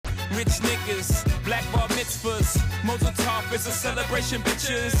rich niggas, black bar mitzvahs, Mazel Tov is a celebration,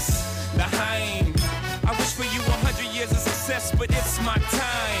 bitches. L'chaim, I wish for you 100 years of success, but it's my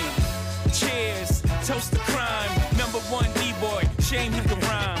time. Cheers, toast to crime. Number one D-boy, shame he can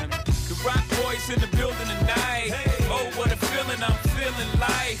rhyme. The rock boys in the building tonight. Oh, what a feeling, I'm feeling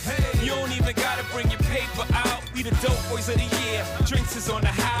life. You don't even gotta bring your paper out. We the dope boys of the year. Drinks is on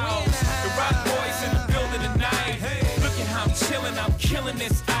the house. The rock boys in the building tonight. Look at how I'm chilling, I'm killing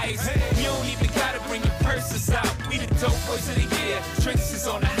this ice. You don't even gotta bring your purses out. We the dope boys of the year. Drinks is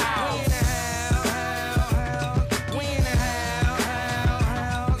on the house.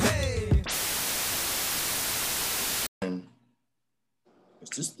 Is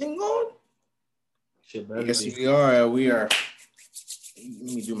this thing on? Yes, be. we are.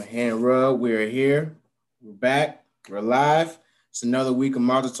 Let me do my hand rub. We're here. We're back. We're live. It's another week of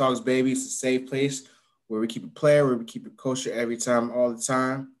Mazel Talks, baby. It's a safe place where we keep it player, where we keep it kosher every time, all the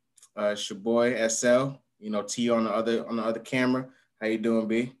time. It's your boy SL. You know, T on the other camera. How you doing,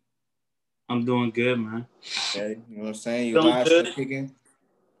 B? I'm doing good, man. Okay, you know what I'm saying? You Feeling alive, good. still kicking?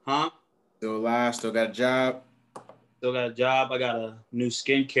 Huh? Still alive, still got a job? Still got a job. I got a new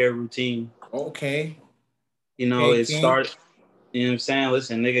skincare routine. Okay. You know, Hey, it started, you know what I'm saying?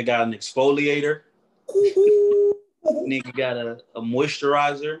 Listen, nigga got an exfoliator. Nigga got a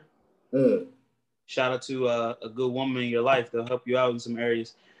moisturizer. Shout out to a good woman in your life. They'll help you out in some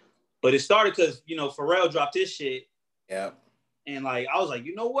areas. But it started because, you know, Pharrell dropped his shit. Yep. And like, I was like,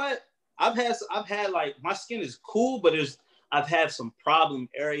 you know what? I've had like, my skin is cool, but I've had some problem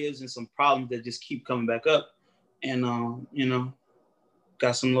areas and some problems that just keep coming back up. And, you know,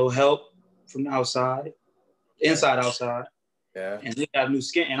 got some little help from the outside, inside, outside. Yeah. And we got new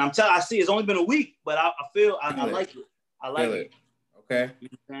skin. And I see it's only been a week, but I feel I like it. I like it. Okay. You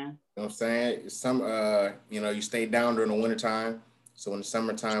know what I'm saying? Some, you know, you stay down during the winter time. So when the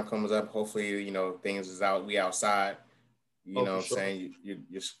summertime comes up, hopefully, you know, things is out, we outside. You know what I'm saying?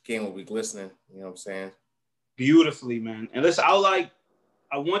 Your skin will be glistening. You know what I'm saying? Beautifully, man. And listen, I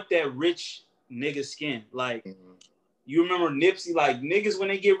want that rich nigga skin. Like, you remember Nipsey, like, niggas when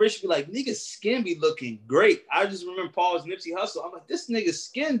they get rich be like, niggas skin be looking great. I just remember Paul's Nipsey Hussle. I'm like, this nigga's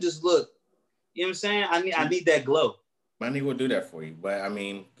skin just look, you know what I'm saying? I need that glow. Money will do that for you. But I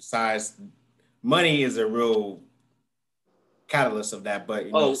mean, besides, money is a real catalyst of that. But,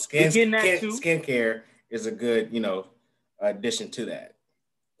 you know, skincare is a good, you know, addition to that.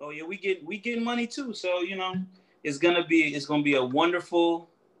 Oh yeah, we get money too. So, you know, it's gonna be a wonderful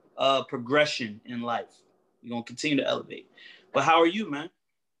progression in life. We're gonna continue to elevate. But how are you, man?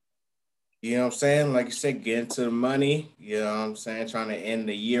 You know what I'm saying? Like you said, get into the money. You know what I'm saying? Trying to end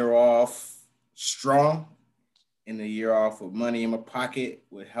the year off strong. End the year off with money in my pocket,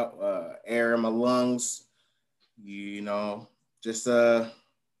 with help, air in my lungs. You know, just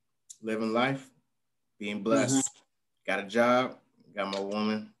living life, being blessed. Got a job, got my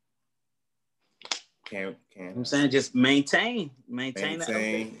woman. Can't. I'm saying just maintain.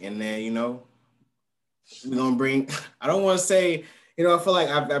 And then, you know, we're gonna bring. I don't want to say. You know, I feel like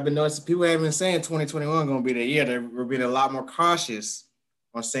I've been noticing people have been saying 2021 going to be their year. They're being a lot more cautious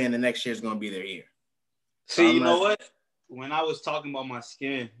on saying the next year is going to be their year. See, you know what? When I was talking about my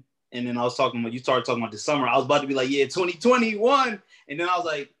skin, and then you started talking about the summer, I was about to be like, yeah, 2021. And then I was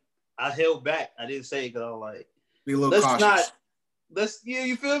like, I held back. I didn't say it because I was like, be a little cautious.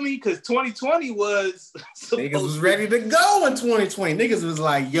 You feel me? Because 2020 was niggas was ready to go in 2020. Niggas was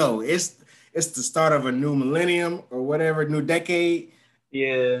like, yo, it's the start of a new millennium or whatever, new decade.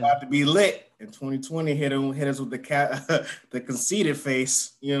 Yeah. About to be lit. And 2020 hit us with the conceited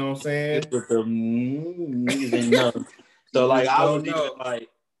face. You know what I'm saying? With the niggas didn't know. So like I would even like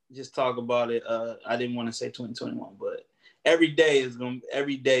just talk about it. I didn't want to say 2021, but every day is gonna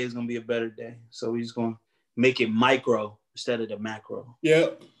be a better day. So we're just gonna make it micro instead of the macro.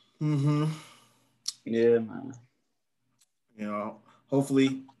 Yep. Yeah, man. You know,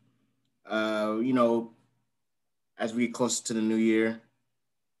 hopefully. You know, as we get closer to the new year,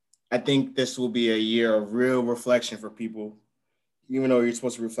 I think this will be a year of real reflection for people. Even though you're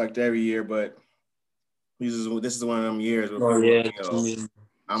supposed to reflect every year, but this is one of them years where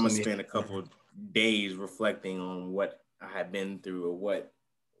I'm gonna spend a couple of days reflecting on what I have been through or what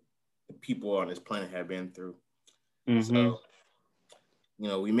the people on this planet have been through. So, you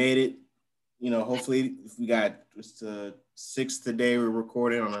know, we made it. You know, hopefully, if we got just the 6th today, we're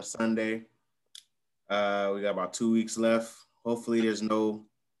recording on a Sunday. We got about 2 weeks left. Hopefully, there's no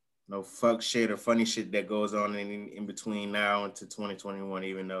fuck shit or funny shit that goes on in between now and to 2021.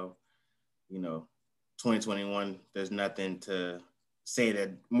 Even though, you know, 2021, there's nothing to say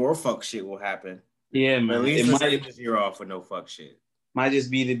that more fuck shit will happen. Yeah, man. But at least let's get this year off with no fuck shit. might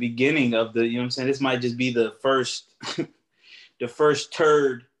just be the beginning of the, you know what I'm saying? This might just be the first the first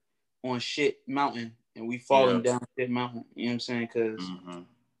turd on shit mountain, and we falling down shit mountain. You know what I'm saying? Because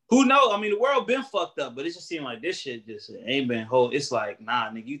who knows? I mean, the world been fucked up, but it just seemed like this shit just ain't been whole. It's like, nah,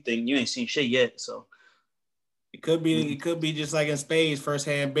 nigga, you think you ain't seen shit yet, so. It could be just like in spades, first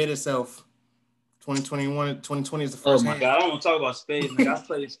hand bid itself. 2020 is the first hand. Oh my God, I don't want to talk about spades. Nigga, I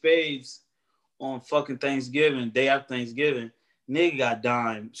played spades on fucking Thanksgiving, day after Thanksgiving. Nigga got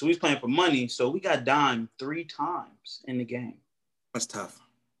dime. So we was playing for money, so we got dime 3 times in the game. That's tough.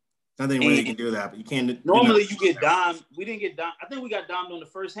 Nothing really can do that, but you can't. Normally you get dime. We didn't get dime. I think we got dimed on the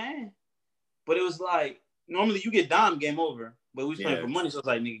first hand, but it was like normally you get dime, game over. But we was playing for money, so it's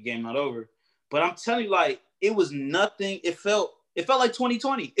like nigga, game not over. But I'm telling you, like it was nothing. It felt like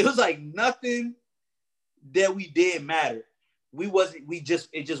 2020. It was like nothing that we did matter.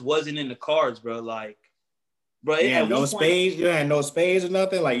 It just wasn't in the cards, bro. Like, bro, you had no spades. You had no spades or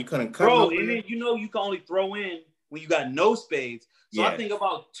nothing. Like you couldn't cut. Bro, and then you can only throw in when you got no spades. So I think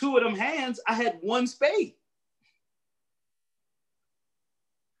about 2 of them hands, I had 1 spade.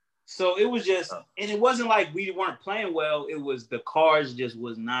 So it was just, and it wasn't like we weren't playing well. It was the cards just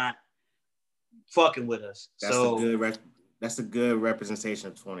was not fucking with us. That's a good representation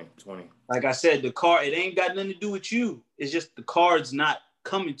of 2020. Like I said, the card, it ain't got nothing to do with you. It's just the cards not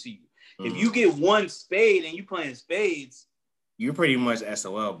coming to you. If you get 1 spade and you playing spades, you're pretty much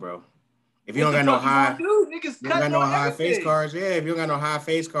SOL, bro. If you don't got no high, face cards, if you don't got no high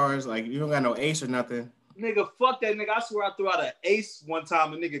face cards, like you don't got no ace or nothing. Nigga, fuck that nigga. I swear I threw out an ace one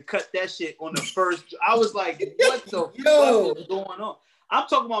time and nigga cut that shit on the first. I was like, what the fuck is going on? I'm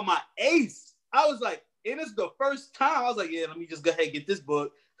talking about my ace. I was like, and it's the first time. I was like, yeah, let me just go ahead and get this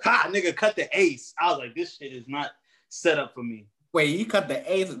book. Ha, nigga, cut the ace. I was like, this shit is not set up for me. Wait, you cut the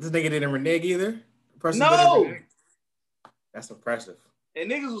ace? This nigga didn't renege either? No. That's impressive. And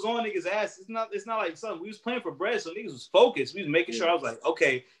niggas was on niggas' ass. It's not like something. We was playing for bread, so niggas was focused. We was making sure. I was like,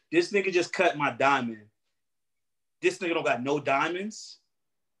 okay, this nigga just cut my diamond. This nigga don't got no diamonds.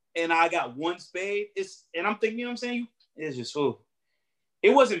 And I got 1 spade. And I'm thinking, you know what I'm saying? It's just fool. It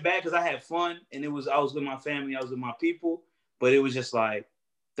wasn't bad because I had fun and I was with my family, I was with my people, but it was just like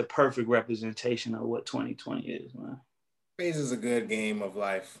the perfect representation of what 2020 is, man. Spades is a good game of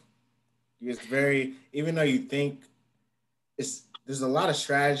life. It's very, even though you think there's a lot of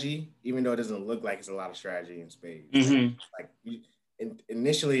strategy, even though it doesn't look like it's a lot of strategy in spades. Mm-hmm. Like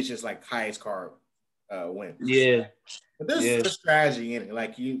initially, it's just like highest card wins. Yeah, but there's strategy in it.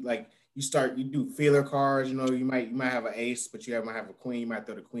 Like you do feeler cards. You know, you might have an ace, but might have a queen. You might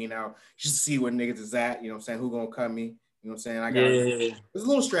throw the queen out just to see where niggas is at. You know what I'm saying? Who gonna cut me? You know what I'm saying? There's a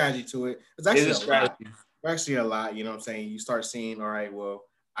little strategy to it. It's actually a lot. You know what I'm saying? You start seeing, all right, well,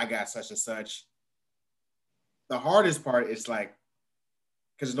 I got such and such. The hardest part is like,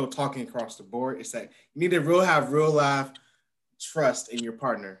 because there's no talking across the board. It's like you need to have real life trust in your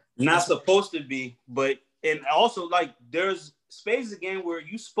partner. Not supposed to be, but and also like there's spades again where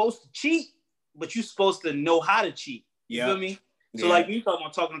you're supposed to cheat, but you're supposed to know how to cheat. You feel me? So like you talking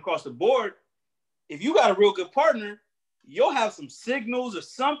about talking across the board, if you got a real good partner, you'll have some signals or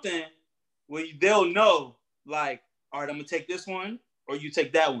something where they'll know, like, all right, I'm gonna take this one, or you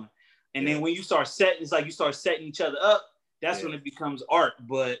take that one. And then when you start setting, it's like you start setting each other up. That's when it becomes art.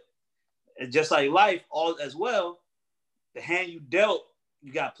 But just like life, all as well, the hand you dealt,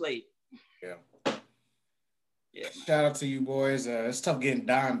 you got played. Yeah. Shout out to you boys. It's tough getting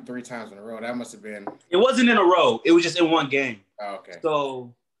dimed 3 times in a row. That must have been. It wasn't in a row. It was just in one game. Oh, okay.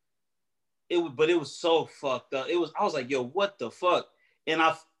 So it was so fucked up. I was like, yo, what the fuck? And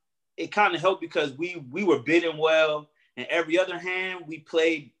it kind of helped because we were bidding well, and every other hand we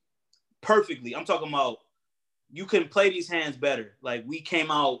played perfectly. I'm talking about you couldn't play these hands better. Like we came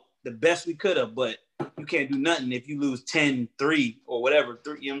out the best we could have, but you can't do nothing if you lose 10-3 or whatever.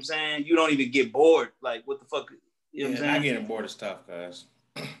 You know what I'm saying? You don't even get bored. Like what the fuck? You know what I'm saying? Not getting bored is tough, guys.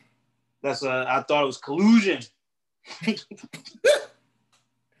 That's I thought it was collusion.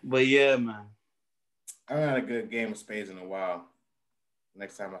 But yeah, man. I haven't had a good game of spades in a while.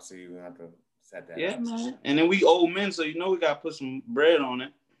 Next time I see you, we have to set that up. Man. And then we old men, so you know we gotta put some bread on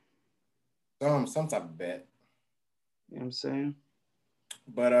it. Some type of bet. You know what I'm saying?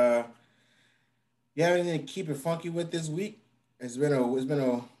 But you have anything to keep it funky with this week? It's been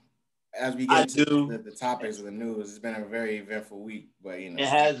a as we get to the topics of the news, it's been a very eventful week. But you know, it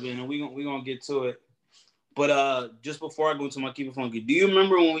has been, and we're gonna get to it. But just before I go into my keep it funky, do you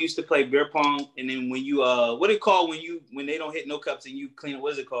remember when we used to play beer pong? And then when you what it called when they don't hit no cups and you clean it?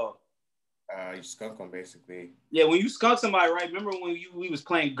 What is it called? You skunk them basically. Yeah, when you skunk somebody, right? Remember when we was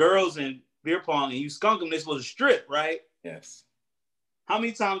playing girls and beer pong and you skunk them? They're supposed to strip, right? Yes. How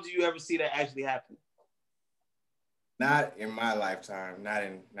many times do you ever see that actually happen? Not in my lifetime. Not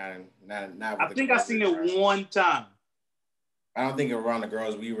with I think I seen it one time. I don't think around the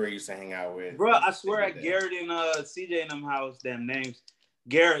girls we were used to hang out with. Bro, I swear at Garrett and CJ and them house, damn names.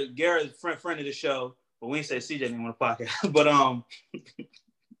 Garrett, friend of the show, but we ain't say CJ name on the podcast. But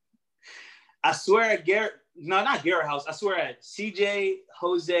I swear at Garrett, no, not Garrett house. I swear at CJ,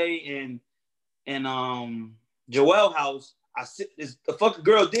 Jose, and Joel house. The fucking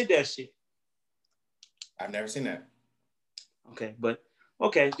girl did that shit. I've never seen that. Okay,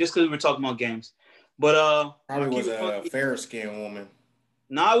 just because we were talking about games. But probably was a fair skinned woman.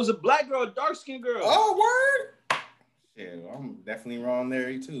 No, it was a black girl, a dark skinned girl. Oh, word? Yeah, I'm definitely wrong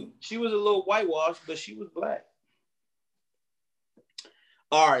there too. She was a little whitewashed, but she was black.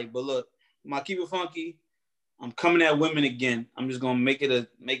 All right, but look, my Keep It Funky, I'm coming at women again. I'm just gonna make it a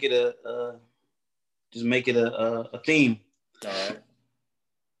theme. All right.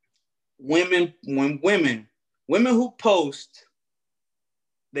 Women who post,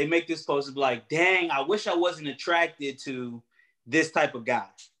 they make this post of like, dang, I wish I wasn't attracted to this type of guy.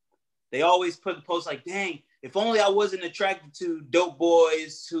 They always put the post like, dang, if only I wasn't attracted to dope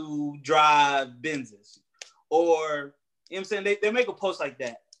boys who drive Benzes. Or, you know what I'm saying? They make a post like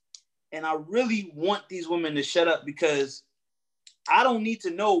that. And I really want these women to shut up because I don't need to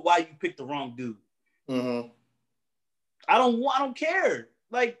know why you picked the wrong dude. Mm-hmm. I don't care.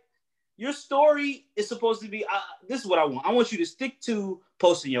 Like, your story is supposed to be, this is what I want. I want you to stick to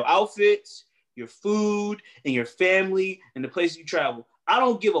posting your outfits, your food, and your family, and the places you travel. I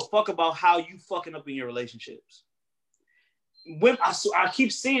don't give a fuck about how you fucking up in your relationships. When I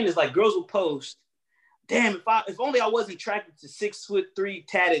keep seeing this, like, girls will post, damn, if only I wasn't attracted to 6'3"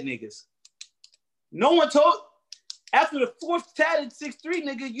 tatted niggas. No one told, after the fourth tatted 6'3"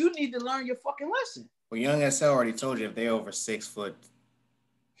 nigga, you need to learn your fucking lesson. Well, Young SL already told you if they over 6'2"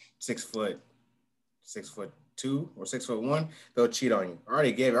 or 6'1", they'll cheat on you. I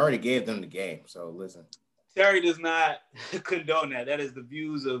already gave them the game. So listen. Terry does not condone that. That is the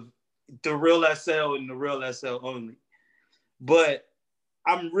views of the real SL and the real SL only. But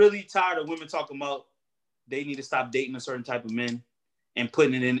I'm really tired of women talking about they need to stop dating a certain type of men and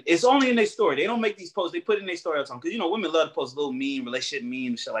putting it in. It's only in their story. They don't make these posts. They put it in their story all the time. Because, women love to post little meme, relationship meme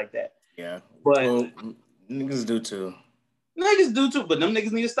and shit like that. Yeah. But well, niggas do too. But them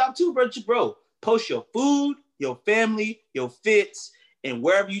niggas need to stop too, bro. Post your food, your family, your fits, and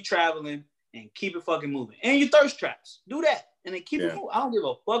wherever you traveling, and keep it fucking moving. And your thirst traps. Do that. And then keep it moving. I don't give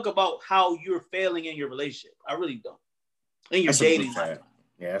a fuck about how you're failing in your relationship. I really don't. In your dating life.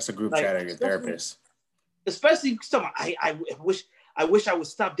 Yeah, that's a group chat of your therapist. Especially I wish I would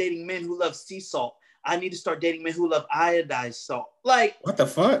stop dating men who love sea salt. I need to start dating men who love iodized salt. Like, what the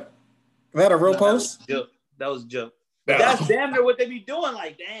fuck? Is that a real post? That was a joke. But that's damn near what they be doing.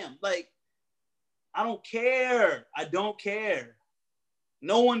 Like, damn. Like, I don't care. I don't care.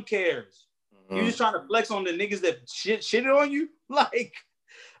 No one cares. You're just trying to flex on the niggas that shitted on you? Like,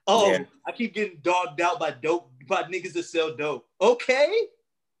 I keep getting dogged out by niggas that sell dope. Okay?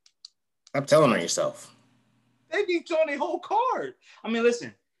 I'm telling on yourself. They be showing their whole card. I mean,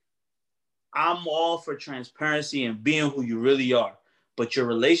 listen, I'm all for transparency and being who you really are. But your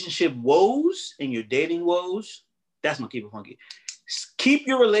relationship woes and your dating woes, that's my Keep It Funky. Keep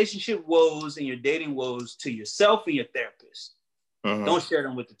your relationship woes and your dating woes to yourself and your therapist. Mm-hmm. Don't share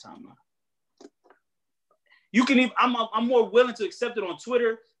them with the timeline. You can even, I'm more willing to accept it on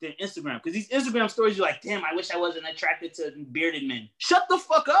Twitter than Instagram. Because these Instagram stories, you're like, damn, I wish I wasn't attracted to bearded men. Shut the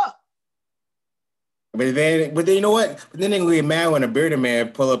fuck up. But then you know what? But then they gonna get mad when a bearded man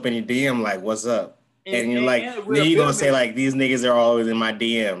pull up in your DM like, what's up? And you're like, then you gonna say like, these niggas are always in my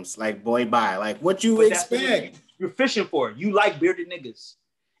DMs. Like, boy, bye. Like, what you expect? You're fishing for. You like bearded niggas.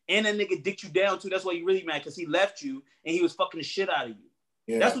 And that nigga dicked you down too. That's why you really mad, because he left you and he was fucking the shit out of you.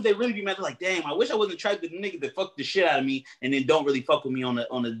 Yeah. That's what they really be mad. They're like, damn, I wish I wasn't attracted to the nigga that fucked the shit out of me and then don't really fuck with me on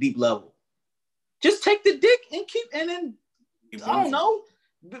a deep level. Just take the dick and then I don't know.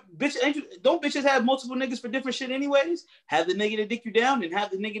 Don't bitches have multiple niggas for different shit anyways? Have the nigga that dick you down and have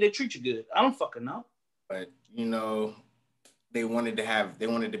the nigga that treat you good. I don't fucking know. But they wanted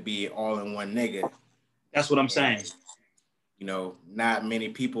to be all in one nigga. That's what I'm saying. Not many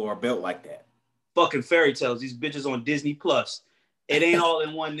people are built like that. Fucking fairy tales. These bitches on Disney Plus. It ain't all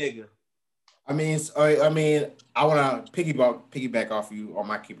in one nigga. I want to piggyback off you on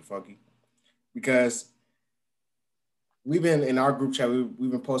my Keep It Funky, because we've been in our group chat.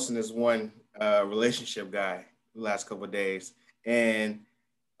 We've been posting this one relationship guy the last couple of days, and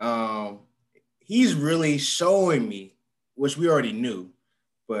he's really showing me, which we already knew,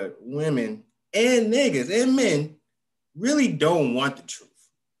 but women and niggas and men really don't want the truth.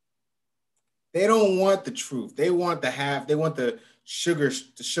 They don't want the truth. They want the sugar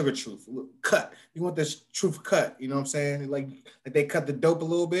truth cut. You want this truth cut. You know what I'm saying? Like they cut the dope a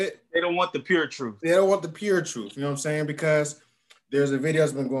little bit. They don't want the pure truth. They don't want the pure truth. You know what I'm saying? Because there's a video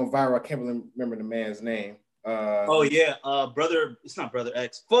that's been going viral. I can't remember the man's name. Brother. It's not Brother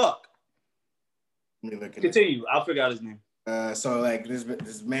X. Fuck. Let me look at Continue. I'll figure out his name. So like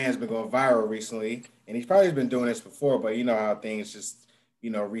this man's been going viral recently, and he's probably been doing this before, but you know how things just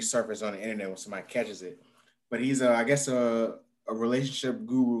resurface on the internet when somebody catches it. But he's I guess a relationship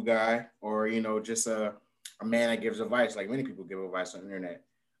guru guy, or just a man that gives advice, like many people give advice on the internet.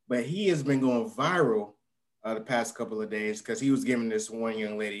 But he has been going viral the past couple of days because he was giving this one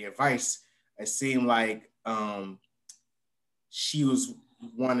young lady advice. It seemed like she was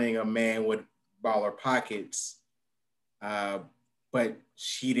wanting a man with baller pockets, but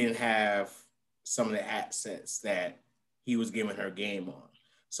she didn't have some of the assets that he was giving her game on.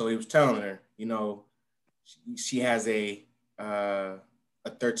 So he was telling her, she has a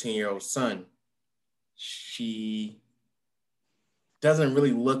 13-year-old son. She doesn't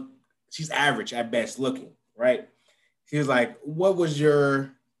really look, she's average at best looking, right? He was like, what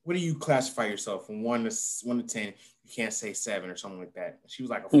do you classify yourself from 1 to 10? You can't say 7 or something like that. She was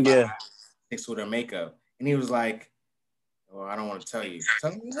like a 5, 6 with her makeup. And he was like, well, I don't want to tell you.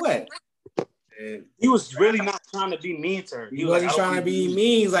 Tell me what? He was really not trying to be mean to her. He wasn't trying to be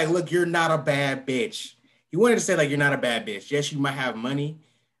mean. He's like, look, you're not a bad bitch. He wanted to say, like, you're not a bad bitch. Yes, you might have money,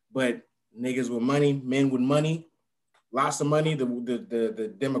 but niggas with money, men with money, lots of money, the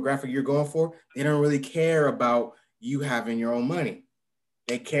demographic you're going for, they don't really care about you having your own money.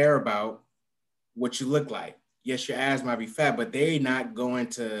 They care about what you look like. Yes, your ass might be fat, but you're not going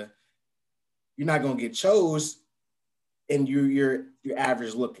to get chose and you're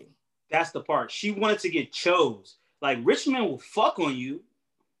average looking. That's the part. She wanted to get chose. Like, rich men will fuck on you,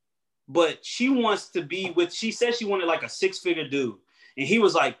 but she wants to be with, she said she wanted like a 6-figure dude. And he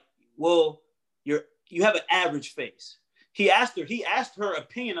was like, well, you have an average face. He asked her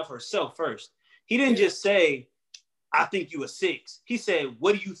opinion of herself first. He didn't just say, I think you a 6. He said,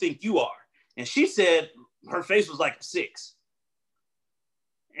 what do you think you are? And she said her face was like a 6.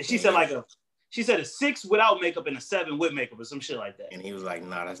 And she said a 6 without makeup and a 7 with makeup or some shit like that. And he was like,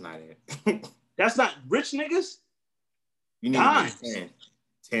 nah, that's not it. That's not rich niggas. You need dimes.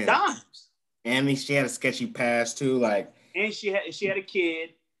 10. Dimes. And she had a sketchy past too, like. And she had a kid.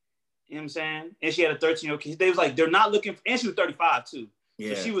 You know what I'm saying? And she had a 13-year-old kid. They was like, they're not looking for, and she was 35 too.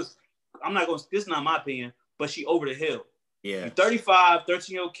 Yeah. So she was, this is not my opinion, but she over the hill. Yeah. You're 35,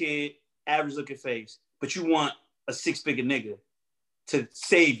 13-year-old kid, average looking face, but you want a 6-figure nigga to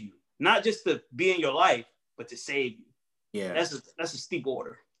save you. Not just to be in your life, but to save you. Yeah. That's a steep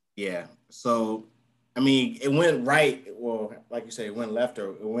order. Yeah. So, I mean, it went right. Well, like you said, it went left,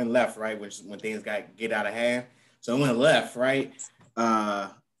 right? When things get out of hand. So it went left, right?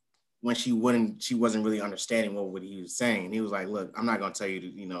 When she wasn't really understanding what he was saying. And he was like, look, I'm not going to tell you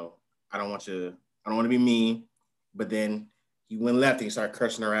to, I don't want to be mean. But then he went left and he started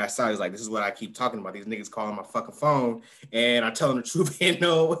cursing her ass out. He's like, this is what I keep talking about. These niggas calling my fucking phone and I tell them the truth. They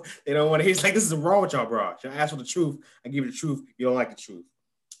don't want to. He's like, this is wrong with y'all, bro. Y'all ask for the truth. I give you the truth. You don't like the truth.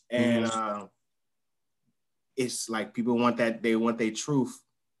 And it's like people want that. They want their truth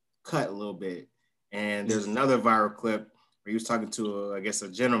cut a little bit. And there's another viral clip where he was talking to, I guess, a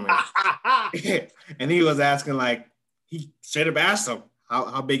gentleman. And he was asking, like, he straight up asked him,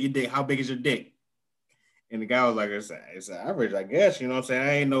 how big your dick? How big is your dick? And the guy was like, it's average, I guess. You know what I'm saying?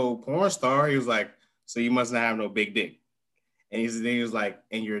 I ain't no porn star. He was like, so you must not have no big dick. And he was like,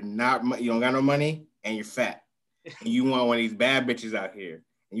 and you don't got no money and you're fat. And you want one of these bad bitches out here.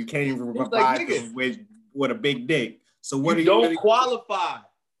 And you can't even provide with a big dick. So what do you don't qualify.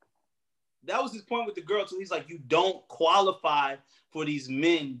 That was his point with the girl too. He's like, you don't qualify for these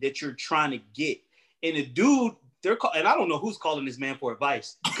men that you're trying to get. And the dude, and I don't know who's calling this man for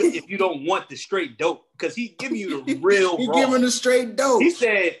advice if you don't want the straight dope, because he's giving you the real. He's giving the straight dope. He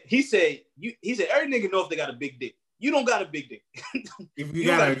said every nigga know if they got a big dick. You don't got a big dick. If you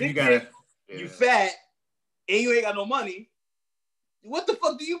got a big dick, you fat, and you ain't got no money. What the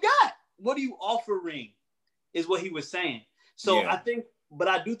fuck do you got? What are you offering? Is what he was saying. So yeah.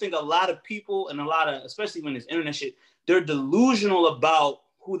 I do think a lot of people and especially when it's internet shit, they're delusional about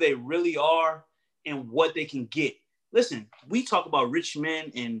who they really are and what they can get. Listen, we talk about rich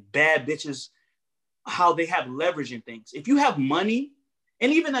men and bad bitches, how they have leverage in things. If you have money,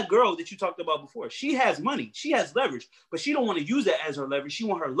 and even that girl that you talked about before, she has money, she has leverage, but she don't want to use that as her leverage. She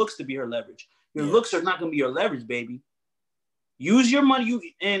want her looks to be her leverage. Your looks are not going to be your leverage, baby. use your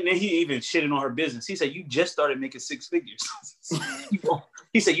money. And then he even shitted on her business. He said, you just started making 6 figures.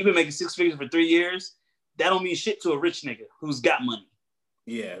 He said, you've been making 6 figures for 3 years. That don't mean shit to a rich nigga who's got money.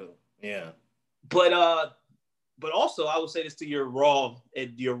 Yeah, yeah. But also I would say this to your raw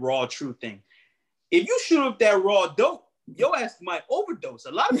truth thing. If you shoot up that raw dope, your ass might overdose.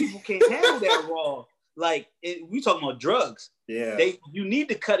 A lot of people can't handle that raw. Like, we talking about drugs. Yeah. You need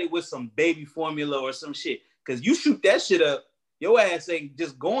to cut it with some baby formula or some shit. Because you shoot that shit up, your ass ain't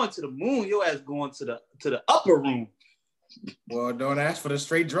just going to the moon. Your ass going to the upper room. Well, don't ask for the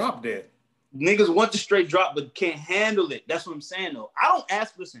straight drop then. Niggas want the straight drop, but can't handle it. That's what I'm saying, though. I don't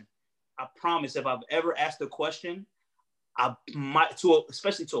ask. Listen, I promise, if I've ever asked a question, I might,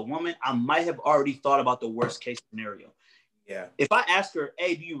 especially to a woman, I might have already thought about the worst case scenario. Yeah. If I ask her,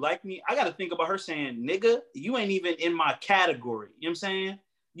 hey, do you like me? I got to think about her saying, nigga, you ain't even in my category. You know what I'm saying?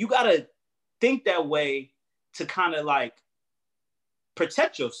 You got to think that way to kind of like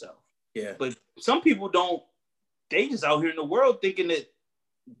protect yourself. Yeah. But some people don't. They just out here in the world thinking that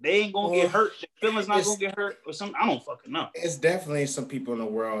they ain't going to get hurt. Their feelings not going to get hurt or something. I don't fucking know. It's definitely some people in the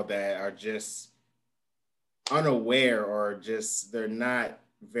world that are just unaware or just they're not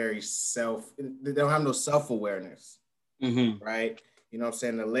very they don't have no self-awareness. Mm-hmm. Right? You know what I'm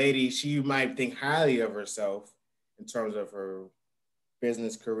saying? The lady, she might think highly of herself in terms of her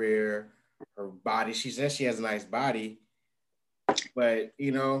business career, her body. She says she has a nice body, but,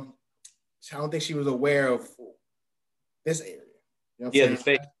 you know, I don't think she was aware of this area. You know what I'm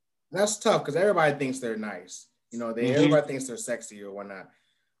saying? That's tough because everybody thinks they're nice. You know, everybody thinks they're sexy or whatnot.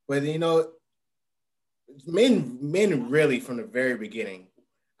 But, you know, men really from the very beginning,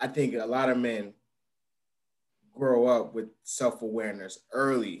 I think a lot of men grow up with self-awareness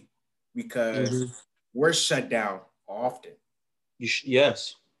early because we're shut down often.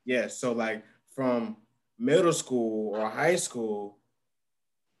 Yes. Yeah. So like from middle school or high school,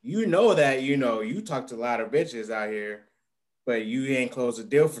 you know that, you know, you talk to a lot of bitches out here, but you ain't closed a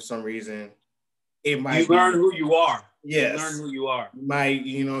deal for some reason. It might learn who you are. Yes. You learn who you are. You might,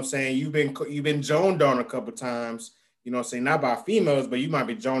 you know what I'm saying? You've been joned on a couple times, you know what I'm saying? Not by females, but you might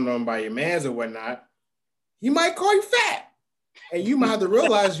be joned on by your mans or whatnot. He might call you fat. And you might have to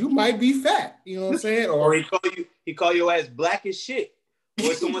realize you might be fat. You know what I'm saying? Or he call your ass black as shit.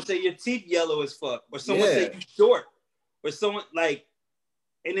 Or someone say your teeth yellow as fuck. Or someone say you short. Or someone like,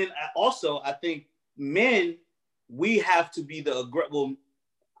 and then also I think men, we have to be the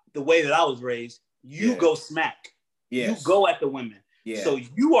way that I was raised, you go smack. Yes. You go at the women. Yeah. So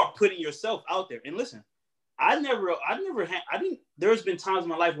you are putting yourself out there. And listen, there's been times in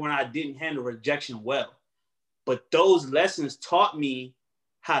my life when I didn't handle rejection well. But those lessons taught me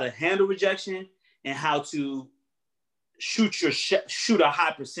how to handle rejection and how to shoot a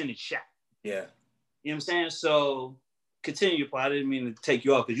high percentage shot. Yeah. You know what I'm saying? So continue, Paul. I didn't mean to take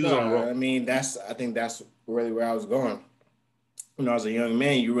you off because you was on the roll. I mean, I think that's really where I was going. When I was a young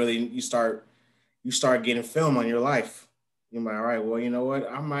man, you start getting film on your life. You're like, all right, well, you know what?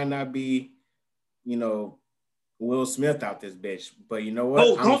 I might not be, you know, Will Smith out this bitch, but you know what?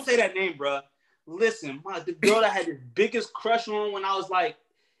 Oh, don't say that name, bro. Listen, the girl that I had the biggest crush on when I was like,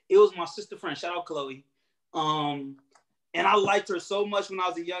 it was my sister friend. Shout out Chloe. And I liked her so much when I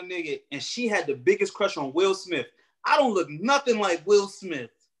was a young nigga, and she had the biggest crush on Will Smith. I don't look nothing like Will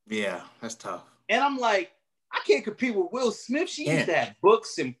Smith. Yeah, that's tough. And I'm like, I can't compete with Will Smith. She used to have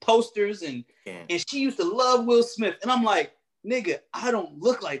books and posters, and she used to love Will Smith. And I'm like, nigga, I don't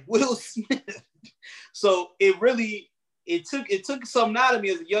look like Will Smith. So it took something out of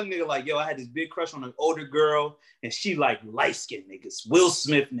me as a young nigga. Like, yo, I had this big crush on an older girl, and she like light-skinned niggas, Will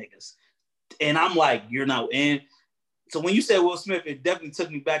Smith niggas. And I'm like, you're not in. So when you said Will Smith, it definitely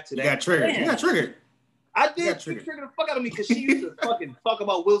took me back to that. You got triggered. You got triggered. I did. She triggered the fuck out of me because she used to fucking talk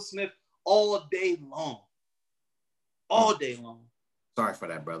about Will Smith all day long. All day long. Sorry for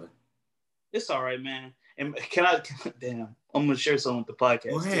that, brother. It's all right, man. And damn, I'm going to share something with the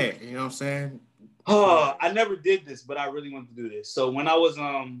podcast. Go ahead. You know what I'm saying? Oh, I never did this, but I really wanted to do this. So when I was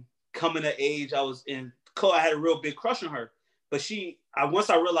coming of age, I had a real big crush on her. But once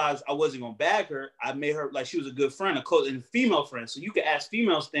I realized I wasn't going to bag her, I made her like she was a good friend, a female friend. So you can ask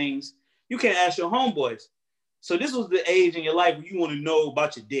females things you can't ask your homeboys. So this was the age in your life where you want to know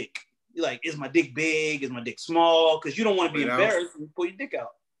about your dick. You're like, is my dick big? Is my dick small? Because you don't want to be embarrassed when you pull your dick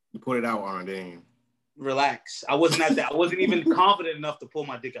out. You put it out on her, didn't you? Relax. I wasn't at that. I wasn't even confident enough to pull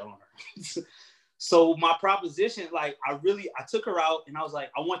my dick out on her. So my proposition, like, I took her out and I was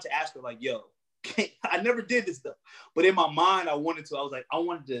like, I want to ask her, like, yo, I never did this stuff. But in my mind, I wanted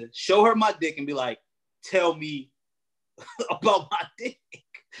to show her my dick and be like, tell me about my dick.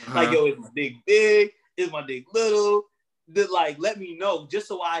 Like, yo, is my dick big? Is my dick little? like let me know just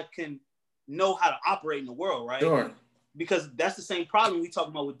so I can know how to operate in the world, right? Sure. Because that's the same problem we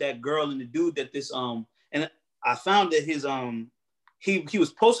talking about with that girl and the dude that this and I found that his he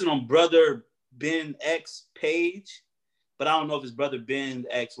was posting on Brother Ben X page, but I don't know if it's Brother Ben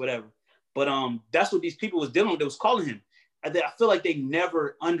X, whatever. But that's what these people was dealing with. They was calling him. I feel like they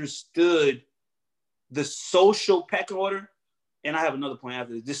never understood the social pecking order. And I have another point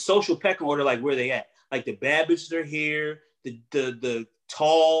after this. This social pecking order, like where they at. Like the bad bitches are here, the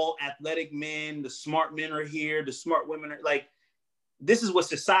tall, athletic men, the smart men are here, the smart women are like, this is what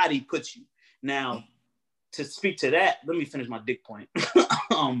society puts you. Now, to speak to that, let me finish my dick point.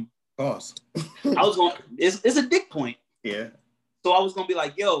 Pause. I was going, it's a dick point. Yeah. So I was gonna be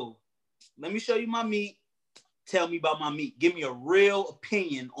like, yo, let me show you my meat. Tell me about my meat. Give me a real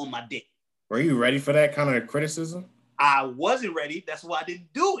opinion on my dick. Were you ready for that kind of criticism? I wasn't ready. That's why I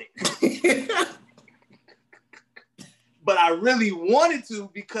didn't do it. But I really wanted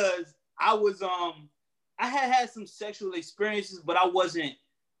to because I was I had some sexual experiences, but I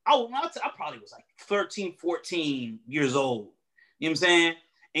probably was like 13, 14 years old. You know what I'm saying?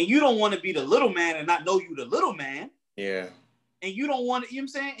 And you don't want to be the little man and not know you the little man. Yeah. And you don't want to, you know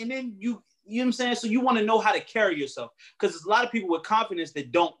what I'm saying? And then you know what I'm saying? So you want to know how to carry yourself. Because there's a lot of people with confidence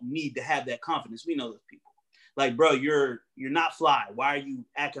that don't need to have that confidence. We know those people. Like, bro, you're not fly. Why are you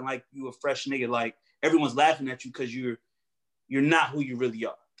acting like you a fresh nigga? Like everyone's laughing at you because you're not who you really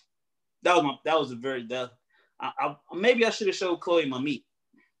are. Maybe I should have showed Chloe my meat.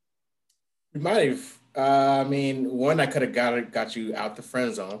 You might have. I mean, one, I could have got you out the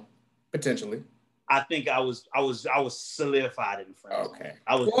friend zone, potentially. I think I was solidified in the friend zone. Okay.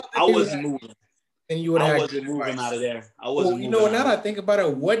 I wasn't moving. And you would I have wasn't moving out of there. I wasn't moving. Now that I think about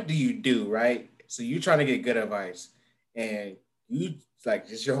it, what do you do, right? So you're trying to get good advice, and you like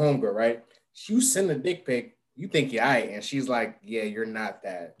it's your homegirl, right? You send a dick pic, you think you're right, and she's like, "Yeah, you're not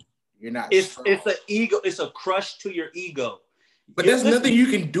that. You're not." It's an ego. It's a crush to your ego. But there's nothing you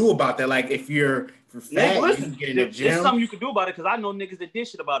can do about that. Like if you're fat, you can get in the gym. There's something you can do about it because I know niggas that did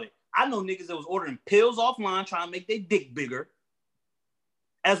shit about it. I know niggas that was ordering pills offline trying to make their dick bigger.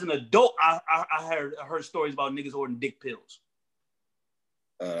 As an adult, I heard stories about niggas ordering dick pills.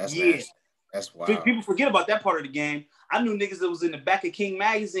 That's nasty. That's wild. People forget about that part of the game. I knew niggas that was in the back of King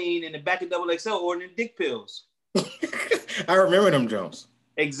Magazine and the back of XXL ordering dick pills. I remember them Jones.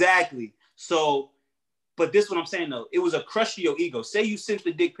 Exactly. So, but this is what I'm saying though. It was a crush to your ego. Say you sent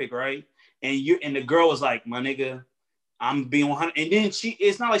the dick pic, right? And the girl was like, my nigga, I'm being 100. And then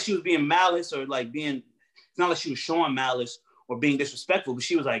it's not like she was being malice or like it's not like she was showing malice or being disrespectful, but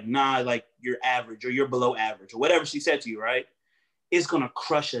she was like, nah, like you're average or you're below average or whatever she said to you, right? It's gonna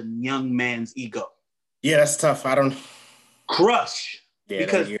crush a young man's ego. Yeah, that's tough. I don't crush. Yeah,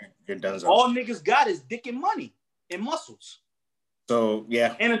 because you're done. All niggas got is dick and money and muscles. So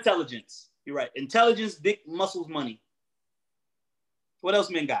yeah. And intelligence. You're right. Intelligence, dick, muscles, money. What else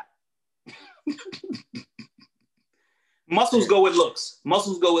men got? Muscles go with looks.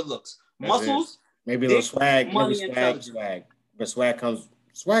 Muscles go with looks. Muscles. Maybe a little swag. Maybe swag. But swag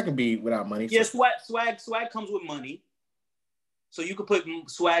can be without money. Yeah, swag comes with money. So you could put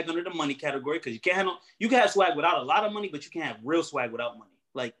swag under the money category because you can have swag without a lot of money, but you can't have real swag without money.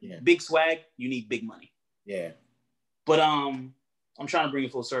 Like big swag, you need big money. Yeah. But I'm trying to bring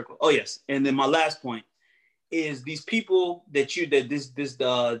it full circle. Oh yes, and then my last point is these people that this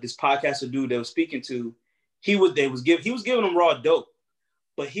podcaster dude that was speaking to, he was giving them raw dope,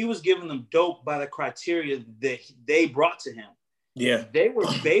 but he was giving them dope by the criteria that they brought to him. Yeah. They were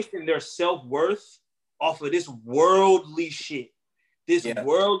basing their self-worth off of this worldly shit, this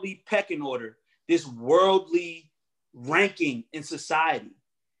worldly pecking order, this worldly ranking in society.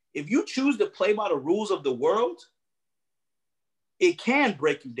 If you choose to play by the rules of the world, it can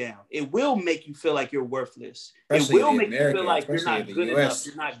break you down. It will make you feel like you're worthless. Especially it will make you feel like you're not good enough.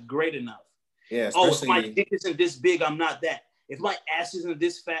 You're not great enough. Yeah, if my dick isn't this big, I'm not that. If my ass isn't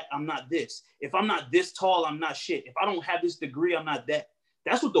this fat, I'm not this. If I'm not this tall, I'm not shit. If I don't have this degree, I'm not that.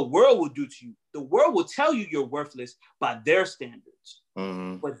 That's what the world will do to you. The world will tell you you're worthless by their standards.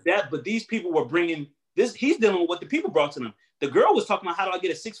 Mm-hmm. But these people were bringing this. He's dealing with what the people brought to them. The girl was talking about how do I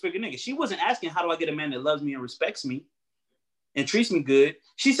get a 6-figure nigga. She wasn't asking how do I get a man that loves me and respects me and treats me good.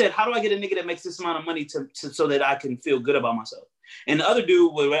 She said, how do I get a nigga that makes this amount of money so that I can feel good about myself? And the other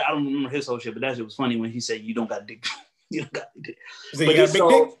dude, I don't remember his whole shit, but that shit was funny when he said, you don't got dick. You don't got dick. So you got a big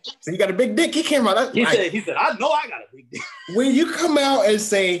dick? So you got a big dick? He came out. He said, I know I got a big dick. When you come out and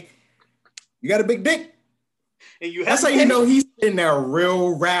say, you got a big dick? And you have that's how you know he's in that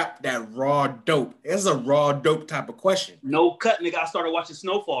real rap, that raw dope. It's a raw dope type of question. No cut, nigga. I started watching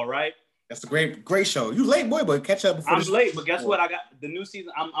Snowfall, right? That's a great show. You late, boy, but catch up before. I'm late, but guess what? I got the new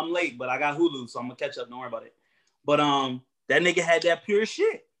season. I'm late, but I got Hulu, so I'm gonna catch up. Don't worry about it. But that nigga had that pure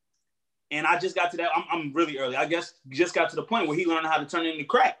shit, and I just got to that. I'm really early. I guess just got to the point where he learned how to turn it into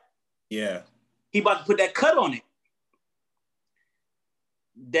crack. Yeah, he about to put that cut on it.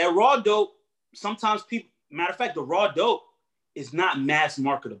 That raw dope. Sometimes people. Matter of fact, the raw dope is not mass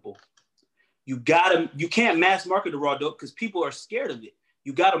marketable. You can't mass market the raw dope because people are scared of it.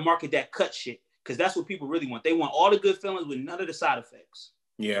 You gotta market that cut shit because that's what people really want. They want all the good feelings with none of the side effects.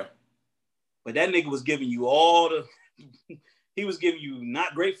 Yeah. But that nigga was giving you he was giving you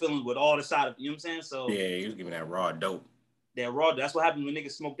not great feelings with all the side effects. You know what I'm saying? So yeah, he was giving that raw dope. That's what happens when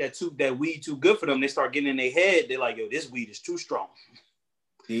niggas smoke that weed too good for them. They start getting in their head. They're like, yo, this weed is too strong.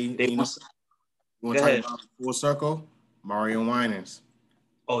 You want to talk about full circle? Mario Winans.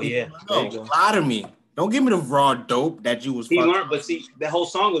 Oh, yeah. No, lie to me. Don't give me the raw dope that you was He learned, but see, that whole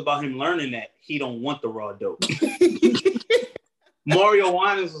song was about him learning that he don't want the raw dope. Mario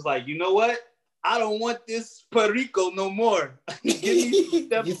Winans was like, you know what? I don't want this perico no more. Give me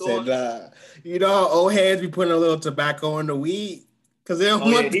you said, you know how old heads be putting a little tobacco in the weed? Because they don't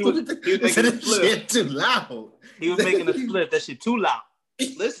want he was making a split. Shit too loud. He was making a split. That shit too loud.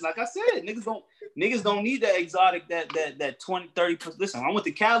 Listen, like I said, niggas don't need that exotic, that 20, 30%. Listen, I went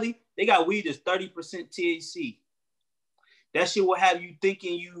to Cali, they got weed that's 30% THC. That shit will have you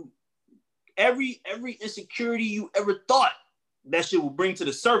thinking every insecurity you ever thought, that shit will bring to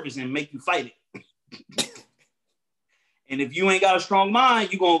the surface and make you fight it. And if you ain't got a strong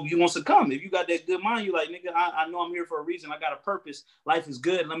mind, you gonna succumb. If you got that good mind, you like, nigga, I know I'm here for a reason. I got a purpose. Life is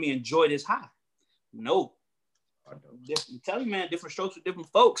good. Let me enjoy this high. No. I'm telling you, man, different strokes for different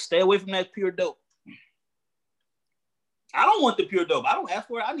folks. Stay away from that pure dope. I don't want the pure dope. I don't ask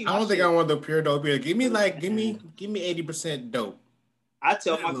for it. I don't think I want the pure dope. Give me 80% dope. I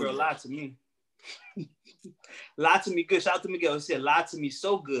tell my girl, lie to me. Lie to me good. Shout out to Miguel. He said, lie to me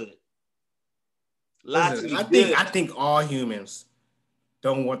so good. I think all humans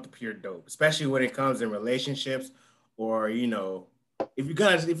don't want the pure dope, especially when it comes in relationships or, you know, if you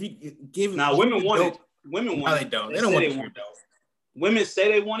give women want it. Women want it. They don't. They don't want the pure dope. Women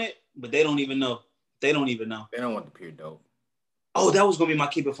say they want it, but they don't even know. They don't want the pure dope. Oh, that was gonna be my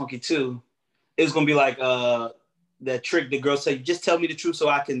Keep It Funky too. It was gonna be like that trick the girl said, just tell me the truth so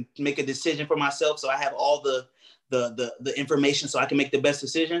I can make a decision for myself, so I have all the information so I can make the best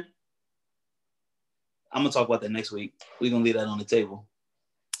decision. I'm gonna talk about that next week. We're gonna leave that on the table.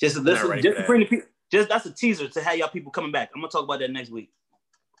 That's a teaser to have y'all people coming back. I'm gonna talk about that next week.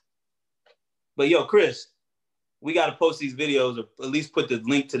 But yo, Chris, we gotta post these videos or at least put the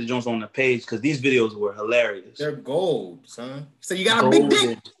link to the Jones on the page because these videos were hilarious. They're gold, son. So you got a big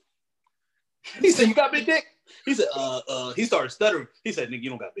dick. He said, you got big dick? He said, he started stuttering. He said, nigga, you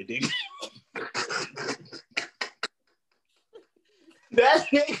don't got big dick. That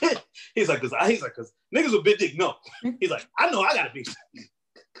nigga, he's like, cause niggas with big dick, no. He's like, I know I got a big dick.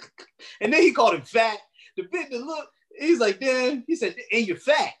 And then he called him fat. The look, he's like, damn. He said, and you're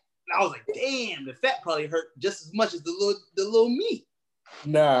fat. And I was like, damn, the fat probably hurt just as much as the little meat.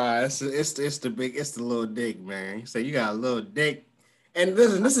 Nah, it's the little dick, man. So you got a little dick. And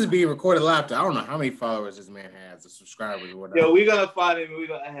this is being recorded live. I don't know how many followers this man has, or subscribers or whatever. Yo, we're gonna find him. We're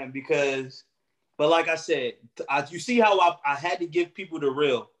gonna him because, but like I said, you see how I had to give people the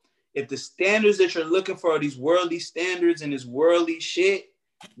real. If the standards that you're looking for are these worldly standards and this worldly shit,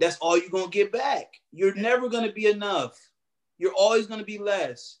 that's all you're gonna get back. You're never gonna be enough. You're always gonna be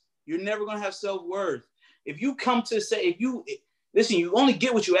less. You're never gonna have self-worth. If you come to say, listen, you only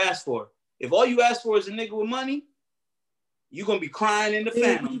get what you ask for. If all you ask for is a nigga with money, you're going to be crying in the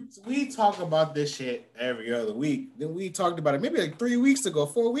family. We talk about this shit every other week. Then we talked about it maybe like 4 weeks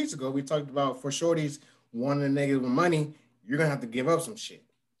ago. We talked about for shorties wanting a nigga with money, you're going to have to give up some shit.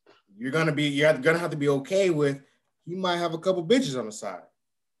 You're going to have to be okay with, you might have a couple bitches on the side.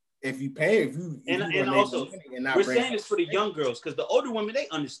 If you pay, and also, we're saying this for the young girls because the older women, they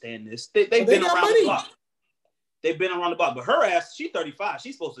understand this. They've been around the block. They've been around the block. But her ass, she's 35.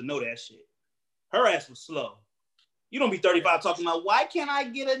 She's supposed to know that shit. Her ass was slow. You don't be 35 talking about, why can't I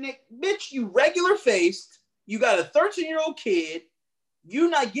get a nick? Bitch, you regular faced. You got a 13-year-old kid. You're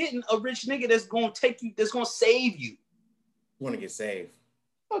not getting a rich nigga that's going to take you, that's going to save you. You want to get saved.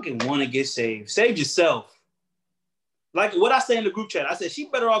 Fucking want to get saved. Save yourself. Like what I say in the group chat, I said she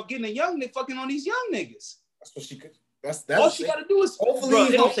better off getting a young nigga fucking on these young niggas. That's what she could. That's all she got to do is. Hopefully,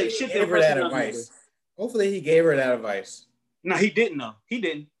 they don't say shit to her that advice. Hopefully, he gave her that advice. No, he didn't. No, he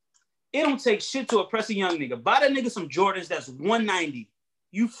didn't. It don't take shit to oppress a young nigga. Buy that nigga some Jordans that's 190.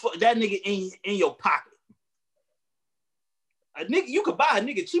 That nigga in your pocket. A nigga, you could buy a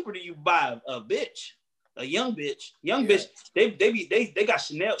nigga cheaper than you buy a bitch, a young bitch. Bitch, they got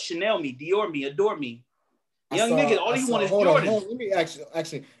Chanel me, Dior me, adore me. Nigga, all he want is Jordan. Hold on. Let me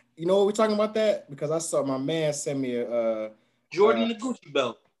actually, you know what we're talking about that? Because I saw my man send me a Jordan the Gucci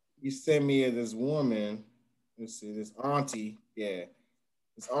belt. He sent me this woman. Let's see, this auntie. Yeah,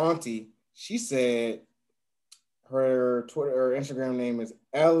 this auntie. She said her Twitter or Instagram name is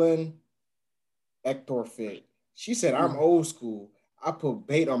Ellen Ectorfit. She said, I'm old school. I put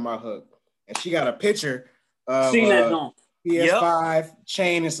bait on my hook. And she got a picture of PS5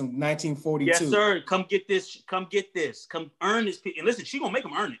 chain and some 1942. Yes, sir. Come get this. Come earn this. And listen, she gonna make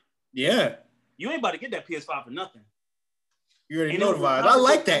them earn it. Yeah. You ain't about to get that PS5 for nothing. You already know the vibe. I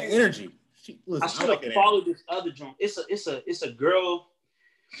like that energy. I should have followed this other joint. It's a girl.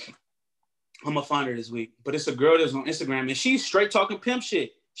 I'm gonna find her this week. But it's a girl that's on Instagram and she's straight talking pimp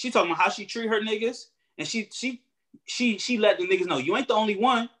shit. She talking about how she treat her niggas. And she let the niggas know you ain't the only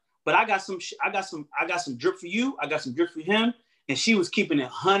one, but I got some drip for you. I got some drip for him. And she was keeping it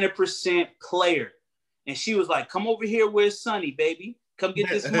 100% player. And she was like, come over here where it's sunny, baby. Come get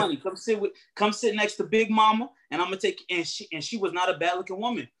this money. Come sit next to Big Mama. And I'm gonna take and she was not a bad looking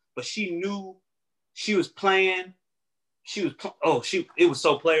woman, but she knew she was playing. It was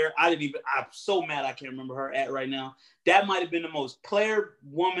so player. I'm so mad I can't remember her at right now. That might have been the most player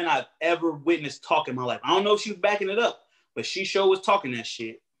woman I've ever witnessed talk in my life. I don't know if she was backing it up, but she sure was talking that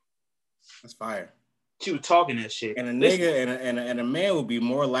shit. That's fire. She was talking that shit. And a nigga and a man would be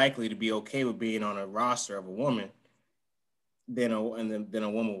more likely to be okay with being on a roster of a woman than a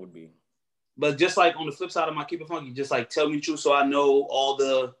woman would be. But just like on the flip side of my Keep It Funky, just like tell me the truth so I know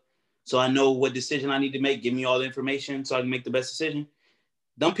what decision I need to make. Give me all the information so I can make the best decision.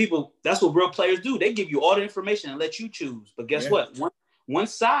 Them people, that's what real players do. They give you all the information and let you choose. But guess what? One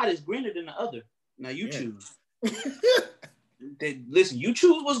side is greener than the other. Now you choose. Listen, you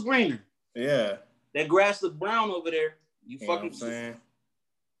choose what's greener. Yeah. That grass look brown over there. You fucking know what I'm saying?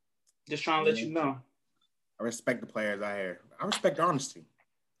 Just trying to let you know. I respect the players out here. I respect honesty.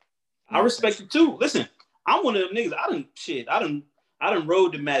 I respect it too. Listen, I'm one of them niggas. I done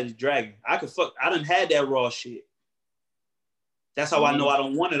rode the Magic Dragon. I done had that raw shit. That's how I know I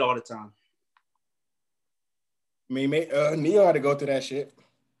don't want it all the time. Neo had to go through that shit.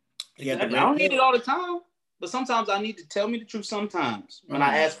 I don't need it all the time, but sometimes I need to tell me the truth sometimes when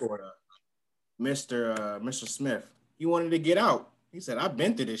I ask for it. Mr. Smith, he wanted to get out. He said, I've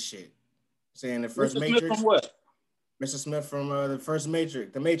been through this shit. Saying the first Mr. Matrix. Smith from what? Mr. Smith from the first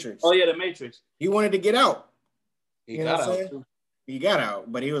Matrix, the Matrix. Oh, yeah, the Matrix. He wanted to get out. He got out, too. He got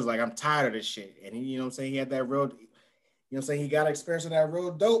out, but he was like, I'm tired of this shit. And he, you know what I'm saying? He had that real, you know what I'm saying? He got experience of that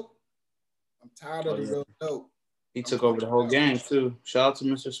real dope. I'm tired of the real dope. He took over the whole game, too. Shout out to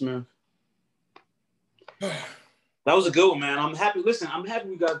Mr. Smith. That was a good one, man. I'm happy. Listen, I'm happy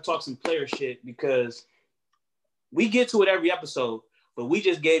we got to talk some player shit because we get to it every episode, but we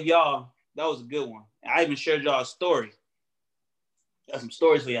just gave y'all, that was a good one. I even shared y'all a story. Got some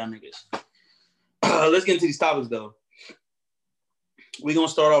stories for y'all niggas. Let's get into these topics, though. We're going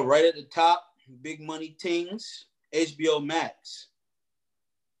to start off right at the top. Big money things. HBO Max.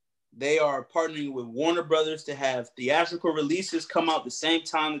 They are partnering with Warner Brothers to have theatrical releases come out the same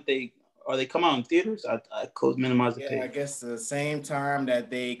time that they come out in theaters. I close minimize the page. I guess the same time that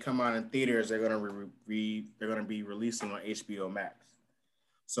they come out in theaters, they're gonna be releasing on HBO Max.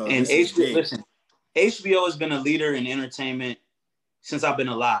 So and HBO has been a leader in entertainment since I've been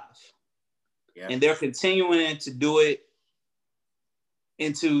alive. Yeah. And they're continuing to do it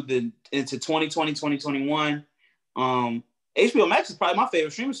into 2020, 2021. HBO Max is probably my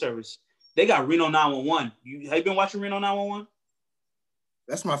favorite streaming service. They got Reno 911. Have you been watching Reno 911?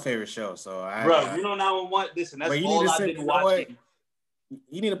 That's my favorite show. So Reno 911. Listen, that's all I've been watching.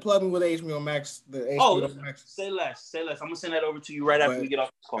 You need to plug me with HBO Max. Max. Say less. I'm gonna send that over to you right after we get off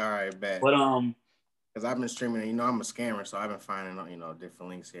the call. All right, bet. But because I've been streaming, I'm a scammer, so I've been finding different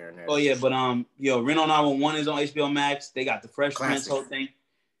links here and there. Oh yeah, but Reno 911 is on HBO Max. They got the Fresh Prince whole thing.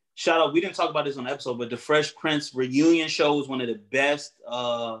 Shout out, we didn't talk about this on the episode, but the Fresh Prince reunion show is one of the best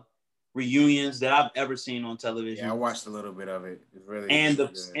reunions that I've ever seen on television. Yeah, I watched a little bit of it. It's really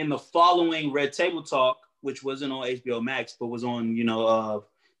the following Red Table Talk, which wasn't on HBO Max, but was on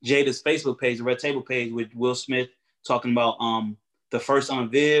Jada's Facebook page, the Red Table page with Will Smith talking about the first on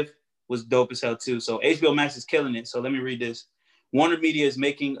Viv was dope as hell too. So HBO Max is killing it. So let me read this. Warner Media is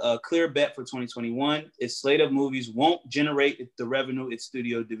making a clear bet for 2021. Its slate of movies won't generate the revenue its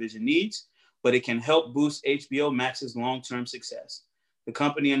studio division needs, but it can help boost HBO Max's long-term success. The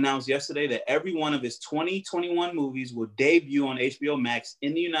company announced yesterday that every one of its 2021 movies will debut on HBO Max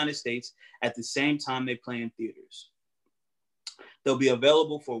in the United States at the same time they play in theaters. They'll be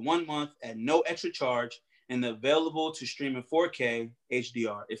available for 1 month at no extra charge and available to stream in 4K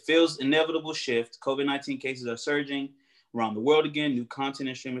HDR. It feels inevitable shift. COVID-19 cases are surging around the world again. New content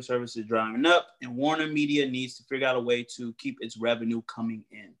and streaming services driving up, and Warner Media needs to figure out a way to keep its revenue coming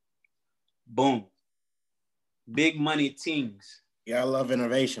in. Boom. Big money things. Yeah, I love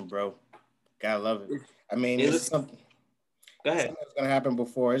innovation, bro. Gotta love it. I mean, it's something. Go ahead. Something was gonna happen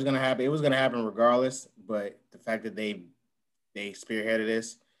before. It's gonna happen. It was gonna happen regardless. But the fact that they spearheaded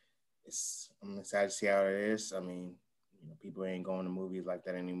this, I'm excited to see how it is. I mean, people ain't going to movies like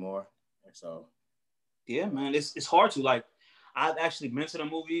that anymore. So, yeah, man, it's hard to like. I've actually been to the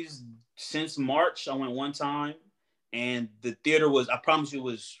movies since March. I went one time, and the theater was, I promise you,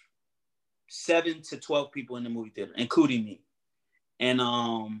 was 7 to 12 people in the movie theater, including me. And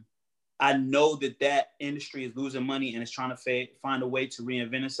I know that industry is losing money and it's trying to find a way to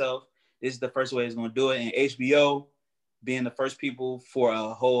reinvent itself. This is the first way it's going to do it. And HBO being the first people for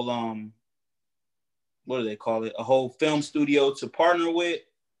a whole, what do they call it? A whole film studio to partner with.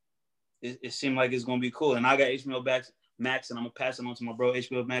 It seemed like it's going to be cool. And I got HBO Max, and I'm going to pass it on to my bro.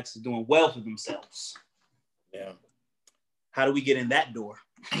 HBO Max is doing well for themselves. Yeah. How do we get in that door?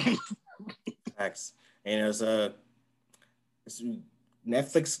 Max. And it's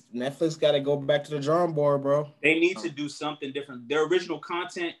Netflix got to go back to the drawing board, bro. They need to do something different. Their original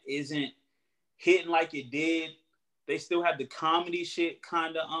content isn't hitting like it did. They still have the comedy shit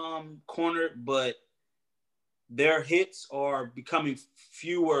kind of cornered, but their hits are becoming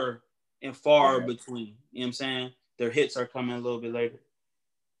fewer and far between. You know what I'm saying? Their hits are coming a little bit later.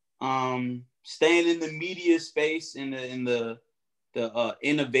 Staying in the media space, in the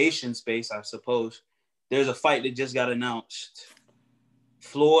innovation space, I suppose. There's a fight that just got announced.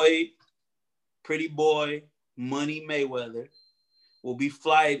 Floyd, Pretty Boy, Money Mayweather will be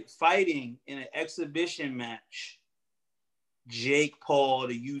fighting in an exhibition match. Jake Paul,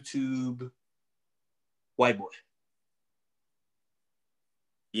 the YouTube white boy.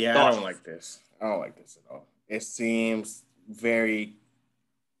 Yeah, I don't like this. I don't like this at all. It seems very.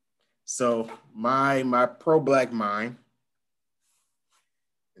 So my pro-black mind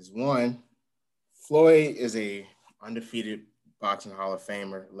is one. Floyd is a undefeated boxing Hall of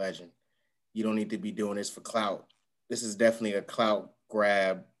Famer legend. You don't need to be doing this for clout. This is definitely a clout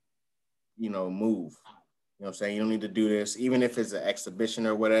grab, move. You know what I'm saying? You don't need to do this, even if it's an exhibition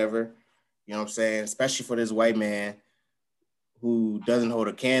or whatever. You know what I'm saying? Especially for this white man who doesn't hold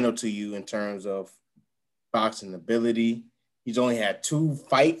a candle to you in terms of boxing ability. He's only had 2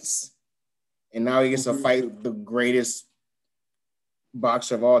 fights, and now he gets to fight the greatest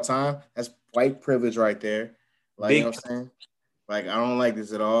boxer of all time. That's white privilege right there. Like, you know what I'm saying? Like, I don't like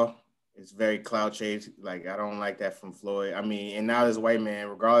this at all. It's very clout chase. Like, I don't like that from Floyd. I mean, and now this white man,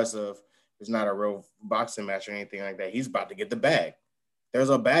 regardless of it's not a real boxing match or anything like that, he's about to get the bag. There's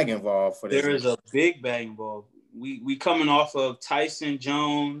a bag involved for this. There is a big bag involved. We coming off of Tyson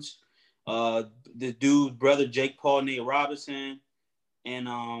Jones, the dude, brother Jake Paul, Nate Robinson,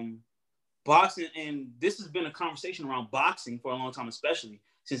 and boxing. And this has been a conversation around boxing for a long time, especially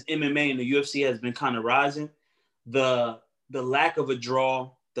since MMA and the UFC has been kind of rising. The lack of a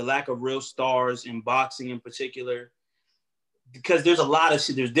draw, the lack of real stars in boxing in particular, because there's a lot of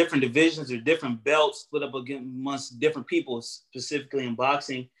shit. There's different divisions, there's different belts split up amongst different people, specifically in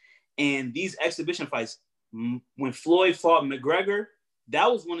boxing. And these exhibition fights, when Floyd fought McGregor, that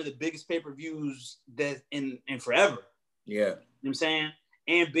was one of the biggest pay-per-views that in forever. Yeah. You know what I'm saying?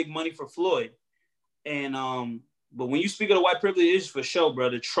 And big money for Floyd. And but when you speak of the white privilege, it's for sure, bro.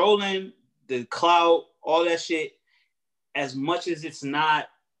 The trolling, the clout, all that shit, as much as it's not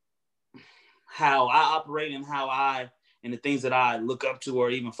how I operate and the things that I look up to or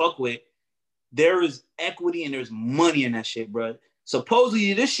even fuck with, there is equity and there's money in that shit, bro.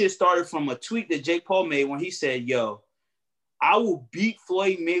 Supposedly, this shit started from a tweet that Jake Paul made when he said, yo, I will beat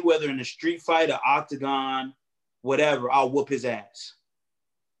Floyd Mayweather in a street fight, an octagon, whatever. I'll whoop his ass.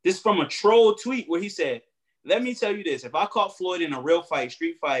 This is from a troll tweet where he said, let me tell you this. If I caught Floyd in a real fight,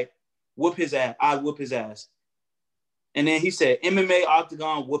 street fight, whoop his ass, I'd whoop his ass. And then he said, MMA,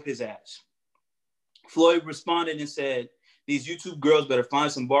 octagon, whoop his ass. Floyd responded and said, these YouTube girls better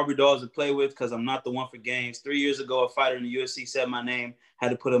find some Barbie dolls to play with because I'm not the one for games. 3 years ago, a fighter in the UFC said my name, had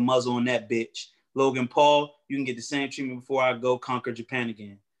to put a muzzle on that bitch. Logan Paul, you can get the same treatment before I go conquer Japan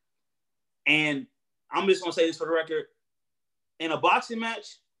again. And I'm just going to say this for the record. In a boxing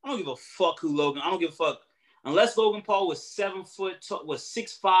match, I don't give a fuck who Logan. I don't give a fuck. Unless Logan Paul was 7 foot, was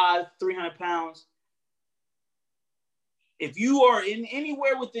 6'5", 300 pounds. If you are in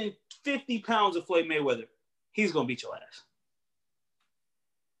anywhere within 50 pounds of Floyd Mayweather, he's going to beat your ass.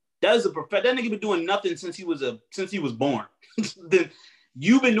 That nigga been doing nothing since he was born. Then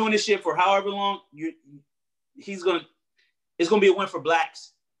you've been doing this shit for however long. It's gonna be a win for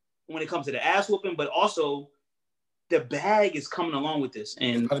blacks when it comes to the ass whooping, but also the bag is coming along with this,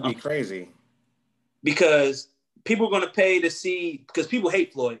 and it's gonna be crazy because people are gonna pay to see, because people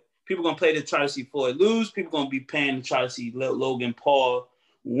hate Floyd. People are gonna pay to try to see Floyd lose. People are gonna be paying to try to see Logan Paul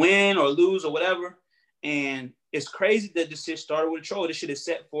win or lose or whatever. And it's crazy that this shit started with a troll. This shit is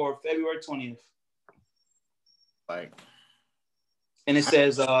set for February 20th. Like, and it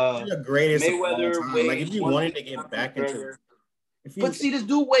says the greatest Mayweather weighs, like if you wanted to get back into, but see, this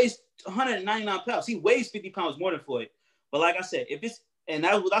dude weighs 199 pounds. He weighs 50 pounds more than Floyd. But like I said, if it's, and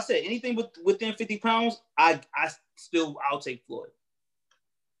that's what I said, anything within 50 pounds, I'll take Floyd.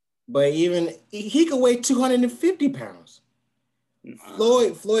 But even he could weigh 250 pounds.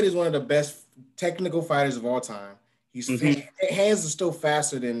 Floyd is one of the best technical fighters of all time. His hands are still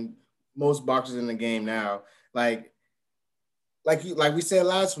faster than most boxers in the game now. Like we said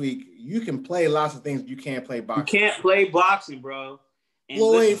last week, you can play lots of things, but you can't play boxing. You can't play boxing, bro.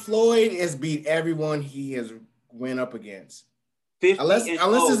 And Floyd has beat everyone he has went up against. Unless these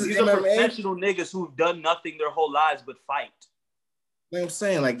are professional niggas who've done nothing their whole lives but fight. You know what I'm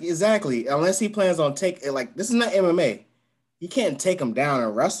saying? Like, exactly. Unless he plans on this is not MMA. You can't take him down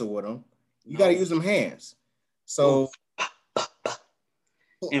and wrestle with him. You got to use them hands. So,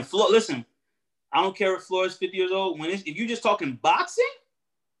 and Floyd, listen, I don't care if Floyd's 50 years old. If you're just talking boxing,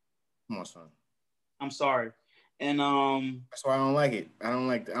 come on, son. I'm sorry. And that's why I don't like it. I don't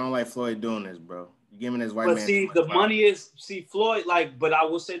like Floyd doing this, bro. You giving this white man. But see, the money is Floyd. But I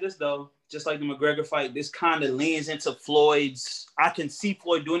will say this though, just like the McGregor fight, this kind of leans into Floyd's. I can see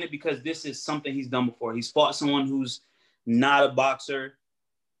Floyd doing it because this is something he's done before. He's fought someone who's not a boxer.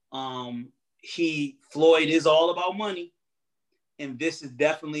 Floyd is all about money, and this is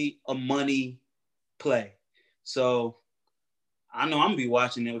definitely a money play. So I know I'm gonna be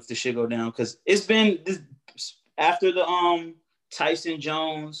watching it if the shit go down, because it's been this after the Tyson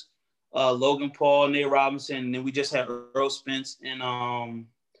Jones, Logan Paul, Nate Robinson, and then we just had Earl Spence and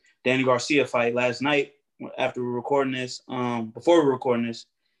Danny Garcia fight last night after we're recording this. Before we're recording this,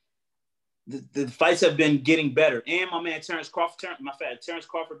 the fights have been getting better. And my man Terrence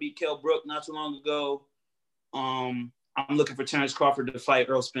Crawford beat Kell Brook not too long ago. I'm looking for Terrence Crawford to fight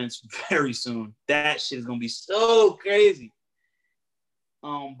Earl Spence very soon. That shit is gonna be so crazy.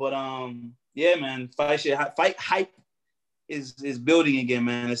 Yeah, man, fight hype is building again,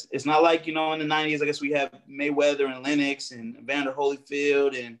 man. It's not like, in the 90s, I guess we have Mayweather and Lennox and Evander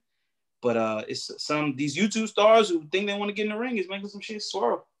Holyfield, but it's these YouTube stars who think they want to get in the ring is making some shit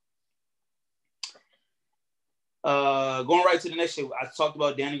swirl. Going right to the next shit, I talked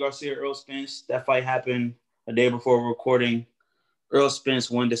about Danny Garcia, Earl Spence. That fight happened a day before recording. Earl Spence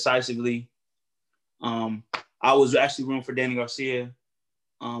won decisively. I was actually rooting for Danny Garcia,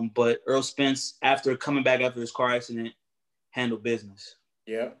 but Earl Spence, after coming back after his car accident, handled business.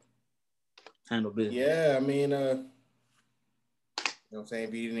 Yeah. Handled business. Yeah, I mean, you know what I'm saying?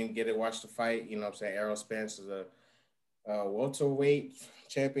 If you didn't get to watch the fight, you know what I'm saying? Errol Spence is a welterweight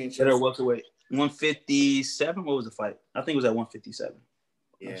championship. Better welterweight. 157? What was the fight? I think it was at 157.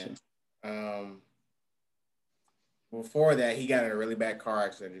 Yeah. Before that, he got in a really bad car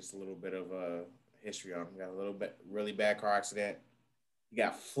accident. Just a little bit of history on him. Got a really bad car accident. He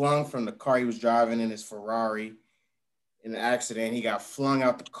got flung from the car he was driving in his Ferrari. In the accident, he got flung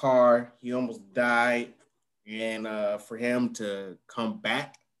out the car. He almost died. And for him to come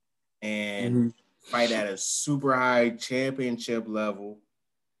back and fight at a super high championship level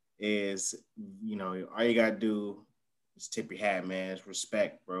is, all you gotta do is tip your hat, man. It's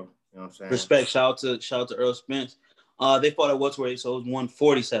respect, bro. You know what I'm saying? Respect. Shout out to Earl Spence. They fought at welterweight, so it was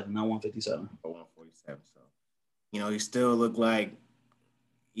 147, not 157. 147. So, he still looked like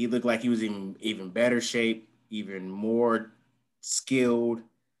he was in even better shape, even more skilled.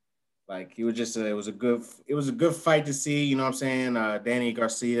 Like it was a good fight to see. You know what I'm saying? Danny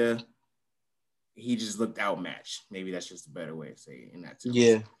Garcia, he just looked outmatched. Maybe that's just a better way of saying it in that sense.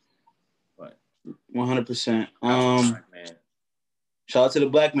 Yeah. But 100%. Shout out to the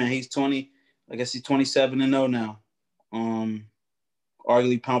black man. He's 20. I guess he's 27-0 now.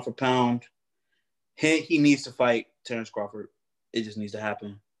 Arguably pound for pound. He needs to fight Terrence Crawford. It just needs to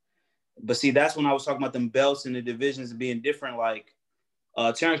happen. But see, that's when I was talking about them belts and the divisions being different. Like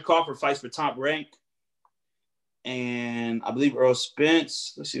Terrence Crawford fights for top rank. And I believe Earl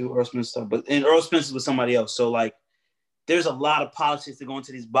Spence. Let's see who Earl Spence is. And Earl Spence is with somebody else. So like there's a lot of politics that go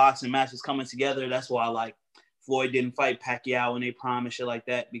into these boxing matches coming together. That's why like Floyd didn't fight Pacquiao in their prime and shit like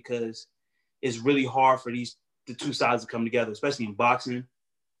that, because it's really hard for the two sides to come together, especially in boxing.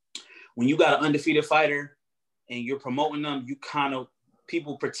 when you got an undefeated fighter and you're promoting them, you kind of,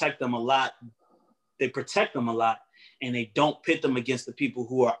 people protect them a lot. They protect them a lot, and they don't pit them against the people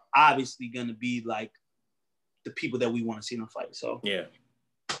who are obviously going to be like the people that we want to see them fight. So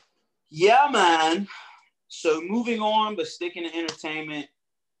yeah, man. So moving on, but sticking to entertainment,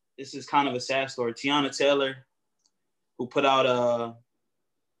 this is kind of a sad story. Tiana Taylor, who put out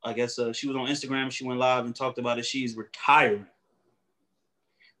she was on Instagram. She went live and talked about it. She's retiring.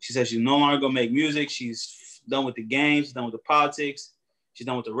 She said she's no longer gonna make music. She's done with the game. She's done with the politics. She's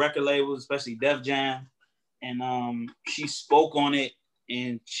done with the record labels, especially Def Jam. And she spoke on it,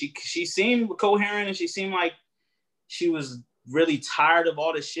 and she seemed coherent, and she seemed like she was really tired of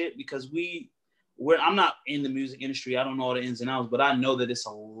all this shit, because I'm not in the music industry. I don't know all the ins and outs, but I know that it's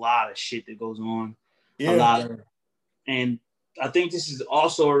a lot of shit that goes on. Yeah. A lot of it. And I think this is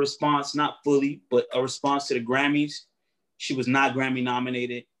also a response, not fully, but a response to the Grammys. She was not Grammy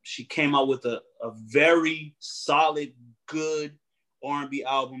nominated. She came out with a very solid, good R&B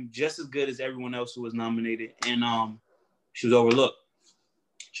album, just as good as everyone else who was nominated. And she was overlooked.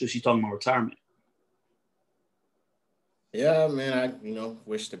 So she's talking about retirement. Yeah, man, I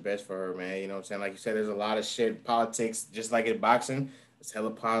wish the best for her, man. You know what I'm saying? Like you said, there's a lot of shit, politics, just like in boxing. There's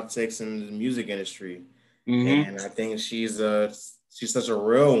hella politics in the music industry. Mm-hmm. And I think she's such a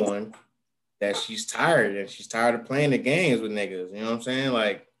real one that she's tired, and she's tired of playing the games with niggas. You know what I'm saying?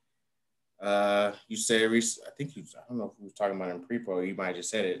 Like, you said, I don't know if we was talking about it in pre-pro, you might have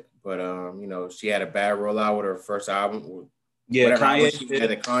just said it, but she had a bad rollout with her first album. Yeah, Kanye. She had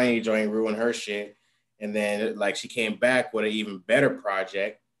the Kanye joint ruin her shit. And then, like, she came back with an even better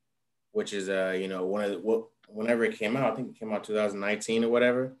project, which is, whenever it came out, I think it came out 2019 or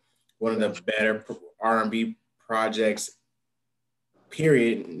whatever, one of the better R&B projects,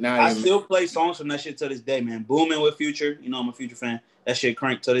 period. I still play songs from that shit to this day, man. Booming with Future. You know, I'm a Future fan. That shit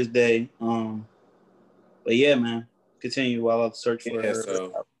cranked to this day. But yeah, man. Continue while I search for her.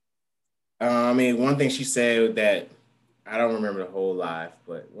 So, one thing she said that, I don't remember the whole live,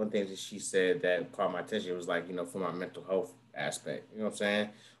 but one thing that she said that caught my attention was like, for my mental health aspect, you know what I'm saying?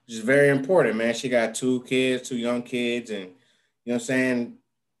 Which is very important, man. She got two young kids, and you know what I'm saying?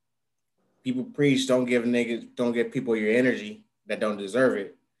 People preach, don't give people your energy that don't deserve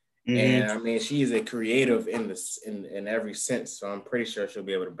it. Mm-hmm. And she is a creative in every sense. So I'm pretty sure she'll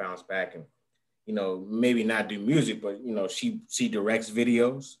be able to bounce back and, maybe not do music, but she directs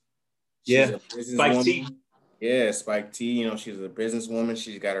videos. She's Spike T. Yeah, Spike T. She's a businesswoman.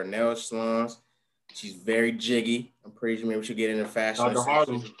 She's got her nail salons. She's very jiggy. I'm pretty sure maybe she'll get into fashion.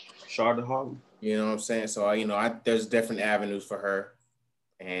 Shard to Harlem. You know what I'm saying? So, there's different avenues for her.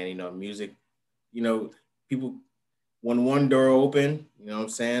 And, music, people, when one door open, you know what I'm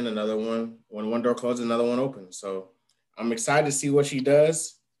saying? When one door closes, another one opens. So I'm excited to see what she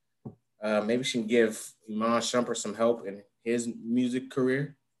does. Maybe she can give Iman Shumpert some help in his music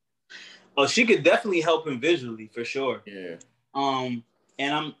career. Oh, she could definitely help him visually for sure. Yeah. The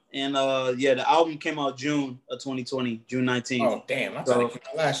album came out June of 2020, June 19th. Oh, damn. I thought it came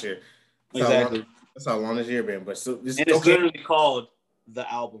out last year. Exactly. That's how long this year been. But it's literally called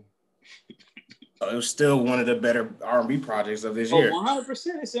The Album. So it was still one of the better R&B projects of this year.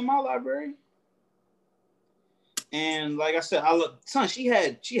 100%. It's in my library. And like I said, she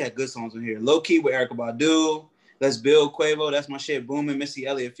had good songs in here. Low Key with Erykah Badu. Let's Build Quavo. That's my shit. Booming. Missy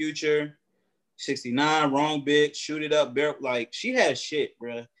Elliott Future. 69, Wrong Bitch, Shoot It Up, like she has shit,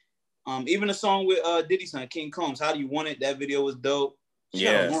 bro. Even a song with Diddy's son, King Combs, How Do You Want It? That video was dope. She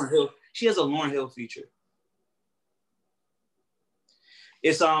has a Lauryn Hill feature.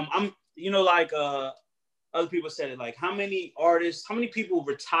 It's other people said it, like how many people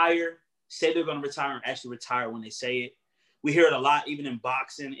retire, say they're gonna retire and actually retire when they say it. We hear it a lot, even in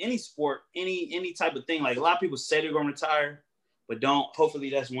boxing, any sport, any type of thing. Like a lot of people say they're gonna retire, but don't. Hopefully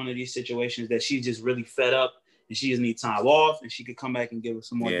that's one of these situations that she's just really fed up and she just needs time off and she could come back and give us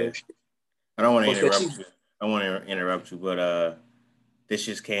some more dope shit. I don't want to interrupt you. But this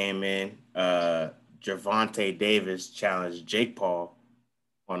just came in. Gervonta Davis challenged Jake Paul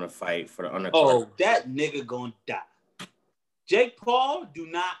on a fight for the undercard. Oh, that nigga gonna die. Jake Paul, do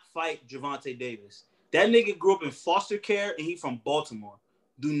not fight Gervonta Davis. That nigga grew up in foster care and he from Baltimore.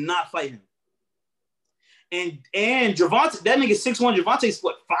 Do not fight him. And Gervonta, that nigga 6'1", Gervonta's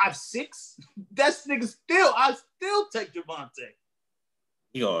what, 5'6"? That's nigga I still take Gervonta.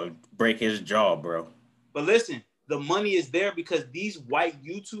 He gonna break his jaw, bro. But listen, the money is there because these white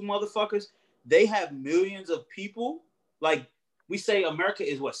YouTube motherfuckers, they have millions of people. Like we say America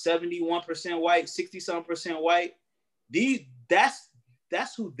is what, 71% white, 60-something% white.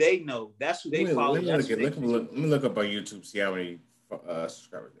 That's who they know. That's who they follow. Let me look up on YouTube, see how many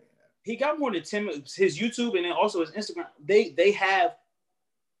subscribers they have. He got more than 10. His YouTube and then also his Instagram. They have.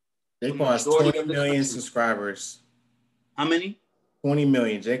 Jake Paul has 20 million subscribers. How many? 20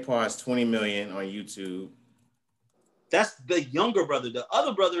 million. Jake Paul has 20 million on YouTube. That's the younger brother. The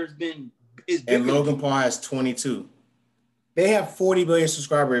other brother is bigger. And Logan Paul has 22. They have 40 million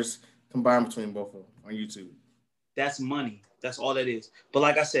subscribers combined between both of them on YouTube. That's money. That's all that is. But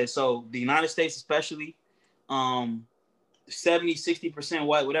like I said, so the United States especially, 70, 60%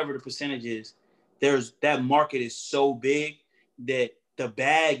 white, whatever the percentage is, that market is so big that the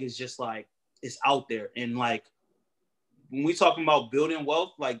bag is just like, it's out there. And like, when we talking about building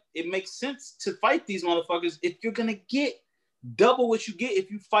wealth, like it makes sense to fight these motherfuckers if you're going to get double what you get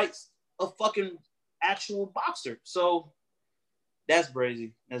if you fight a fucking actual boxer. So that's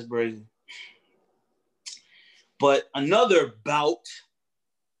brazy. That's brazy. But another bout,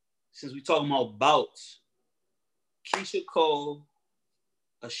 since we talking about bouts, Keyshia Cole,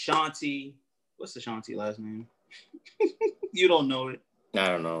 Ashanti. What's Ashanti last name? You don't know it. I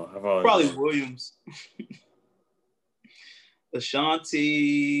don't know. Probably Williams.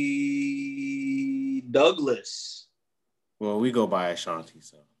 Ashanti Douglas. Well, we go by Ashanti,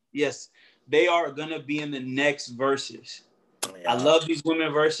 so. Yes, they are going to be in the next verses. Yeah. I love these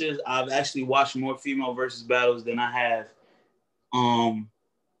women verses. I've actually watched more female versus battles than I have the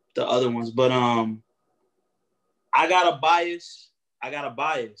other ones. But I got a bias.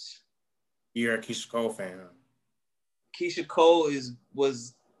 You're a Keyshia Cole fan, huh? Keyshia Cole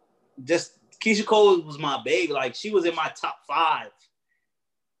was my babe. Like, she was in my top 5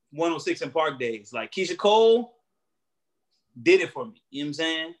 106 and Park days. Like, Keyshia Cole did it for me. You know what I'm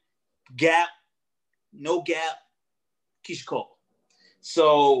saying? Gap, no gap, Keyshia Cole.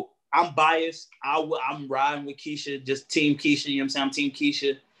 So I'm biased. I'm riding with Keyshia, just Team Keyshia. You know what I'm saying? I'm Team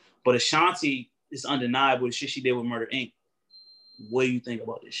Keyshia. But Ashanti is undeniable. The shit she did with Murder Inc. What do you think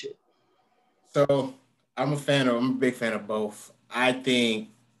about this shit? So I'm a big fan of both. I think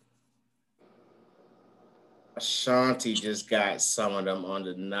Ashanti just got some of them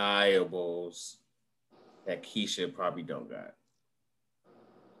undeniables that Keyshia probably don't got.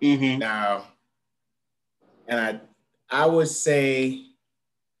 Mm-hmm. Now, and I would say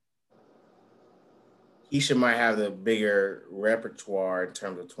Keyshia might have the bigger repertoire in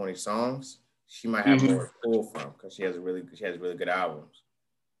terms of 20 songs. She might have more to pull from because she has really good albums.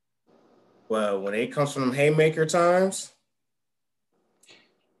 Well, when it comes from them haymaker times,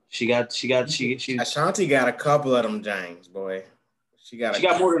 Ashanti got a couple of them James, boy. She got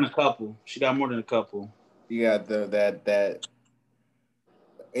more than a couple. She got that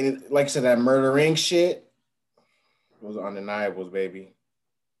and like I said, that Murder Inc. shit was undeniables, baby.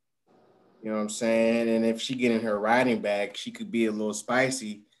 You know what I'm saying? And if she get in her writing bag, she could be a little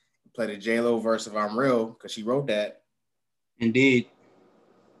spicy. Play the J-Lo verse of I'm Real, because she wrote that. Indeed.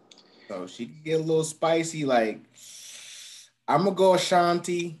 So she could get a little spicy. Like, I'm going to go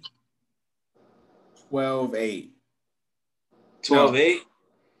Ashanti 12-8. 12-8?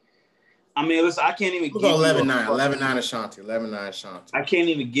 I mean, listen, I can't even give you 11-9. 11-9 Ashanti. 11-9 Ashanti. I can't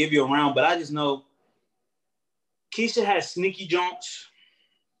even give you a round, but I just know Keyshia has sneaky jumps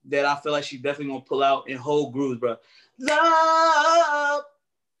that I feel like she's definitely going to pull out in whole grooves, bro. Love,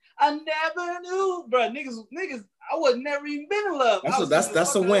 I never knew, bro. Niggas, I was never even been in love.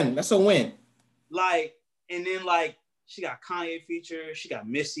 That's a win. That's a win. Like, and then like she got Kanye feature, she got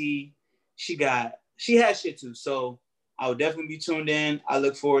Missy, she has shit too. So I would definitely be tuned in. I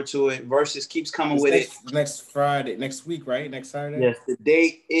look forward to it. Versus keeps coming with it. Next Friday, next week, right? Next Saturday? Yes, the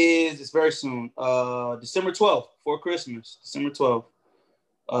date it's very soon. December 12th, for Christmas. December 12th.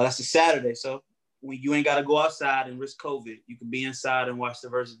 That's a Saturday. So when you ain't gotta go outside and risk COVID, you can be inside and watch the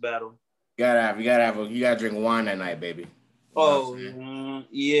versus battle. You gotta drink wine that night, baby.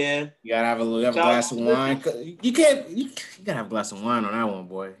 Yeah. You gotta have a glass of wine. You gotta have a glass of wine on that one,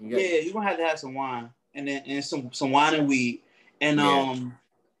 boy. You're gonna have to have some wine and some wine and weed. And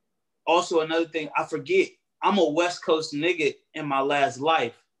also another thing, I forget, I'm a West Coast nigga in my last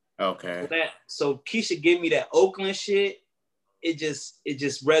life. Okay. So Keyshia gave me that Oakland shit. It just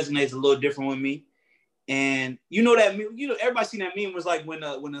resonates a little different with me. And you know that everybody seen that meme was like when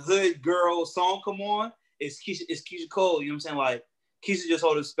the hood girl song come on, it's Keyshia Cole. You know what I'm saying? Like Keyshia just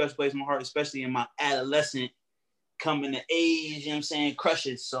holds a special place in my heart, especially in my adolescent coming to age. You know what I'm saying?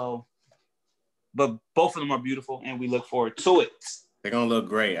 Crushes. So, but both of them are beautiful, and we look forward to it. They're gonna look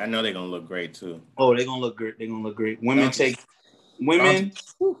great. I know they're gonna look great too. Oh, they're gonna look great. They're gonna look great. Women.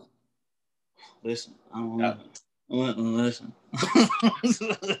 Listen, I don't know. Listen.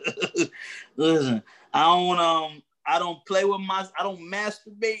 Listen. I don't play with I don't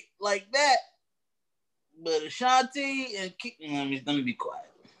masturbate like that. But Ashanti and let me be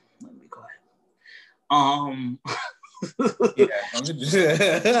quiet. Yeah.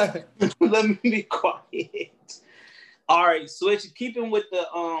 Let me be quiet. All right, switch. Keeping with the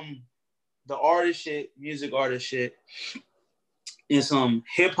artist shit, music artist shit. In some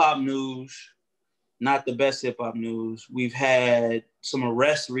hip hop news, not the best hip hop news. We've had some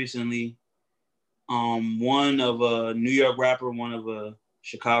arrests recently. One of a New York rapper, one of a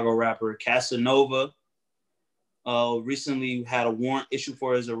Chicago rapper, Casanova. Recently had a warrant issued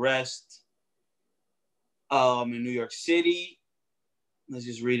for his arrest. In New York City. Let's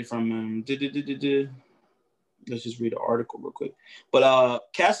just read it from him. Let's just read the article real quick. But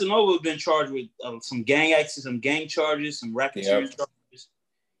Casanova has been charged with some gang acts, some gang charges, some racketeering charges.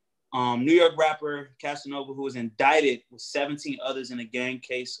 New York rapper Casanova, who was indicted with 17 others in a gang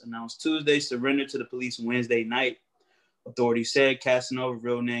case, announced Tuesday surrendered to the police Wednesday night. Authorities said Casanova,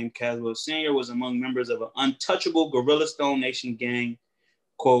 real name Caswell Sr., was among members of an untouchable Gorilla Stone Nation gang,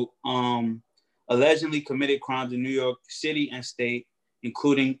 quote, allegedly committed crimes in New York City and state,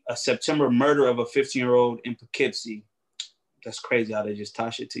 including a September murder of a 15-year-old in Poughkeepsie. That's crazy how they just tie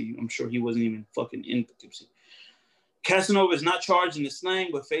shit to you. I'm sure he wasn't even fucking in Poughkeepsie. Casanova is not charged in the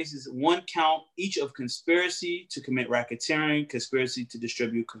slang, but faces one count each of conspiracy to commit racketeering, conspiracy to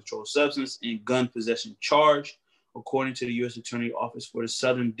distribute controlled substance, and gun possession charge, according to the U.S. Attorney Office for the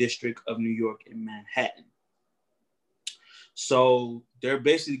Southern District of New York in Manhattan. So they're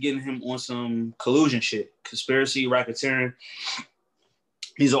basically getting him on some collusion shit, conspiracy, racketeering.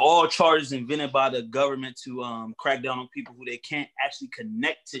 These are all charges invented by the government to crack down on people who they can't actually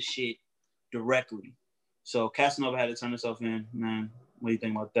connect to shit directly. So Casanova had to turn himself in, man. What do you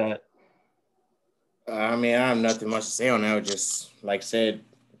think about that? I mean, I have nothing much to say on that. Just like I said,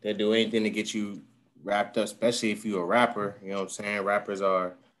 they do anything to get you wrapped up, especially if you're a rapper. You know what I'm saying? Rappers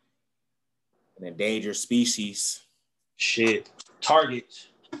are an endangered species. Shit. Targets.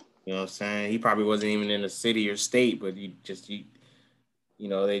 You know what I'm saying? He probably wasn't even in a city or state, but they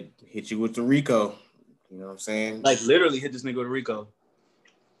hit you with the RICO. You know what I'm saying? Like literally hit this nigga with Rico.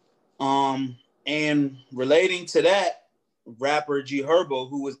 And relating to that, rapper G Herbo,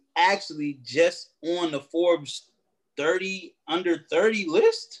 who was actually just on the Forbes 30 under 30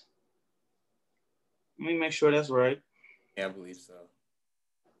 list. Let me make sure that's right. Yeah, I believe so.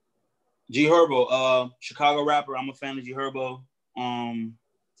 G Herbo, Chicago rapper. I'm a fan of G Herbo.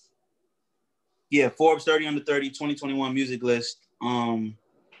 Forbes 30 under 30 2021 music list.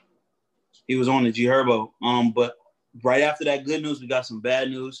 He was on the G Herbo. But right after that good news, we got some bad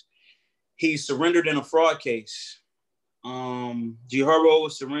news. He surrendered in a fraud case. G Herbo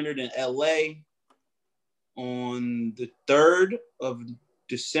was surrendered in LA on the 3rd of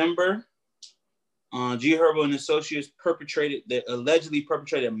December. G Herbo and associates allegedly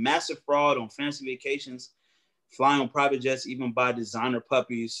perpetrated a massive fraud on fancy vacations, flying on private jets, even by designer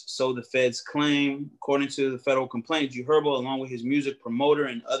puppies. So the feds claim. According to the federal complaint, G Herbo, along with his music promoter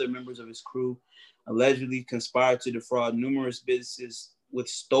and other members of his crew, allegedly conspired to defraud numerous businesses with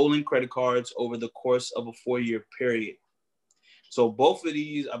stolen credit cards over the course of a 4-year period. So both of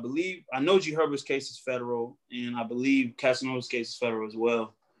these, I know G Herbo's case is federal, and I believe Casanova's case is federal as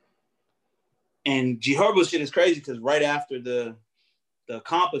well. And G Herbo's shit is crazy because right after the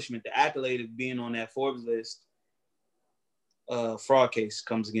accomplishment, the accolade of being on that Forbes list, fraud case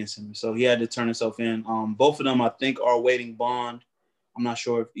comes against him. So he had to turn himself in. Both of them, I think, are awaiting bond. I'm not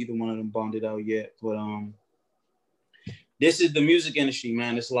sure if either one of them bonded out yet, but this is the music industry,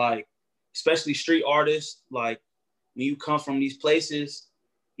 man. It's like, especially street artists, like when you come from these places,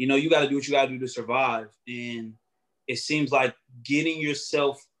 you know, you got to do what you got to do to survive. And it seems like getting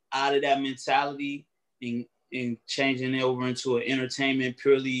yourself out of that mentality and changing it over into an entertainment,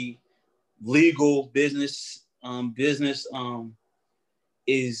 purely legal business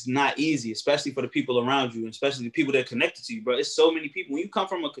is not easy, especially for the people around you, and especially the people that are connected to you, bro. It's so many people. When you come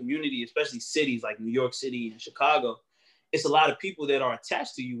from a community, especially cities like New York City and Chicago, it's a lot of people that are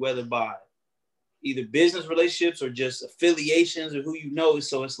attached to you, whether by either business relationships or just affiliations or who you know.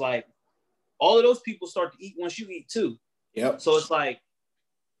 So it's like all of those people start to eat once you eat too. Yep. So it's like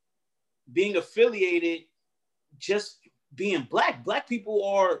being affiliated, just being black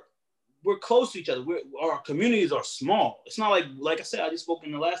people we're close to each other. Our communities are small. It's not like I said, I just spoke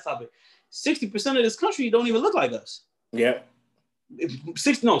in the last topic. 60% of this country don't even look like us. Yeah.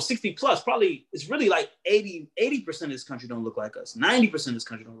 60 plus, probably it's really like 80% of this country don't look like us. 90% of this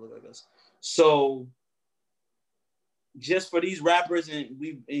country don't look like us. So just for these rappers, and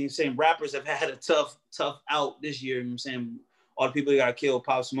we've saying rappers have had a tough out this year. You know what I'm saying? All the people that got killed,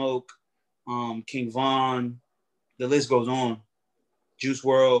 Pop Smoke, King Von, the list goes on. Juice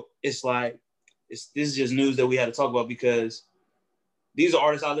WRLD. It's like this is just news that we had to talk about because these are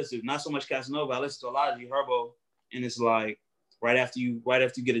artists I listen to. Not so much Casanova. I listen to a lot of G Herbo, and it's like right after you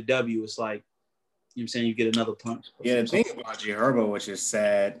get a W, it's like, you know what I'm saying, you get another punch. Yeah, the thing about G Herbo, which is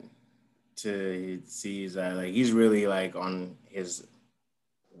sad to see, is that like he's really like on his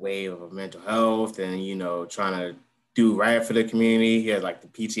wave of mental health and, you know, trying to do right for the community. He had like the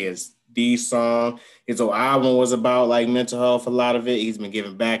PTSD song. His whole album was about like mental health. A lot of it, he's been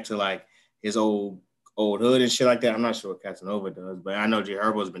giving back to like his old hood and shit like that. I'm not sure what Casanova does, but I know G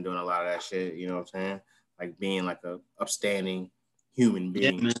Herbo's been doing a lot of that shit. You know what I'm saying? Like being like a upstanding human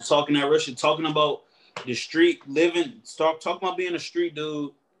being. Yeah, man. Talking that Russia, talking about the street living, talking about being a street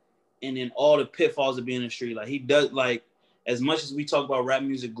dude, and then all the pitfalls of being a street. Like he does, like as much as we talk about rap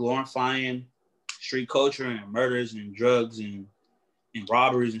music glorifying street culture and murders and drugs and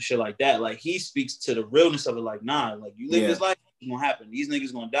robberies and shit like that, like he speaks to the realness of it. Like, nah, like you live this life, it's gonna happen. These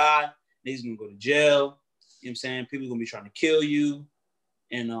niggas gonna die. Niggas gonna go to jail. You know what I'm saying? People gonna be trying to kill you.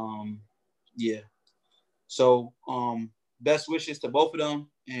 And yeah. So best wishes to both of them.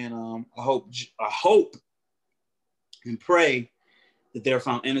 And I hope and pray that they're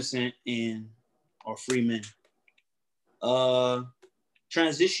found innocent and are free men.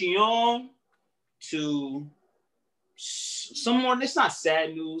 Transition to some more, it's not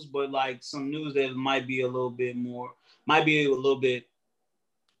sad news, but like some news that might be a little bit, I'm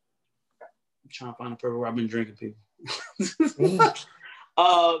trying to find a perfect where I've been drinking, people.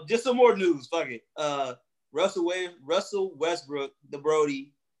 Just some more news. Fuck it. Russell Westbrook, the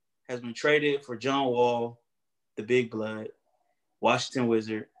Brody, has been traded for John Wall, the Big Blood, Washington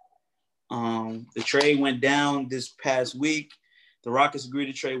Wizard. The trade went down this past week. The Rockets agreed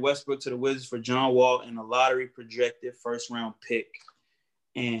to trade Westbrook to the Wizards for John Wall and a lottery projected first-round pick.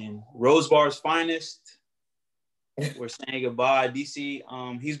 And Rose Bar's finest, we're saying goodbye.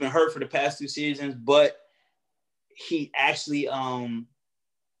 DC, he's been hurt for the past 2 seasons, but he actually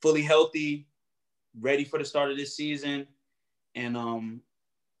fully healthy, ready for the start of this season, and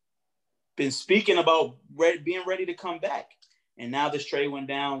been speaking about being ready to come back. And now this trade went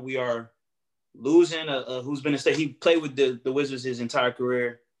down. We are losing who's been a state. He played with the Wizards his entire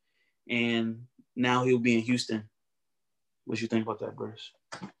career, and now he'll be in Houston. What you think about that, Bruce?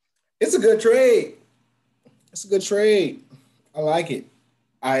 It's a good trade. It's a good trade. I like it.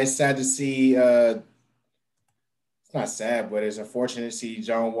 It's sad to see. It's not sad, but it's unfortunate to see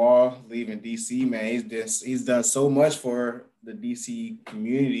John Wall leaving DC. Man, he's done so much for the DC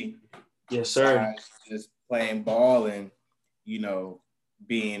community. Yes, sir. Just playing ball and, you know,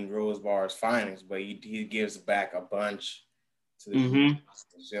 being Rose Bar's finest, but he gives back a bunch to the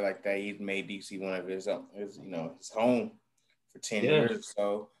shit like that. He's made DC one of his home for 10 years.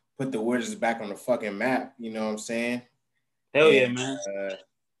 So put the Wizards back on the fucking map. You know what I'm saying? Hell yeah, man.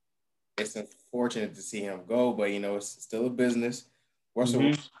 It's unfortunate to see him go, but you know it's still a business. Russell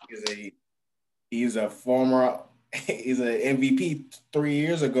he's an MVP 3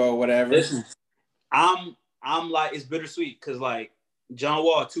 years ago, or whatever. Listen, I'm like, it's bittersweet because like John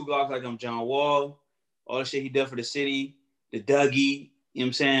Wall, 2 blocks like I'm John Wall, all the shit he did for the city, the Dougie, you know what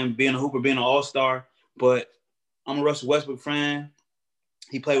I'm saying, being a hooper, being an all-star. But I'm a Russell Westbrook fan.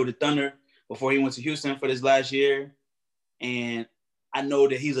 He played with the Thunder before he went to Houston for this last year. And I know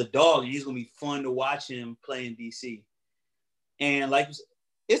that he's a dog and he's going to be fun to watch him play in DC. And like,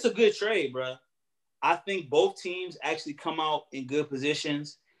 it's a good trade, bro. I think both teams actually come out in good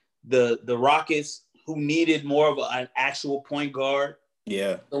positions. The Rockets, who needed more of an actual point guard.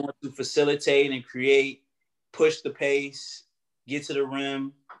 Yeah. Someone to facilitate and create, push the pace, get to the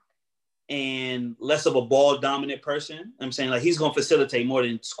rim, and less of a ball-dominant person. You know what I'm saying? Like, he's going to facilitate more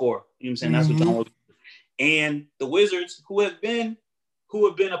than score. You know what I'm saying? That's what John Wall. And the Wizards, who have been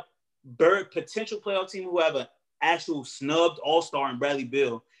a potential playoff team, who have an actual snubbed all-star in Bradley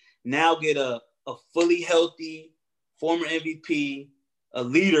Beal, now get a fully healthy former MVP, a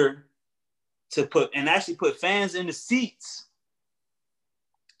leader to put fans in the seats.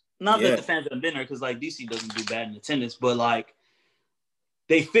 Not that the fans have been there, because like DC doesn't do bad in attendance, but like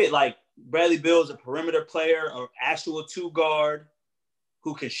they fit. Like Bradley Beal is a perimeter player, or actual 2 guard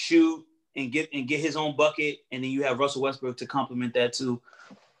who can shoot and get his own bucket, and then you have Russell Westbrook to complement that too.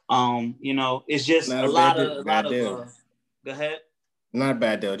 You know, it's just a lot of go ahead. Not a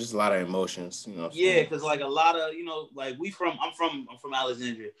bad deal, just a lot of emotions, you know. Yeah, because like a lot of, you know, like I'm from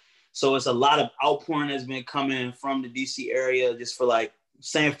Alexandria, so it's a lot of outpouring that's been coming from the DC area just for like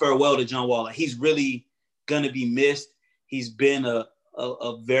saying farewell to John Wall. Like, he's really gonna be missed. He's been a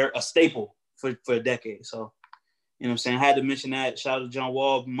staple for a decade. So, you know what I'm saying? I had to mention that. Shout out to John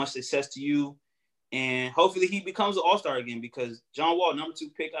Wall. Much success to you. And hopefully he becomes an all-star again, because John Wall, number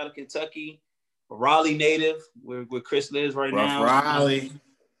 2 pick out of Kentucky, Raleigh native, where Chris lives right now. Raleigh. You know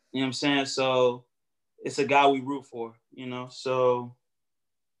what I'm saying? So it's a guy we root for, you know. So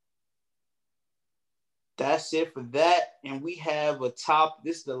that's it for that. And we have a top.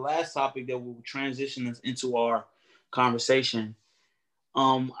 This is the last topic that will transition us into our conversation.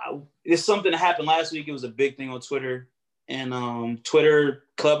 It's something that happened last week. It was a big thing on Twitter. And Twitter,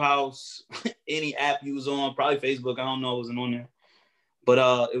 Clubhouse, any app you was on, probably Facebook, I don't know, it wasn't on there.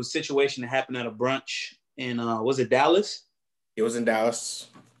 But it was a situation that happened at a brunch in, was it Dallas? It was in Dallas.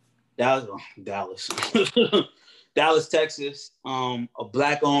 Dallas, Texas. A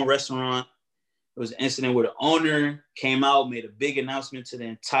Black-owned restaurant. There was an incident where the owner came out, made a big announcement to the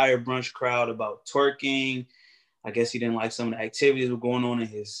entire brunch crowd about twerking. I guess he didn't like some of the activities that were going on in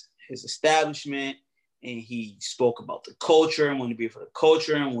his establishment. And he spoke about the culture and wanting to be for the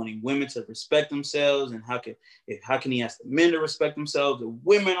culture and wanting women to respect themselves. And how can he ask the men to respect themselves? The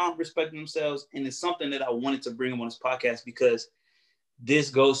women aren't respecting themselves. And it's something that I wanted to bring up on this podcast because this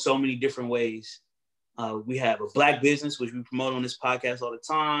goes so many different ways. We have a Black business, which we promote on this podcast all the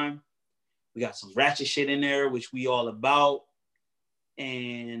time. We got some ratchet shit in there, which we all about.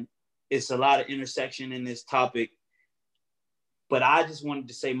 And it's a lot of intersection in this topic. But I just wanted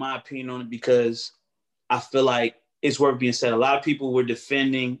to say my opinion on it because I feel like it's worth being said. A lot of people were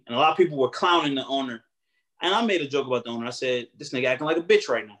defending and a lot of people were clowning the owner. And I made a joke about the owner. I said, this nigga acting like a bitch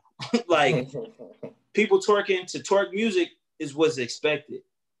right now. Like, people twerking to twerk music is what's expected.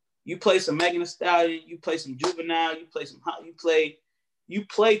 You play some Megan Thee Stallion, you play some Juvenile, you play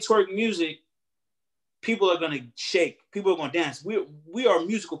twerk music, people are gonna shake. People are gonna dance. We are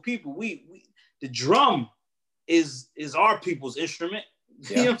musical people. The drum is our people's instrument. Yeah.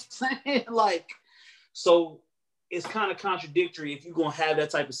 You know what I'm saying? Like, so it's kind of contradictory if you're going to have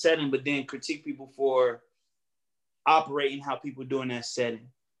that type of setting, but then critique people for operating how people do in that setting.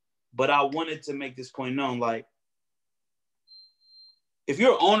 But I wanted to make this point known, like, if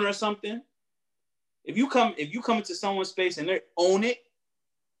you're an owner of something, if you come into someone's space and they own it,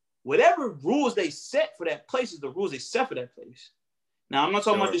 whatever rules they set for that place is the rules they set for that place. Now, I'm not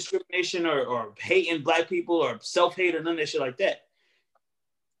talking about discrimination or hating Black people or self-hate or none of that shit like that.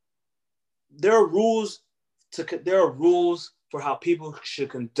 There are rules for how people should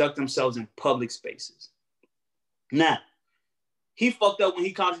conduct themselves in public spaces. Now, he fucked up when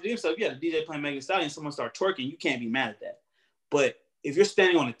he contradicted himself. Yeah, the DJ playing Megan Thee Stallion, someone start twerking, you can't be mad at that. But if you're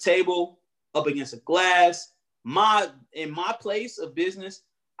standing on a table up against a glass, in my place of business,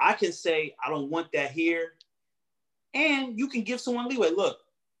 I can say I don't want that here, and you can give someone leeway. Look,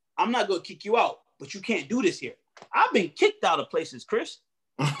 I'm not going to kick you out, but you can't do this here. I've been kicked out of places, Chris.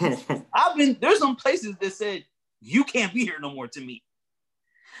 There's some places that said you can't be here no more to me.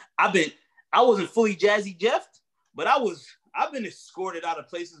 I wasn't fully Jazzy Jeffed, but I've been escorted out of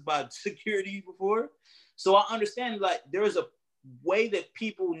places by security before. So I understand, like, there is a way that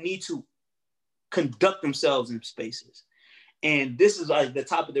people need to conduct themselves in spaces. And this is like the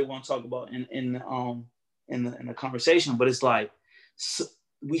topic they want to talk about in the conversation, but it's like,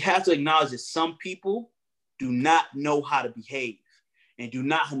 we have to acknowledge that some people do not know how to behave and do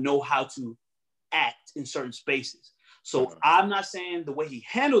not know how to act in certain spaces. So I'm not saying the way he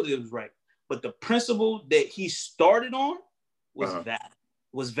handled it was right, but the principle that he started on was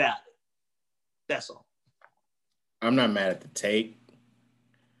valid. That's all. I'm not mad at the take.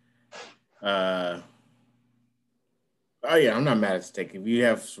 I'm not mad at the take. If you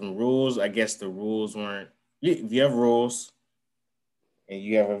have some rules, I guess the rules weren't. If you have rules and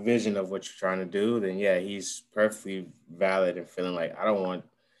you have a vision of what you're trying to do, then yeah, he's perfectly valid and feeling like I don't want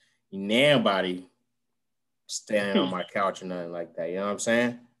nobody standing on my couch or nothing like that. You know what I'm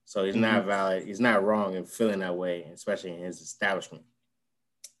saying? So he's not valid. He's not wrong in feeling that way, especially in his establishment.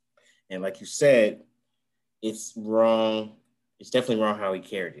 And like you said, it's wrong. It's definitely wrong how he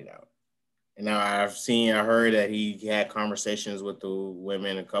carried it out. And now I heard that he had conversations with the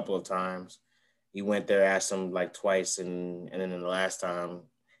women a couple of times. He went there, asked them like twice, and then the last time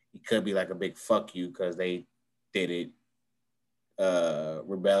he could be like a big fuck you because they did it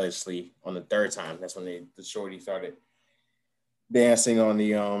rebelliously on the third time. That's when the shorty started dancing on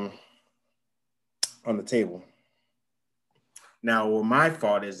the table. Now, what my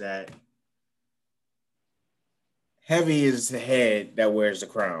fault is that heavy is the head that wears the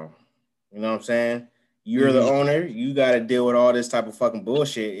crown. You know what I'm saying? You're the owner. You got to deal with all this type of fucking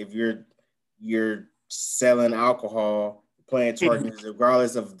bullshit if you're selling alcohol, playing twerk music,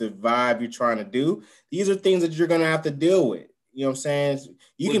 regardless of the vibe you're trying to do. These are things that you're going to have to deal with. You know what I'm saying?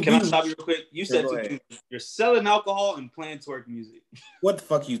 Can I stop you real quick? You said you're selling alcohol and playing twerk music. What the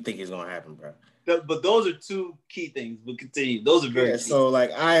fuck you think is going to happen, bro? But those are two key things. We'll continue. Those are very key. So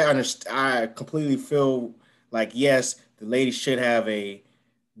like I understand. I completely feel like yes, the lady should have be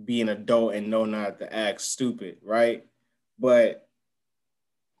an adult and know not to act stupid, right? But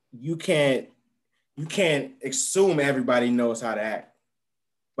you can't assume everybody knows how to act.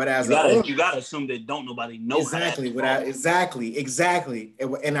 But as you gotta assume that don't nobody know exactly how to act. Exactly.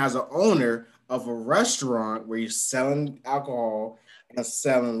 And as an owner of a restaurant where you're selling alcohol and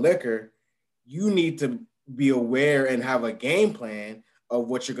selling liquor, you need to be aware and have a game plan of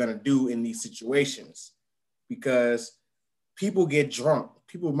what you're gonna do in these situations, because people get drunk.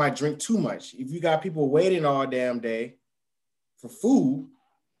 People might drink too much. If you got people waiting all damn day for food,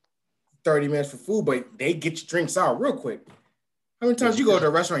 30 minutes for food, but they get your drinks out real quick. How many times you go to a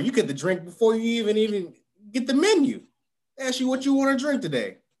restaurant, you get the drink before you even get the menu? They ask you what you want to drink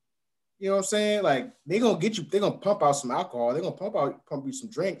today. You know what I'm saying? Like they're gonna pump out some alcohol, they're gonna pump you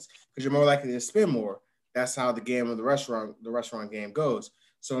some drinks because you're more likely to spend more. That's how the game of the restaurant game goes.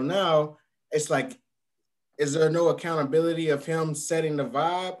 So now it's like, is there no accountability of him setting the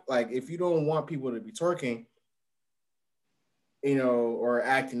vibe? Like if you don't want people to be twerking, or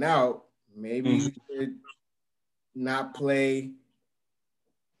acting out, maybe you should not play.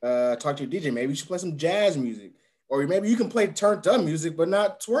 Talk to your DJ. Maybe you should play some jazz music, or maybe you can play turned up music, but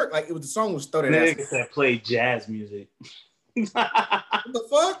not twerk. Like the song was throw that ass. Niggas that play jazz music. What the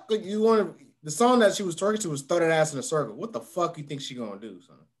fuck? Like the song that she was twerking to was throw that ass in a circle. What the fuck you think she gonna do,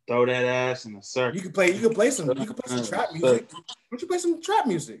 son? Throw that ass in a circle. You can play some trap music. Why don't you play some trap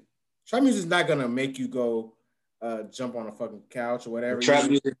music? Trap music is not gonna make you go jump on a fucking couch or whatever. Trap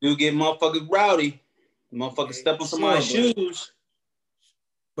music do get motherfuckers rowdy. Motherfuckers step on somebody's shoes.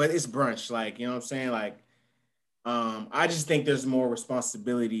 But it's brunch, like, you know what I'm saying? Like, I just think there's more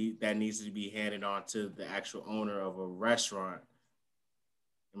responsibility that needs to be handed on to the actual owner of a restaurant,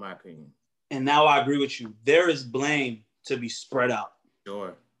 in my opinion. And now I agree with you. There is blame to be spread out.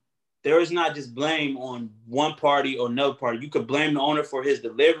 Sure. There is not just blame on one party or another party. You could blame the owner for his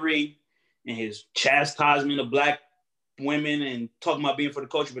delivery and his chastisement of black women and talking about being for the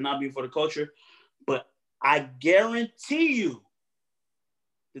culture, but not being for the culture. But I guarantee you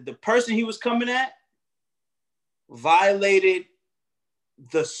that the person he was coming at violated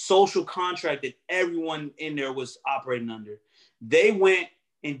the social contract that everyone in there was operating under. They went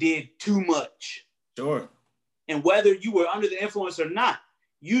and did too much. Sure. And whether you were under the influence or not,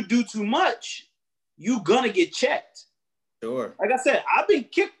 you do too much, you gonna get checked. Sure. Like I said, I've been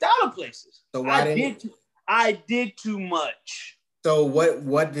kicked out of places. So I did too much. So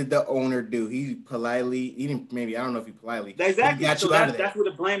what did the owner do? He didn't, maybe, I don't know if he politely. Exactly. So that's where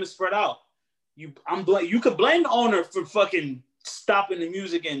the blame is spread out. You could blame the owner for fucking stopping the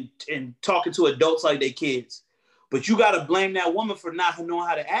music and talking to adults like they kids. But you gotta blame that woman for not knowing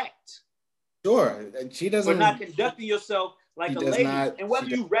how to act. Sure. She doesn't, for not conducting yourself like a lady. And whether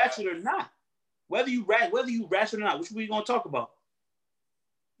you ratchet or not, whether you ratchet or not, which we gonna talk about.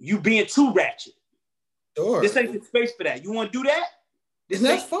 You being too ratchet. Sure. This ain't the space for that. You want to do that?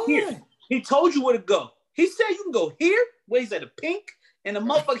 That's fine. Here. He told you where to go. He said you can go here. Where he's at the Pink and the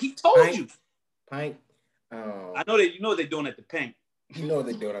motherfucker. He told you. Pink. I know that you know they're doing at the Pink. You know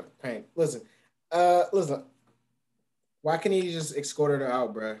they're doing at the Pink. Listen. Why can't he just escort her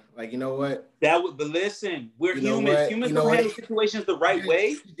out, bro? Like, you know what? But listen, we're humans. Humans don't handle situations the right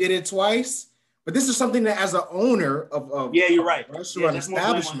way. He did it twice. But this is something that, as an owner of you're right. A restaurant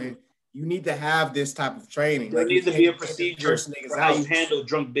establishment, you need to have this type of training. There needs to be a procedure for how you handle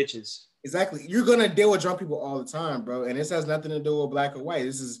drunk bitches. Exactly. You're going to deal with drunk people all the time, bro. And this has nothing to do with black or white.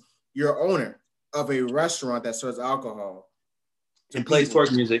 This is your owner of a restaurant that serves alcohol. And plays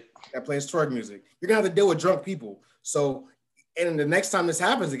twerk music. That plays twerk music. You're going to have to deal with drunk people. So, and the next time this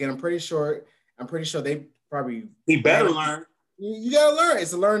happens again, I'm pretty sure they probably... He better learn. You got to learn.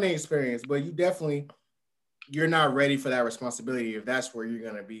 It's a learning experience, but you're not ready for that responsibility if that's where you're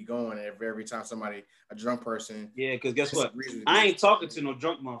going to be going every time a drunk person... Yeah, because guess what? I ain't talking to no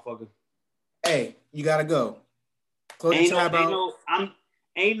drunk motherfucker. Hey, you got to go. Close the tab out.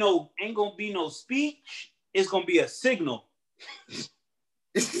 Ain't going to be no speech. It's going to be a signal.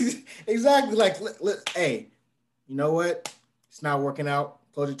 Exactly. Like, hey, you know what? It's not working out.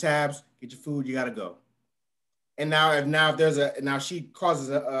 Close your tabs. Get your food. You got to go. And now she causes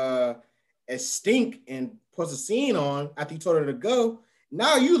a stink and puts a scene on after you told her to go.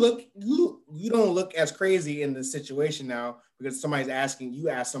 Now you don't look as crazy in the situation now because somebody's asking you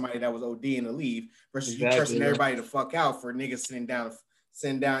ask somebody that was ODing to leave versus you cursing everybody to fuck out for niggas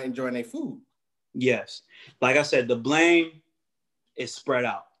sitting down enjoying their food. Yes, like I said, the blame is spread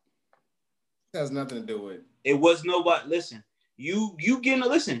out. It has nothing to do with it. Was nobody. Listen, You getting to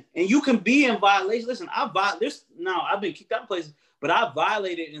listen, and you can be in violation. Listen, I've been kicked out of places, but I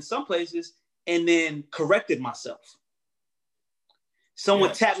violated in some places and then corrected myself.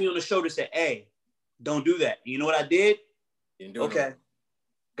 Someone tapped me on the shoulder and said, "Hey, don't do that." You know what I did? Okay,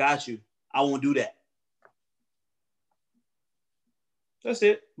 got you. I won't do that. That's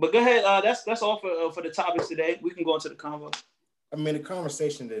it. But go ahead. That's all for the topics today. We can go into the convo. I mean, the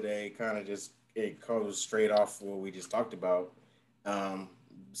conversation today kind of it goes straight off what we just talked about.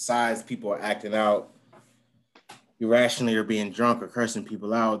 Besides people acting out irrationally or being drunk or cursing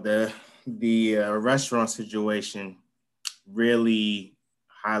people out, the restaurant situation really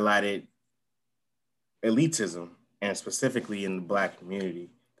highlighted elitism, and specifically in the Black community.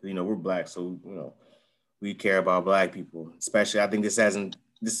 We're Black, so we care about Black people. Especially, I think this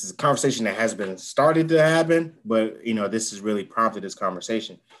is a conversation that has been started to happen, but this has really prompted this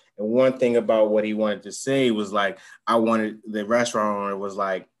conversation. And one thing about what he wanted to say was like, the restaurant owner was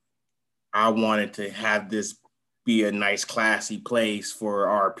like, I wanted to have this be a nice, classy place for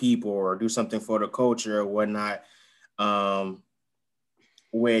our people, or do something for the culture or whatnot,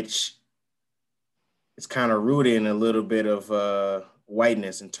 which is kind of rooted in a little bit of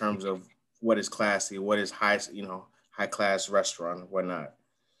whiteness in terms of what is classy, what is high class restaurant or whatnot.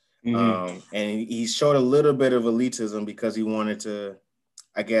 Mm-hmm. And he showed a little bit of elitism because he wanted to,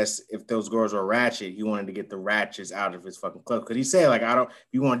 I guess, if those girls were ratchet, he wanted to get the ratchets out of his fucking club. Because he said, like, if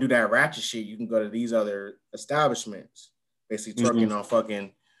you want to do that ratchet shit, you can go to these other establishments, basically twerking on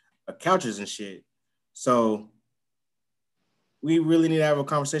fucking couches and shit. So we really need to have a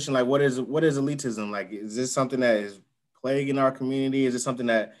conversation. Like, what is elitism? Like, is this something that is plaguing our community? Is it something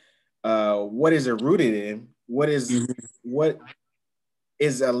that, what is it rooted in? What is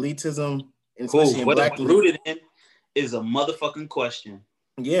elitism? Especially what Black rooted in is a motherfucking question.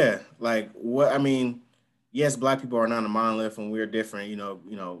 Yeah, like what I mean, yes, Black people are not a monolith and we're different.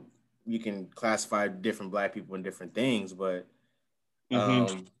 You can classify different Black people in different things, but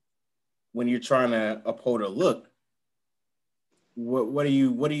when you're trying to uphold a look, what are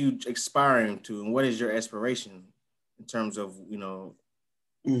you aspiring to, and what is your aspiration in terms of you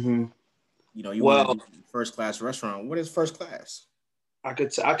want to do first class restaurant? What is first class? I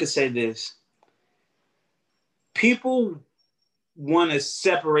could say this. People want to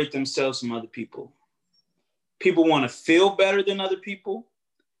separate themselves from other people. People want to feel better than other people,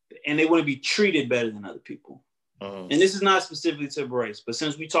 and they want to be treated better than other people. And this is not specifically to race, but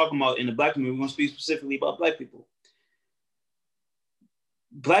since we're talking about in the Black community, we want to speak specifically about Black people.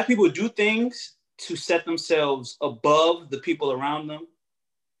 Black people do things to set themselves above the people around them,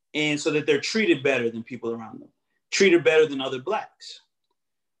 and so that they're treated better than people around them, treated better than other Blacks.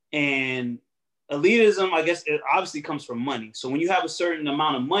 And elitism, I guess, it obviously comes from money. So when you have a certain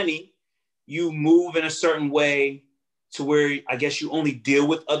amount of money, you move in a certain way to where I guess you only deal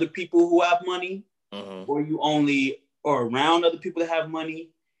with other people who have money, or you only are around other people that have money.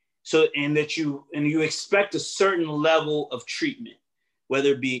 So and you expect a certain level of treatment,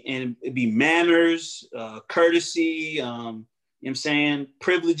 whether it be manners, courtesy, you know what I'm saying,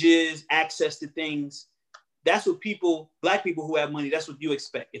 privileges, access to things. That's what Black people who have money, that's what you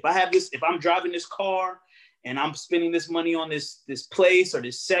expect. If I'm driving this car and I'm spending this money on this place or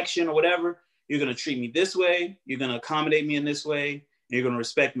this section or whatever, you're going to treat me this way. You're going to accommodate me in this way. And you're going to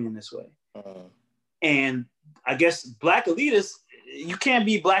respect me in this way. And I guess Black elitists, you can't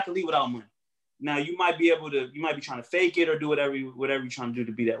be Black elite without money. Now you might be trying to fake it or do whatever you're trying to do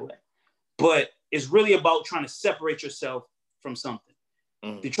to be that way. But it's really about trying to separate yourself from something.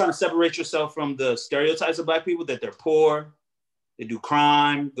 You're trying to separate yourself from the stereotypes of Black people, that they're poor, they do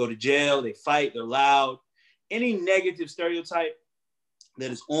crime, go to jail, they fight, they're loud. Any negative stereotype that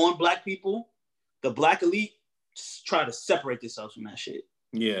is on Black people, the Black elite try to separate themselves from that shit.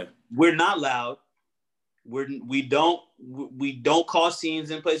 Yeah. We're not loud. We don't cause scenes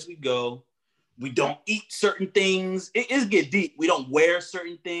in places we go. We don't eat certain things. It get deep. We don't wear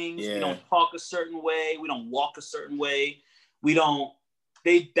certain things. Yeah. We don't talk a certain way. We don't walk a certain way.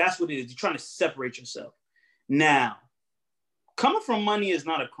 That's what it is. You're trying to separate yourself. Now, coming from money is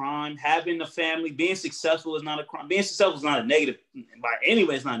not a crime. Having a family, being successful is not a crime. Being successful is not a negative, by any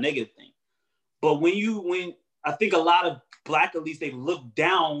way, it's not a negative thing. But when I think a lot of Black elites, they look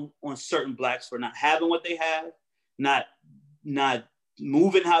down on certain Blacks for not having what they have, not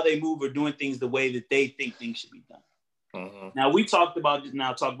moving how they move, or doing things the way that they think things should be done. Now we talk about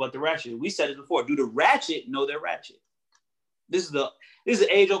the ratchet. We said it before. Do the ratchet know they're ratchet? This is an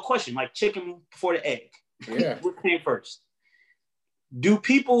age-old question, like chicken before the egg. Yeah. What came first? Do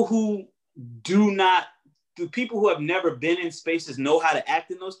people who have never been in spaces know how to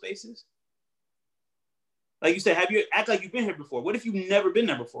act in those spaces? Like you said, have you act like you've been here before? What if you've never been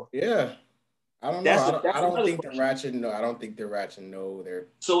there before? Yeah. I don't know. I don't think the Ratchet know. I don't think the Ratchet know they're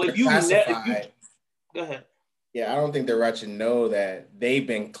so they're if you classified. go ahead. Yeah, I don't think the Ratchet know that they've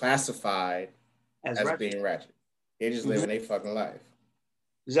been classified as Ratchet. being Ratchet. They're just living their fucking life.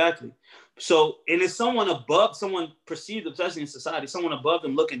 Exactly. So, and it's someone above, someone perceived, especially in society, someone above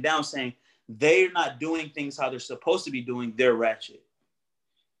them looking down saying they're not doing things how they're supposed to be doing, they're Ratchet.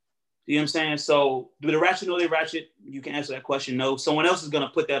 You know what I'm saying? So, do the Ratchet know they're Ratchet? You can answer that question. No. Someone else is going to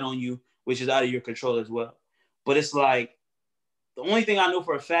put that on you, which is out of your control as well. But it's like, the only thing I know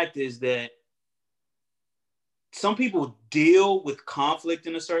for a fact is that some people deal with conflict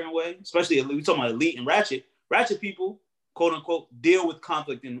in a certain way, especially we talking about elite and Ratchet. Ratchet people, quote unquote, deal with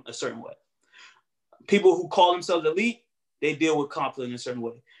conflict in a certain way. People who call themselves elite, they deal with conflict in a certain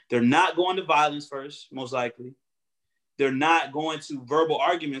way. They're not going to violence first, most likely. They're not going to verbal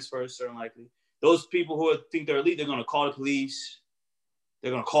arguments first, certainly likely. Those people who think they're elite, they're going to call the police.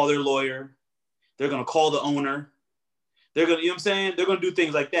 They're going to call their lawyer. They're going to call the owner. They're going to, you know what I'm saying? They're going to do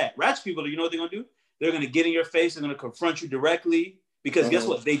things like that. Ratchet people, you know what they're going to do? They're going to get in your face. They're going to confront you directly because guess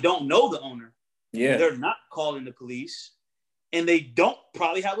what? They don't know the owner. Yeah. They're not calling the police and they don't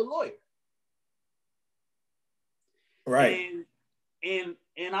probably have a lawyer. Right. And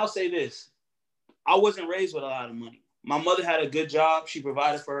I'll say this. I wasn't raised with a lot of money. My mother had a good job. She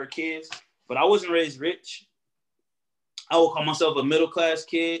provided for her kids, but I wasn't raised rich. I would call myself a middle-class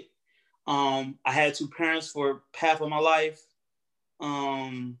kid. I had two parents for half of my life.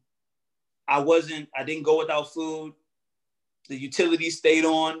 I didn't go without food. The utilities stayed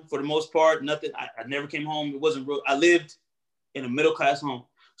on for the most part. Nothing. I never came home. It wasn't real. I lived in a middle-class home.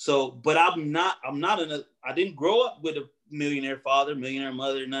 So, but I didn't grow up with a millionaire father, millionaire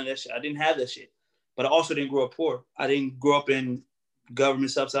mother, none of that shit. I didn't have that shit. But I also didn't grow up poor. I didn't grow up in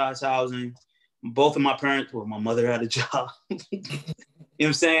government subsidized housing. Both of my parents, well, my mother had a job. You know what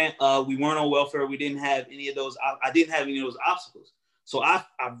I'm saying? We weren't on welfare. We didn't have any of those. I didn't have any of those obstacles. So I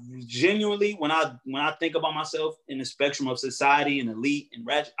genuinely, when I think about myself in the spectrum of society and elite and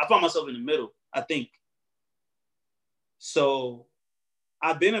Ratchet, I find myself in the middle, I think. So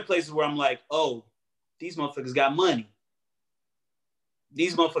I've been in places where I'm like, oh, these motherfuckers got money.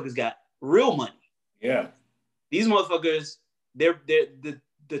 These motherfuckers got real money. Yeah. These motherfuckers, they're the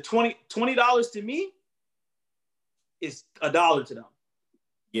 $20 to me is $1 to them.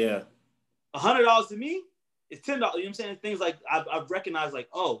 Yeah. $100 to me is $10. You know what I'm saying? Things like I've recognized like,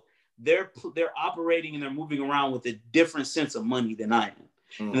 oh, they're operating and they're moving around with a different sense of money than I am.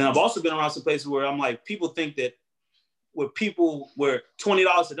 Mm-hmm. And then I've also been around some places where I'm like, people think that where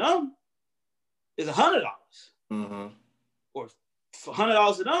 $20 to them is $100. Mm-hmm. Or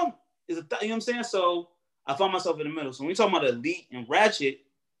 $100 to them is you know what I'm saying? So I found myself in the middle. So when we talk about elite and Ratchet,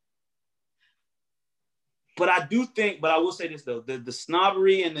 but I will say this though, the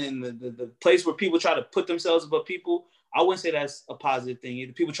snobbery and then the place where people try to put themselves above people, I wouldn't say that's a positive thing.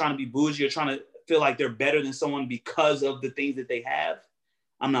 Either people trying to be bougie or trying to feel like they're better than someone because of the things that they have.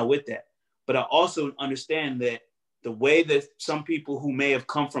 I'm not with that. But I also understand that the way that some people who may have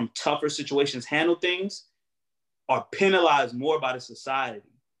come from tougher situations handle things are penalized more by the society.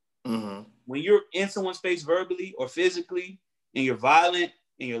 Mm-hmm. When you're in someone's face verbally or physically and you're violent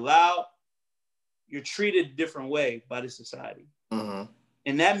and you're loud, you're treated a different way by the society. Mm-hmm.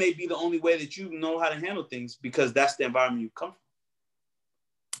 And that may be the only way that you know how to handle things because that's the environment you come from.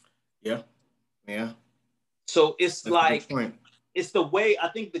 Yeah. Yeah. So it's that's like, it's the way, I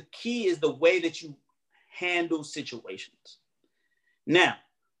think the key is the way that you handle situations. Now,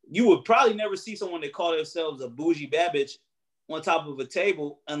 you would probably never see someone that call themselves a bougie bad bitch on top of a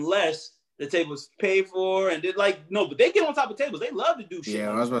table unless the table's paid for and they're like, no, but they get on top of tables. They love to do shit.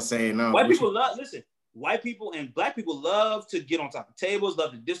 Yeah, I was about to say, no. White people and black people love to get on top of tables,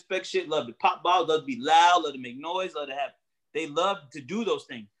 love to disrespect shit, love to pop bottles, love to be loud, love to make noise, they love to do those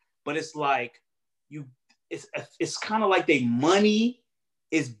things. But it's like, it's kind of like their money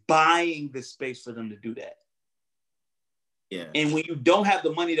is buying the space for them to do that. Yeah. And when you don't have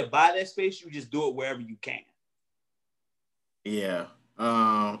the money to buy that space, you just do it wherever you can. Yeah.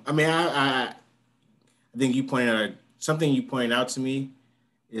 I mean, I think you pointed out something you pointed out to me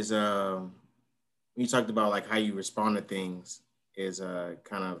is when you talked about like how you respond to things is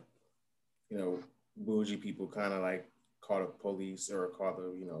kind of, you know, bougie people kind of like call the police or call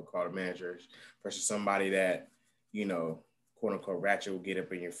the managers versus somebody that, you know, quote unquote Ratchet will get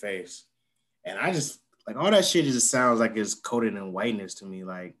up in your face. And I just like all that shit just sounds like it's coated in whiteness to me.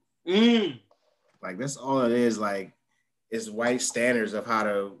 Like, like that's all it is. Like, it's white standards of how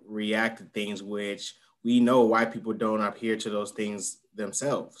to react to things, which we know white people don't adhere to those things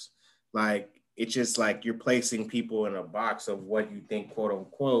themselves. Like, it's just like you're placing people in a box of what you think, quote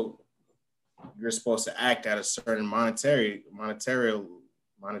unquote, you're supposed to act at a certain monetary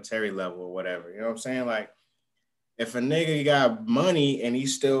level or whatever. You know what I'm saying? Like, if a nigga got money and he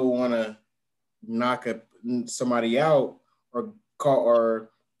still want to knock somebody out or call or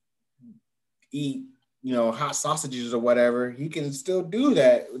eat, hot sausages or whatever, he can still do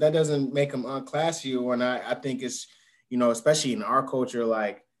that. That doesn't make him unclassy or not. I think it's, especially in our culture,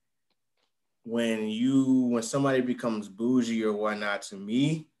 like when somebody becomes bougie or whatnot, to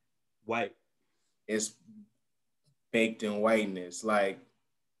me, white, it's baked in whiteness. Like,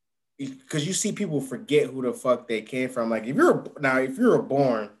 because you see people forget who the fuck they came from. Like, if you're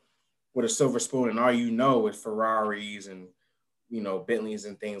born with a silver spoon and all you know is Ferraris and Bentleys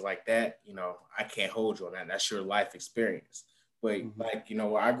and things like that, I can't hold you on that. That's your life experience. But like,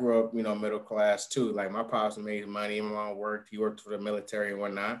 I grew up, middle class too. Like, my pops made money, my mom worked, he worked for the military and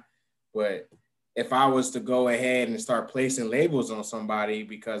whatnot. But if I was to go ahead and start placing labels on somebody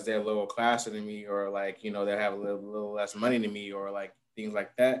because they're a little classer than me, or like, they have a little less money than me, or like things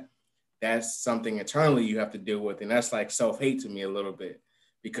like that, that's something internally you have to deal with. And that's like self-hate to me a little bit,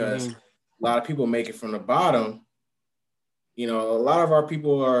 because a lot of people make it from the bottom. A lot of our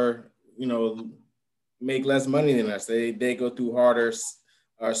people are, make less money than us. They go through harder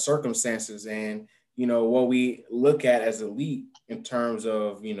circumstances. And, what we look at as elite in terms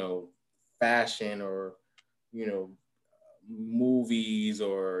of, fashion or, movies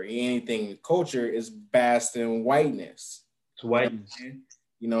or anything, culture is vast in whiteness. It's whiteness.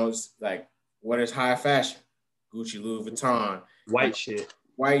 It's like, what is high fashion? Gucci, Louis Vuitton. White shit.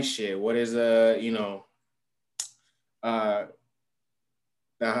 What is the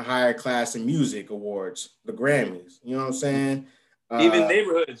higher class in music awards, the Grammys? You know what I'm saying? Even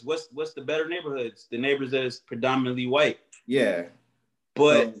neighborhoods. What's the better neighborhoods? The neighborhoods that is predominantly white. Yeah.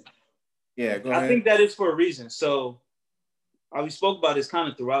 But go ahead. I think that is for a reason. So we spoke about this kind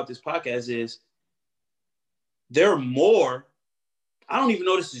of throughout this podcast, is there are more. I don't even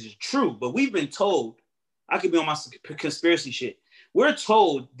know this is true, but we've been told, I could be on my conspiracy shit. We're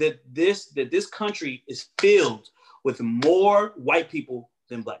told that this country is filled with more white people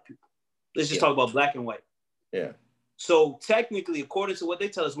than black people. Let's just talk about black and white. Yeah. So technically, according to what they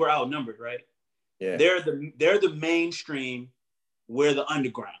tell us, we're outnumbered, right? Yeah. They're the mainstream. We're the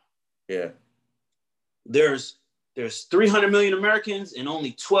underground. Yeah. There's 300 million Americans and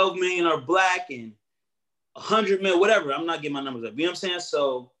only 12 million are black, and 100 million, whatever. I'm not getting my numbers up. You know what I'm saying?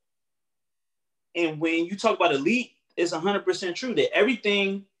 So, and when you talk about elite, it's 100% true that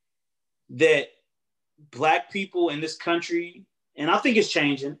everything that black people in this country, and I think it's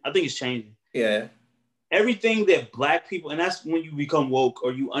changing. Yeah. Everything that black people, and that's when you become woke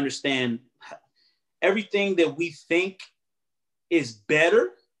or you understand everything that we think is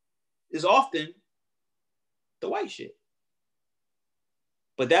better is often the white shit.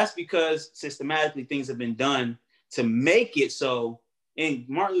 But that's because systematically things have been done to make it so. And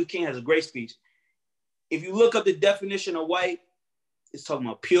Martin Luther King has a great speech. If you look up the definition of white, it's talking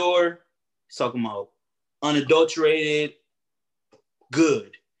about pure, it's talking about unadulterated,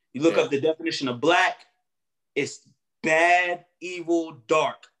 good. You look up the definition of black, it's bad, evil,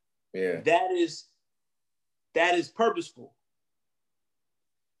 dark. Yeah. That is purposeful.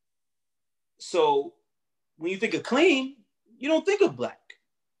 So when you think of clean, you don't think of black.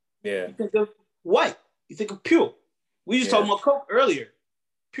 Yeah. You think of white. You think of pure. We just talking about coke earlier.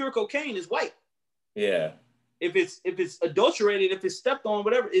 Pure cocaine is white. Yeah. If it's adulterated, if it's stepped on,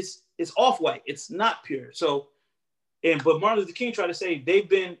 whatever, it's off-white. It's not pure. So, but Martin Luther King tried to say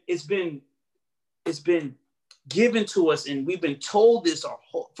it's been given to us, and we've been told this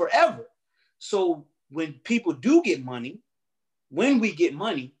forever. So when people do get money, when we get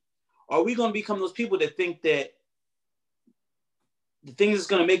money, are we going to become those people that think that the thing that's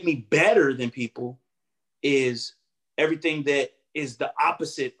going to make me better than people is everything that is the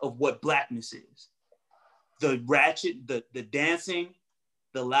opposite of what blackness is? The ratchet, the dancing,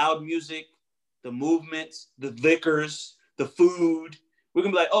 the loud music, the movements, the liquors, the food. We're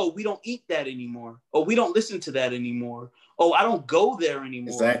going to be like, oh, we don't eat that anymore. Oh, we don't listen to that anymore. Oh, I don't go there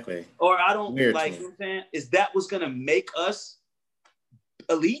anymore. Exactly. Or I don't Weird like, you know what I'm saying? Is that what's going to make us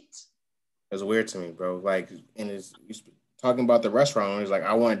elite? It's weird to me, bro. Like, and it's talking about the restaurant owners, like,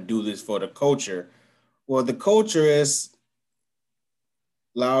 I want to do this for the culture. Well, the culture is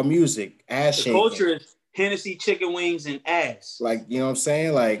loud music, ass shaking. The culture is Hennessy, chicken wings, and ass. Like, you know what I'm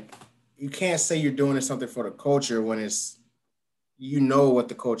saying? Like, you can't say you're doing something for the culture when it's, what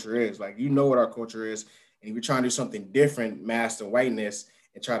the culture is. Like, what our culture is. And if you're trying to do something different, mask the whiteness,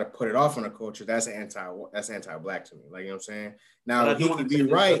 and try to put it off on the culture, that's anti-black to me. Like, you know what I'm saying? Now But I he do can be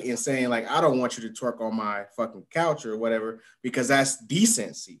right in saying like, I don't want you to twerk on my fucking couch or whatever, because that's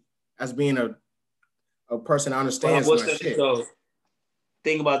decency. That's being a person that understands my shit. So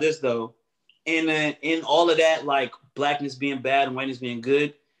think about this though. In all of that, like blackness being bad and whiteness being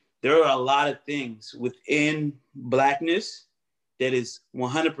good, there are a lot of things within blackness that is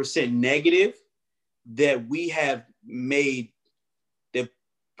 100% negative that we have made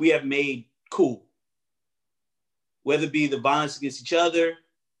cool. Whether it be the violence against each other,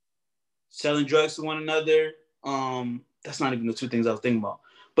 selling drugs to one another. That's not even the two things I was thinking about.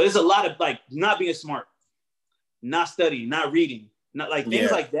 But it's a lot of like not being smart, not studying, not reading, not like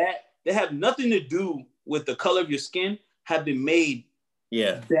things like that have nothing to do with the color of your skin have been made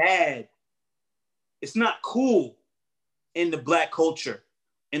bad. It's not cool in the black culture,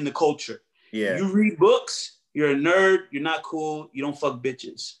 in the culture. Yeah. You read books, you're a nerd, you're not cool, you don't fuck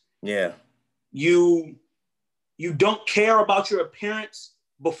bitches. Yeah. You don't care about your appearance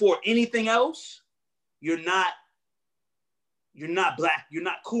before anything else. You're not black, you're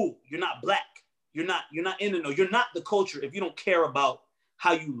not cool, you're not black. You're not in the know. You're not the culture if you don't care about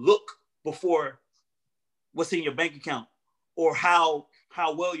how you look before what's in your bank account, or how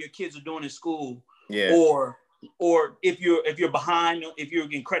well your kids are doing in school, or if you're behind, if you're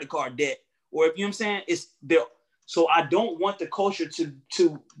in credit card debt, or if you know what I'm saying, it's there. So I don't want the culture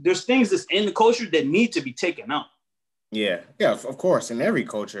to there's things that's in the culture that need to be taken out. Yeah, of course, in every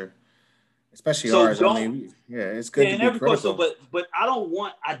culture, especially ours. I mean, it's good to be every critical. Culture, but I don't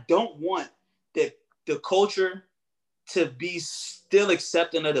want the culture to be still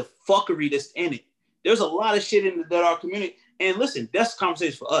accepting of the fuckery that's in it. There's a lot of shit in that our community, and listen, that's a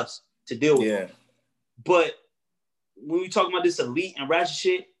conversation for us to deal with. Yeah. But when we talk about this elite and ratchet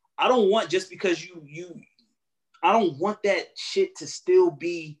shit, I don't want just because I don't want that shit to still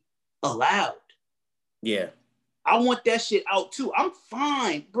be allowed. Yeah. I want that shit out too. I'm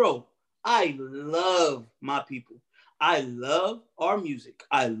fine, bro. I love my people. I love our music.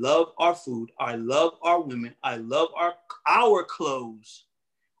 I love our food. I love our women. I love our clothes.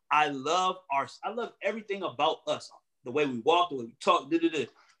 I love everything about us. The way we walk, the way we talk,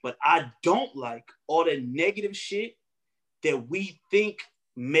 But I don't like all the negative shit that we think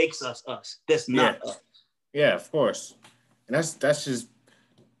makes us us. That's not us. Yeah, of course. And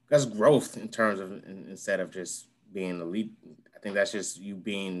that's growth in terms of, instead of just being elite. I think that's just you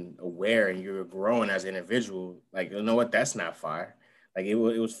being aware and you're growing as an individual. Like, you know what? That's not fire. Like it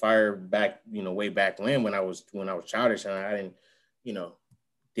was fire back, way back when I was childish and I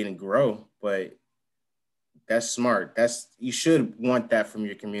didn't grow. But that's smart. You should want that from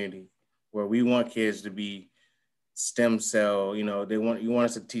your community, where we want kids to be stem cell. You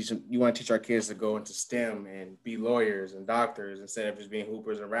want to teach our kids to go into STEM and be lawyers and doctors instead of just being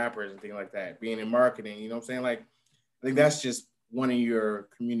hoopers and rappers and things like that. Being in marketing, you know what I'm saying? Like, I think that's just wanting your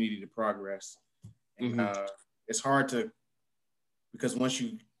community to progress. And it's hard because once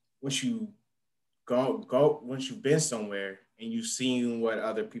you've been somewhere and you've seen what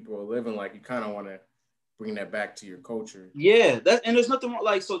other people are living like, you kind of want to bring that back to your culture. Yeah, and there's nothing wrong.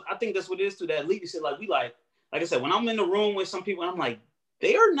 Like, so I think that's what it is to that elite shit. Like, like I said, when I'm in the room with some people, I'm like,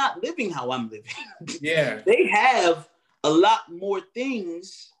 they are not living how I'm living. Yeah, they have a lot more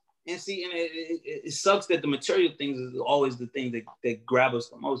things. And see, and it sucks that the material things is always the thing that grab us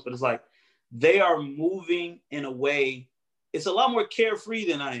the most. But it's like they are moving in a way. It's a lot more carefree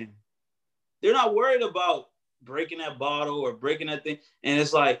than I am. They're not worried about breaking that bottle or breaking that thing. And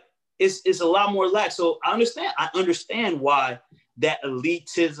it's like it's a lot more lax. So I understand why that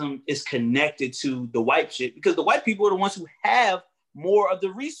elitism is connected to the white shit, because the white people are the ones who have more of the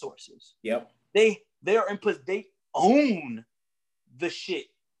resources. Yep. They own the shit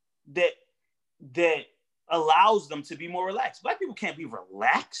that allows them to be more relaxed. Black people can't be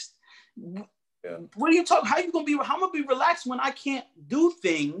relaxed. Yeah. What are you talking? How am I gonna be relaxed when I can't do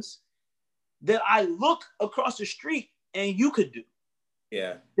things that I look across the street and you could do?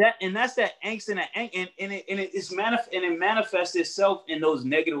 Yeah. That's that angst and it manifests itself in those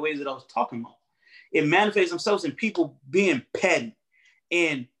negative ways that I was talking about. It manifests themselves in people being petty.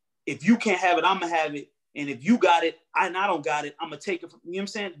 And if you can't have it, I'm gonna have it. And if you got it, and I don't got it, I'm gonna take it from, you know what I'm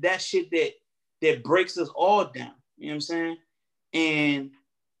saying? That shit that breaks us all down. You know what I'm saying? And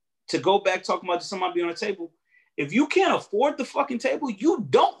to go back talking about somebody being on the table, if you can't afford the fucking table, you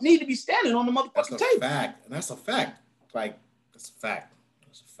don't need to be standing on the motherfucking table. That's a fact. Like, that's a fact.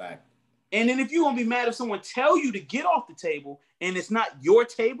 That's a fact. And then if you're gonna be mad if someone tell you to get off the table and it's not your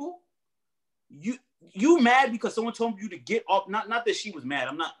table, you mad because someone told you to get off. Not that she was mad.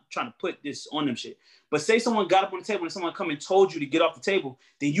 I'm not trying to put this on them shit. But say someone got up on the table and someone come and told you to get off the table,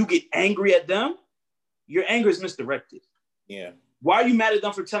 then you get angry at them. Your anger is misdirected. Yeah. Why are you mad at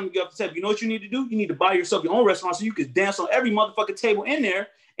them for telling you to get off the table? You know what you need to do? You need to buy yourself your own restaurant so you can dance on every motherfucking table in there.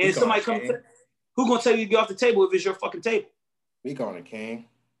 And if somebody comes, who gonna tell you to get off the table if it's your fucking table? We going to King.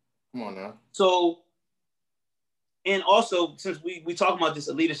 Come on now. So, and also since we talking about this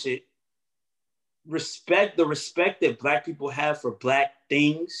elitist shit, the respect that Black people have for Black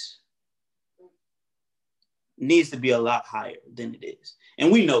things needs to be a lot higher than it is.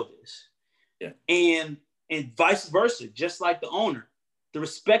 And we know this. Yeah. And vice versa, just like the owner. The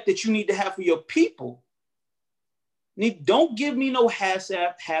respect that you need to have for your people, don't give me no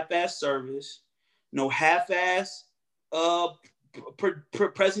half-ass service, no half-ass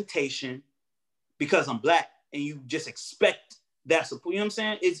presentation because I'm Black and you just expect that support. You know what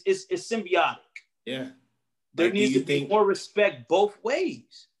I'm saying? It's symbiotic. Yeah. There needs to be more respect both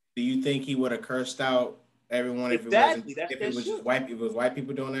ways. Do you think he would have cursed out everyone if it was just white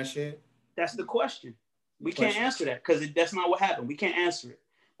people doing that shit? That's the question. We can't answer that because that's not what happened. We can't answer it.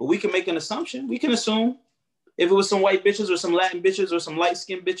 But we can make an assumption. We can assume if it was some white bitches or some Latin bitches or some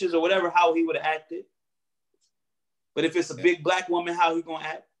light-skinned bitches or whatever, how he would have acted. But if it's a big Black woman, how he gonna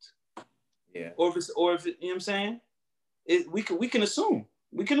act? Yeah. Or if you know what I'm saying? We can assume.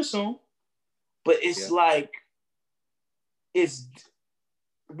 We can assume. But it's like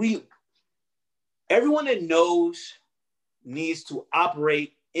everyone that knows needs to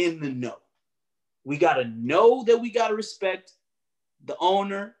operate in the know. We gotta know that we gotta respect the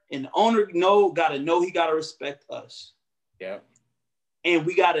owner, and the owner gotta know he gotta respect us. Yeah. And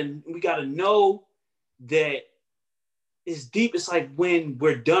we gotta know that it's deep. It's like when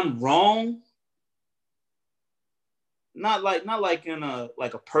we're done wrong, not like in a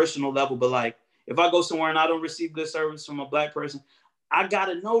personal level, but like if I go somewhere and I don't receive good service from a Black person, I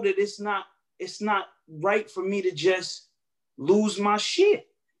gotta know that it's not right for me to just lose my shit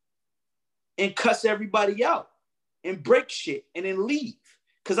and cuss everybody out and break shit and then leave.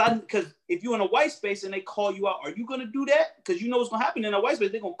 Because if you're in a white space and they call you out, are you gonna do that? Because you know what's gonna happen in a white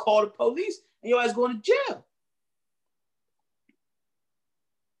space. They're gonna call the police and your ass going to jail.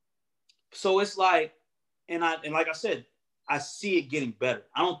 So it's like, and like I said, I see it getting better.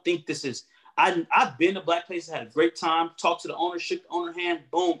 I don't think this is. I've been to Black places, had a great time, talked to the owner, shook the owner hand,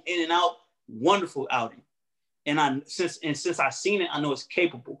 boom, in and out, wonderful outing. And since I've seen it, I know it's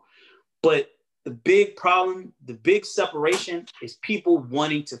capable. But the big problem, the big separation is people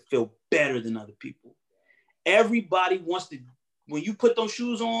wanting to feel better than other people. Everybody wants to, when you put those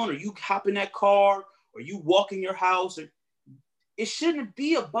shoes on or you hop in that car or you walk in your house, it shouldn't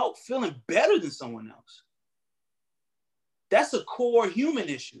be about feeling better than someone else. That's a core human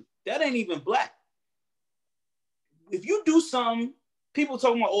issue. That ain't even Black. If you do something, people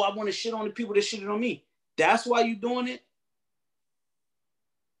talking about, oh, I want to shit on the people that shitted on me. That's why you're doing it.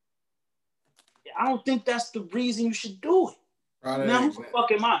 I don't think that's the reason you should do it. Now, who the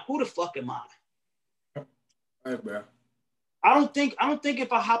fuck am I? Who the fuck am I? Hey, bro. I don't think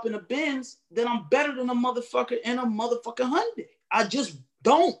if I hop in a Benz, then I'm better than a motherfucker in a motherfucking Hyundai. I just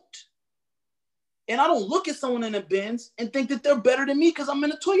don't. And I don't look at someone in a Benz and think that they're better than me because I'm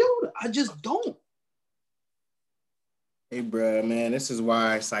in a Toyota. I just don't. Hey, bro, man, this is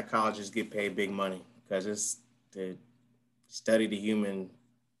why psychologists get paid big money, because it's to study the human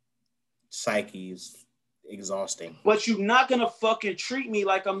psyche is exhausting. But you're not gonna fucking treat me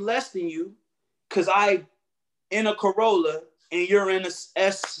like I'm less than you because I in a Corolla and you're in a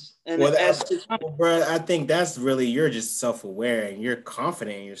S and an S. Well, bro, I think that's really, you're just self-aware and you're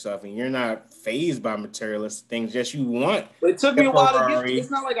confident in yourself and you're not fazed by materialistic things. Just you want. But it took me a while to get. It's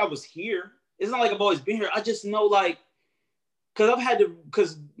not like I was here. It's not like I've always been here. I just know, like,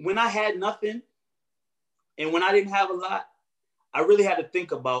 because when I had nothing and when I didn't have a lot, I really had to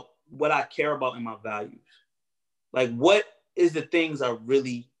think about what I care about and my values. Like, what is the things I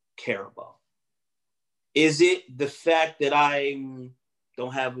really care about? Is it the fact that I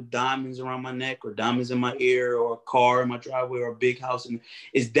don't have diamonds around my neck or diamonds in my ear or a car in my driveway or a big house? And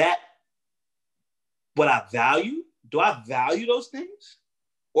is that what I value? Do I value those things?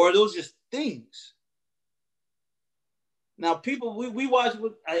 Or are those just things? Now, people, we watch,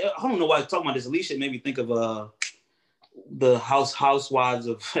 I don't know why I'm talking about this. Alicia made me think of the Housewives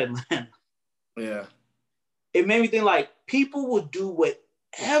of Atlanta. Yeah. It made me think, like, people will do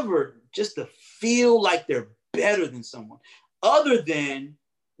whatever just to feel like they're better than someone other than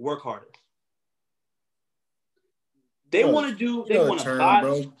work harder. They want to do, they want to buy.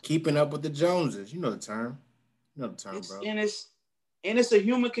 Bro, keeping up with the Joneses. You know the term. You know the term, bro. And it's a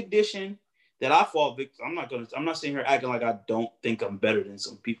human condition that I fall victim. I'm not sitting here acting like I don't think I'm better than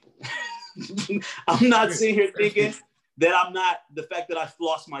some people. I'm not sitting here thinking that I'm not, the fact that I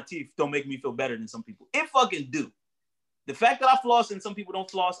floss my teeth don't make me feel better than some people. It fucking do. The fact that I floss and some people don't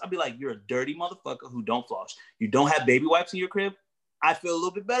floss, I'd be like, you're a dirty motherfucker who don't floss. You don't have baby wipes in your crib. I feel a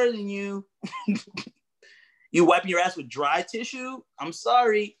little bit better than you. You wiping your ass with dry tissue? I'm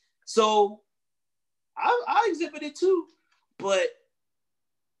sorry. So I exhibit it too, but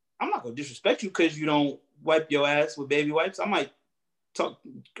I'm not gonna disrespect you because you don't wipe your ass with baby wipes. I might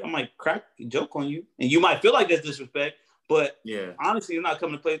crack a joke on you, and you might feel like that's disrespect. But yeah, honestly, it's not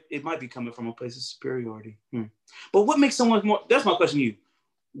coming to play. It might be coming from a place of superiority. But what makes someone more? That's my question to you.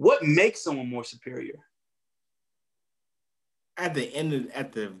 What makes someone more superior? At the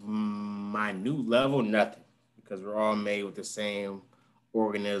minute level, nothing, because we're all made with the same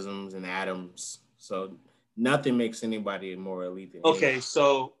organisms and atoms. So nothing makes anybody more elite than Okay, anybody.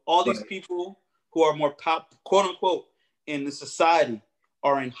 so all these people who are more quote unquote in the society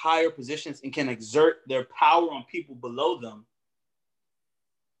are in higher positions and can exert their power on people below them.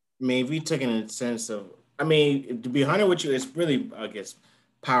 I mean, if you took it in the sense of, I mean, to be honest with you, it's really, I guess,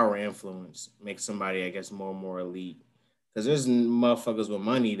 power influence makes somebody, I guess, more elite. Because there's motherfuckers with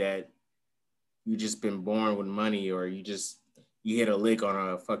money that you just been born with money, or you hit a lick on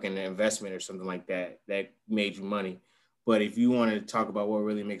a fucking investment or something like that made you money. But if you want to talk about what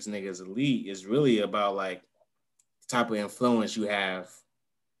really makes niggas elite, it's really about like the type of influence you have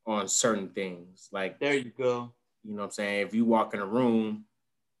on certain things. Like, there you go. You know what I'm saying? If you walk in a room,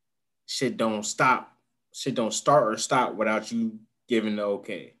 shit don't start or stop without you giving the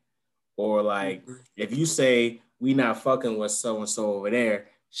okay. Or like, if you say we not fucking with so and so over there,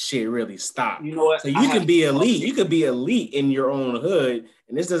 shit really stop. You know what? So you can be elite. You could be elite in your own hood,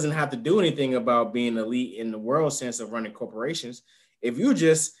 and this doesn't have to do anything about being elite in the world sense of running corporations. If you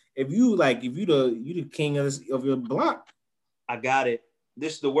the king of your block. I got it.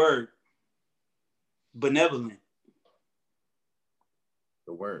 This is the word. Benevolent.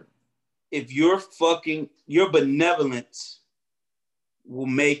 The word. If your benevolence will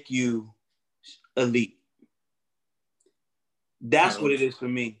make you elite. That's what it is for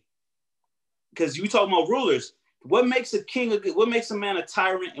me. Because you talking about rulers. What makes a king what makes a man a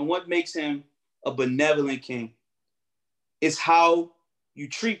tyrant and what makes him a benevolent king is how you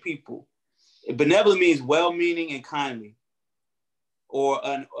treat people. Benevolent means well-meaning and kindly, or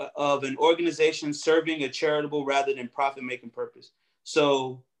of an organization serving a charitable rather than profit-making purpose.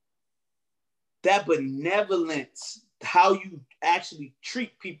 So that benevolence, how you actually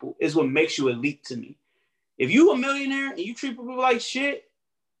treat people, is what makes you elite to me. If you a millionaire and you treat people like shit,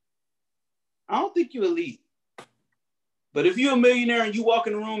 I don't think you're elite. But if you're a millionaire and you walk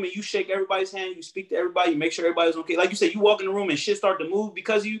in the room and you shake everybody's hand, you speak to everybody, you make sure everybody's okay. Like you said, you walk in the room and shit start to move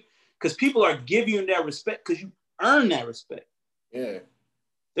because people are giving you that respect because you earn that respect. Yeah.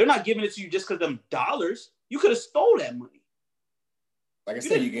 They're not giving it to you just because them dollars. You could have stole that money. Like I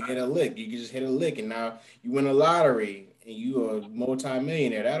said, you can hit a lick. You can just hit a lick, and now you win a lottery and you are a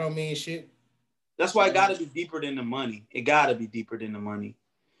multi-millionaire. That don't mean shit. That's why it got to be deeper than the money. It got to be deeper than the money.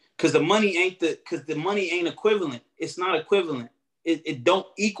 Because the money ain't equivalent. It's not equivalent. It don't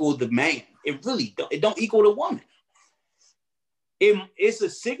equal the man. It really don't. It don't equal the woman. It's a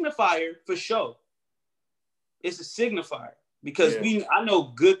signifier for sure. It's a signifier because I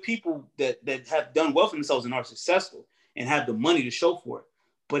know good people that have done well for themselves and are successful and have the money to show for it.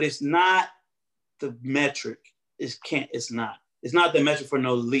 But it's not the metric. It's not. It's not the metric for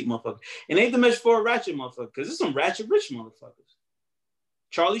no elite motherfucker. It ain't the metric for a ratchet motherfucker because there's some ratchet rich motherfuckers.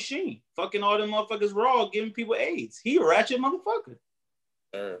 Charlie Sheen, fucking all them motherfuckers raw, giving people AIDS. He a ratchet motherfucker.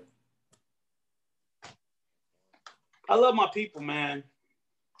 I love my people, man.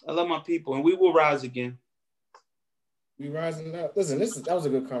 I love my people, and we will rise again. We rising up. Listen, that was a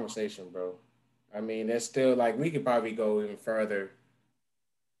good conversation, bro. I mean, that's still like we could probably go even further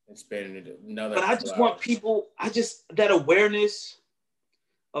and spend another. But I just want people. That awareness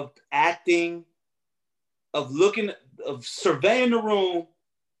of acting, of looking, of surveying the room,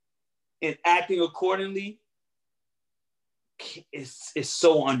 and acting accordingly is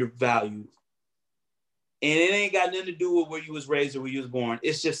so undervalued. And it ain't got nothing to do with where you was raised or where you was born.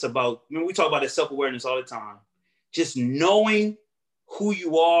 It's just about, we talk about that self-awareness all the time. Just knowing who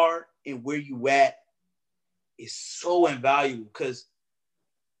you are and where you at is so invaluable because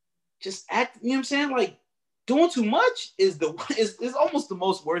just act, you know what I'm saying? Like doing too much is almost the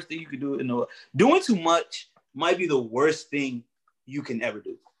most worst thing you could do in the world. Doing too much might be the worst thing you can ever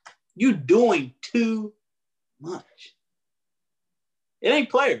do. You doing too much. It ain't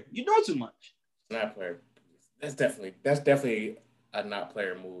player. You're doing too much. Not player. That's definitely a not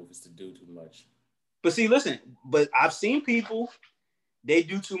player move is to do too much. But see, listen, but I've seen people, they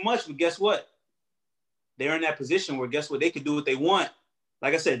do too much, but guess what? They're in that position where guess what? They can do what they want.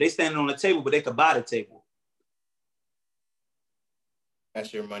 Like I said, they standing on the table, but they could buy the table.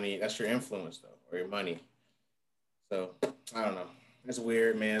 That's your money. That's your influence, though, or your money. So I don't know. That's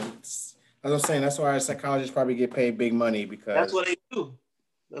weird, man. As I'm saying, that's why psychologists probably get paid big money because that's what they do.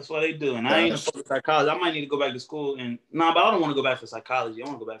 That's what they do. And I ain't a psychologist. I might need to go back to school and but I don't want to go back for psychology. I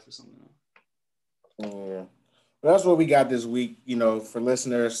want to go back for something else. Yeah. Well, that's what we got this week. You know, for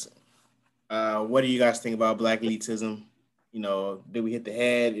listeners, what do you guys think about Black elitism? You know, did we hit the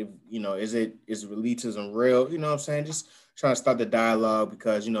head? If you know, is elitism real? You know what I'm saying? Just trying to start the dialogue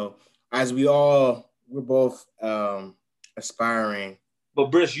because, you know, as we're both aspiring.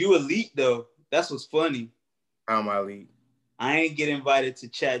 But Brish, you elite though. That's what's funny. How am I elite? I ain't get invited to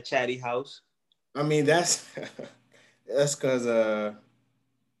Chatty House. I mean, that's because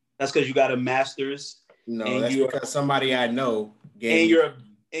you got a master's. No, that's because somebody I know gave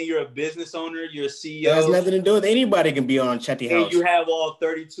you're a business owner, you're a CEO. That has nothing to do with anybody can be on Chatty House. And you have all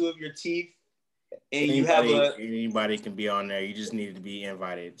 32 of your teeth. And anybody can be on there. You just needed to be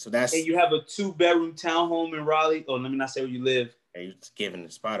invited. So and you have a 2-bedroom townhome in Raleigh. Oh, let me not say where you live. Hey, you just giving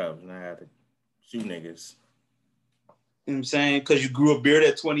the spot up, and I have to shoot niggas. You know what I'm saying? Because you grew a beard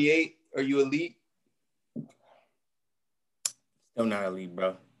at 28. Are you elite? I'm not elite,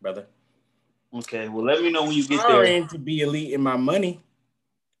 brother. Okay, well, let me know when you get there. I aim to be elite in my money.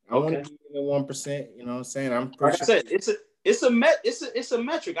 I want to be in the 1%. You know what I'm saying? I'm pretty sure. I said, it's a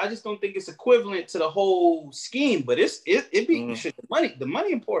metric. I just don't think it's equivalent to the whole scheme. But shit, the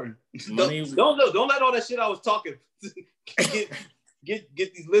money important. Don't let all that shit I was talking get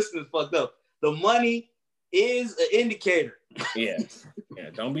these listeners fucked up. The money is an indicator. Yeah.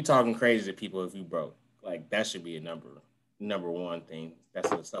 Don't be talking crazy to people if you broke. Like that should be a number one thing.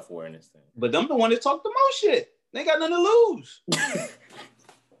 That's a self-awareness thing. But them the one that talk the most shit. They ain't got nothing to lose.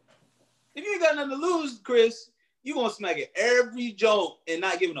 If you ain't got nothing to lose, Chris, you gonna smack it every joke and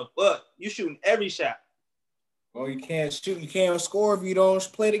not giving a fuck. You shooting every shot. Well, you can't shoot. You can't score if you don't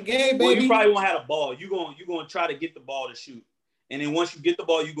play the game, baby. Well, you probably won't have a ball. You gonna try to get the ball to shoot, and then once you get the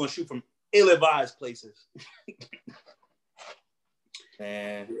ball, you're gonna shoot from ill-advised places.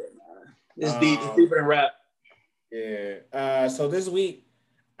 Man, it's deep. It's deeper than rap. Yeah. So this week,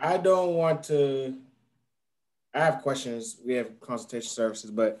 I have questions. We have consultation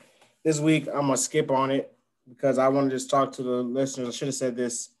services, but this week I'm gonna skip on it because I want to just talk to the listeners. I should have said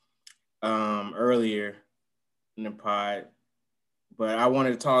this earlier in the pod, but I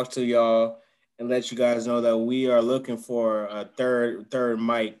wanted to talk to y'all and let you guys know that we are looking for a third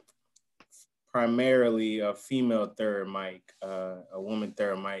mic, primarily a female third mic, a woman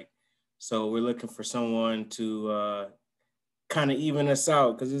third mic. So we're looking for someone to kind of even us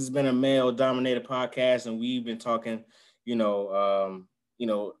out because this has been a male-dominated podcast, and we've been talking,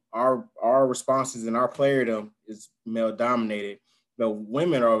 our responses and our playerdom is male-dominated, but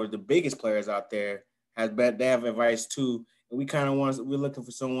women are the biggest players out there. They have advice too, and we're looking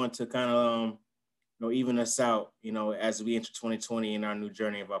for someone to kind of even us out, as we enter 2020 in our new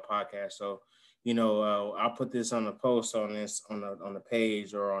journey of our podcast. So, I'll put this on the post on the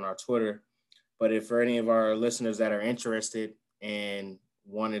page or on our Twitter. But if for any of our listeners that are interested and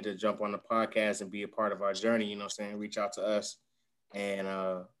wanted to jump on the podcast and be a part of our journey, reach out to us and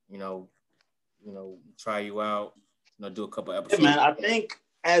try you out, do a couple episodes. Yeah, man, I think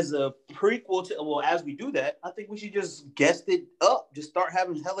as a prequel to as we do that, I think we should just guest it up. Just start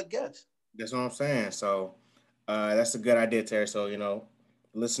having hella guests. That's what I'm saying. So that's a good idea, Terry. So,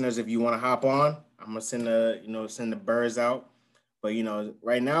 listeners, if you want to hop on, I'm gonna send the birds out. But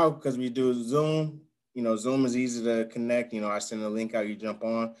right now, because we do Zoom, Zoom is easy to connect. I send a link out, you jump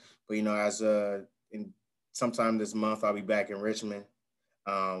on. But in sometime this month, I'll be back in Richmond.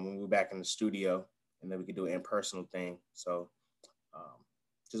 When we're back in the studio, and then we can do an in-person thing. So,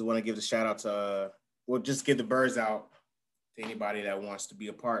 just want to give the shout out to. We'll just give the birds out to anybody that wants to be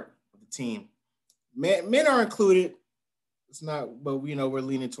a part of the team. Men are included. It's not, but we're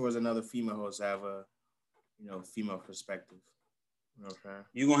leaning towards another female host to have a, female perspective. Okay.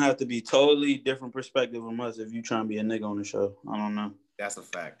 You're gonna have to be totally different perspective from us if you trying to be a nigga on the show. I don't know. That's a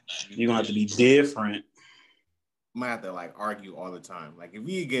fact. You're gonna have to be different. You might have to argue all the time. If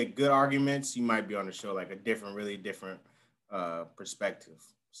you get good arguments, you might be on the show a really different perspective.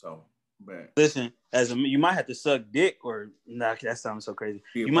 So, but listen, you might have to suck dick or that sounds so crazy.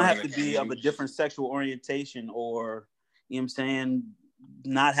 You might have to be of a different sexual orientation or. You know what I'm saying?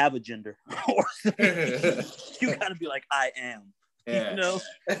 Not have a gender. You gotta be like, I am. Yeah.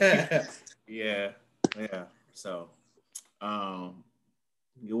 Yeah. So Yeah,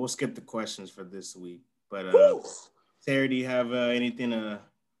 we'll skip the questions for this week. But Terry, do you have anything to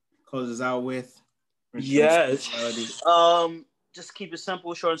close us out with? Yes. Just keep it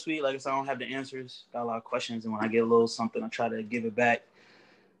simple, short and sweet. Like I said, I don't have the answers. Got a lot of questions, and when I get a little something, I try to give it back.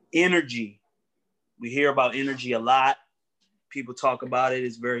 Energy. We hear about energy a lot. People talk about it.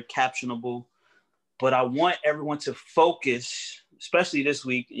 It's very captionable. But I want everyone to focus, especially this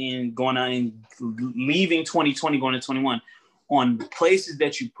week, in going on and leaving 2020, going to 21, on places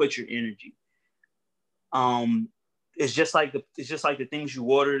that you put your energy. It's just like the things you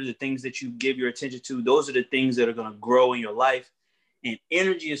water, the things that you give your attention to. Those are the things that are going to grow in your life. And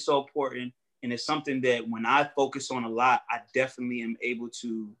energy is so important. And it's something that when I focus on a lot, I definitely am able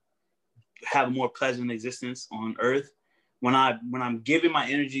to have a more pleasant existence on earth. When I'm giving my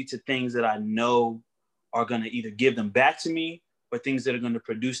energy to things that I know are going to either give them back to me or things that are going to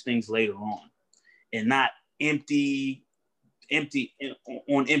produce things later on, and not empty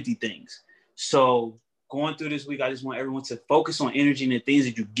things. So going through this week, I just want everyone to focus on energy and the things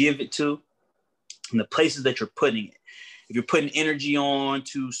that you give it to and the places that you're putting it. If you're putting energy on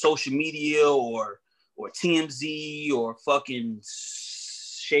to social media or TMZ or fucking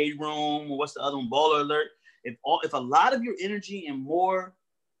Shade Room or what's the other one, Baller Alert, if a lot of your energy and more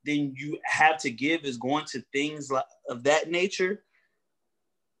than you have to give is going to things of that nature,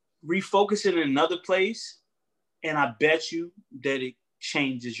 refocus it in another place, and I bet you that it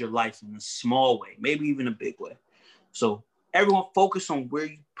changes your life in a small way, maybe even a big way. So everyone focus on where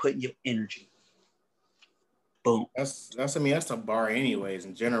you put your energy. Boom. That's a bar anyways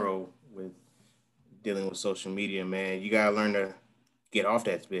in general with dealing with social media, man. You gotta learn to get off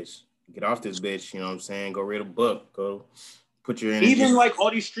that bitch. Get off this bitch, you know what I'm saying? Go read a book. Go put your energy. Even like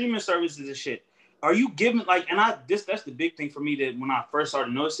all these streaming services and shit. Are you giving that's the big thing for me that when I first started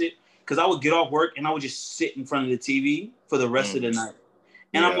to notice it, because I would get off work and I would just sit in front of the TV for the rest of the night.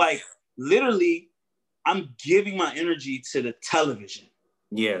 And I'm like, literally, I'm giving my energy to the television.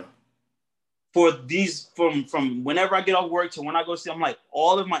 Yeah. For these, from whenever I get off work to when I go see, I'm like,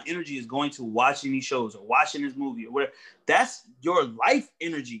 all of my energy is going to watching these shows or watching this movie or whatever. That's your life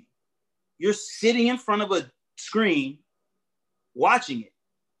energy. You're sitting in front of a screen watching it.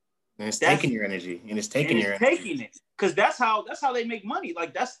 And it's taking your energy. And it's taking your energy. Taking it. Because that's how they make money.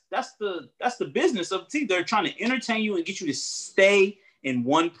 Like that's the business of TV. They're trying to entertain you and get you to stay in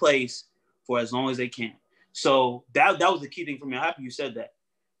one place for as long as they can. So that was the key thing for me. I'm happy you said that.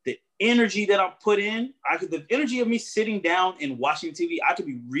 The energy that I put in, the energy of me sitting down and watching TV, I could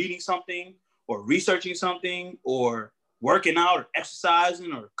be reading something or researching something or working out or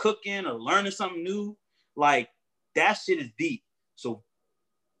exercising or cooking or learning something new. Like that shit is deep. So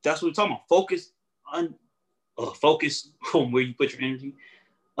that's what we're talking about. Focus on where you put your energy.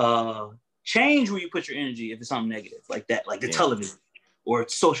 Change where you put your energy if it's something negative like that, like the television or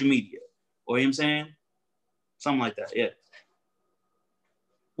social media, or you know what I'm saying? Something like that, yeah.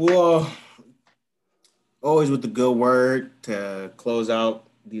 Well, always with the good word to close out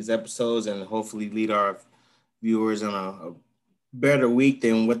these episodes and hopefully lead our viewers on a better week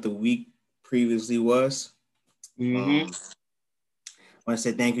than what the week previously was. Mm-hmm. I want to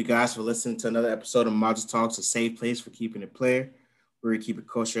say thank you guys for listening to another episode of Module Talks, a safe place for keeping it player. We're going to keep it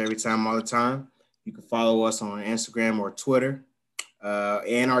kosher every time, all the time. You can follow us on Instagram or Twitter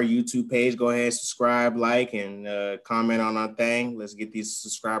and our YouTube page. Go ahead, subscribe, like, and comment on our thing. Let's get these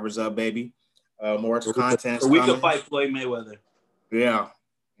subscribers up, baby. More content. So we can fight Floyd Mayweather. Yeah.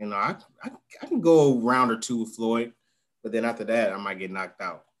 You know, I can go a round or two with Floyd, but then after that, I might get knocked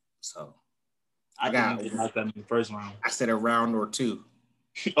out. So I got knocked out in the first round. I said a round or two.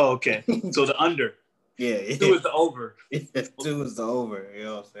 Oh, okay. So the under. Yeah. 2 is the over. 2 is the over. You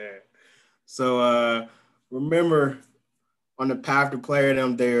know what I'm saying? So remember, on the path to player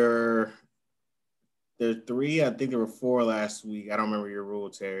them, there are 3. I think there were 4 last week. I don't remember your rule,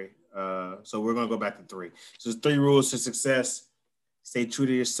 Terry. So we're going to go back to 3. So there's 3 rules to success. Stay true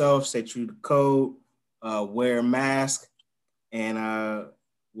to yourself. Stay true to code. Wear a mask. And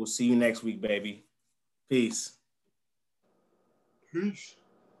we'll see you next week, baby. Peace. Peace.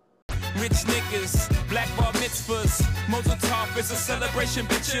 Rich niggas, black bar mitzvahs, Mazel Tov is a celebration,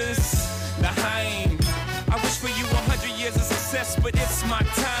 bitches. L'chaim, I wish for you 100 years of success, but it's my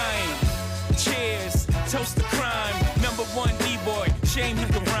time. Cheers, toast to crime. Number 1 D-boy, shame he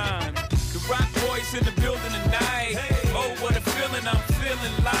can rhyme. The rock boys in the building tonight. Hey. Oh, what a feeling, I'm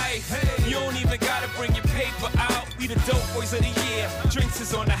feeling life. Hey. You don't even gotta bring your paper out. We the dope boys of the year, drinks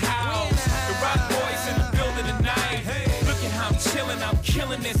is on the house. The rock boys in the building tonight. Hey. Look at how I'm chilling, I'm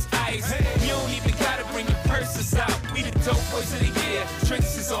killing this ice. Hey. You don't even gotta bring your purses out. We the dope boys of the year,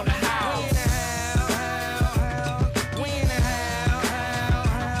 drinks is on the house.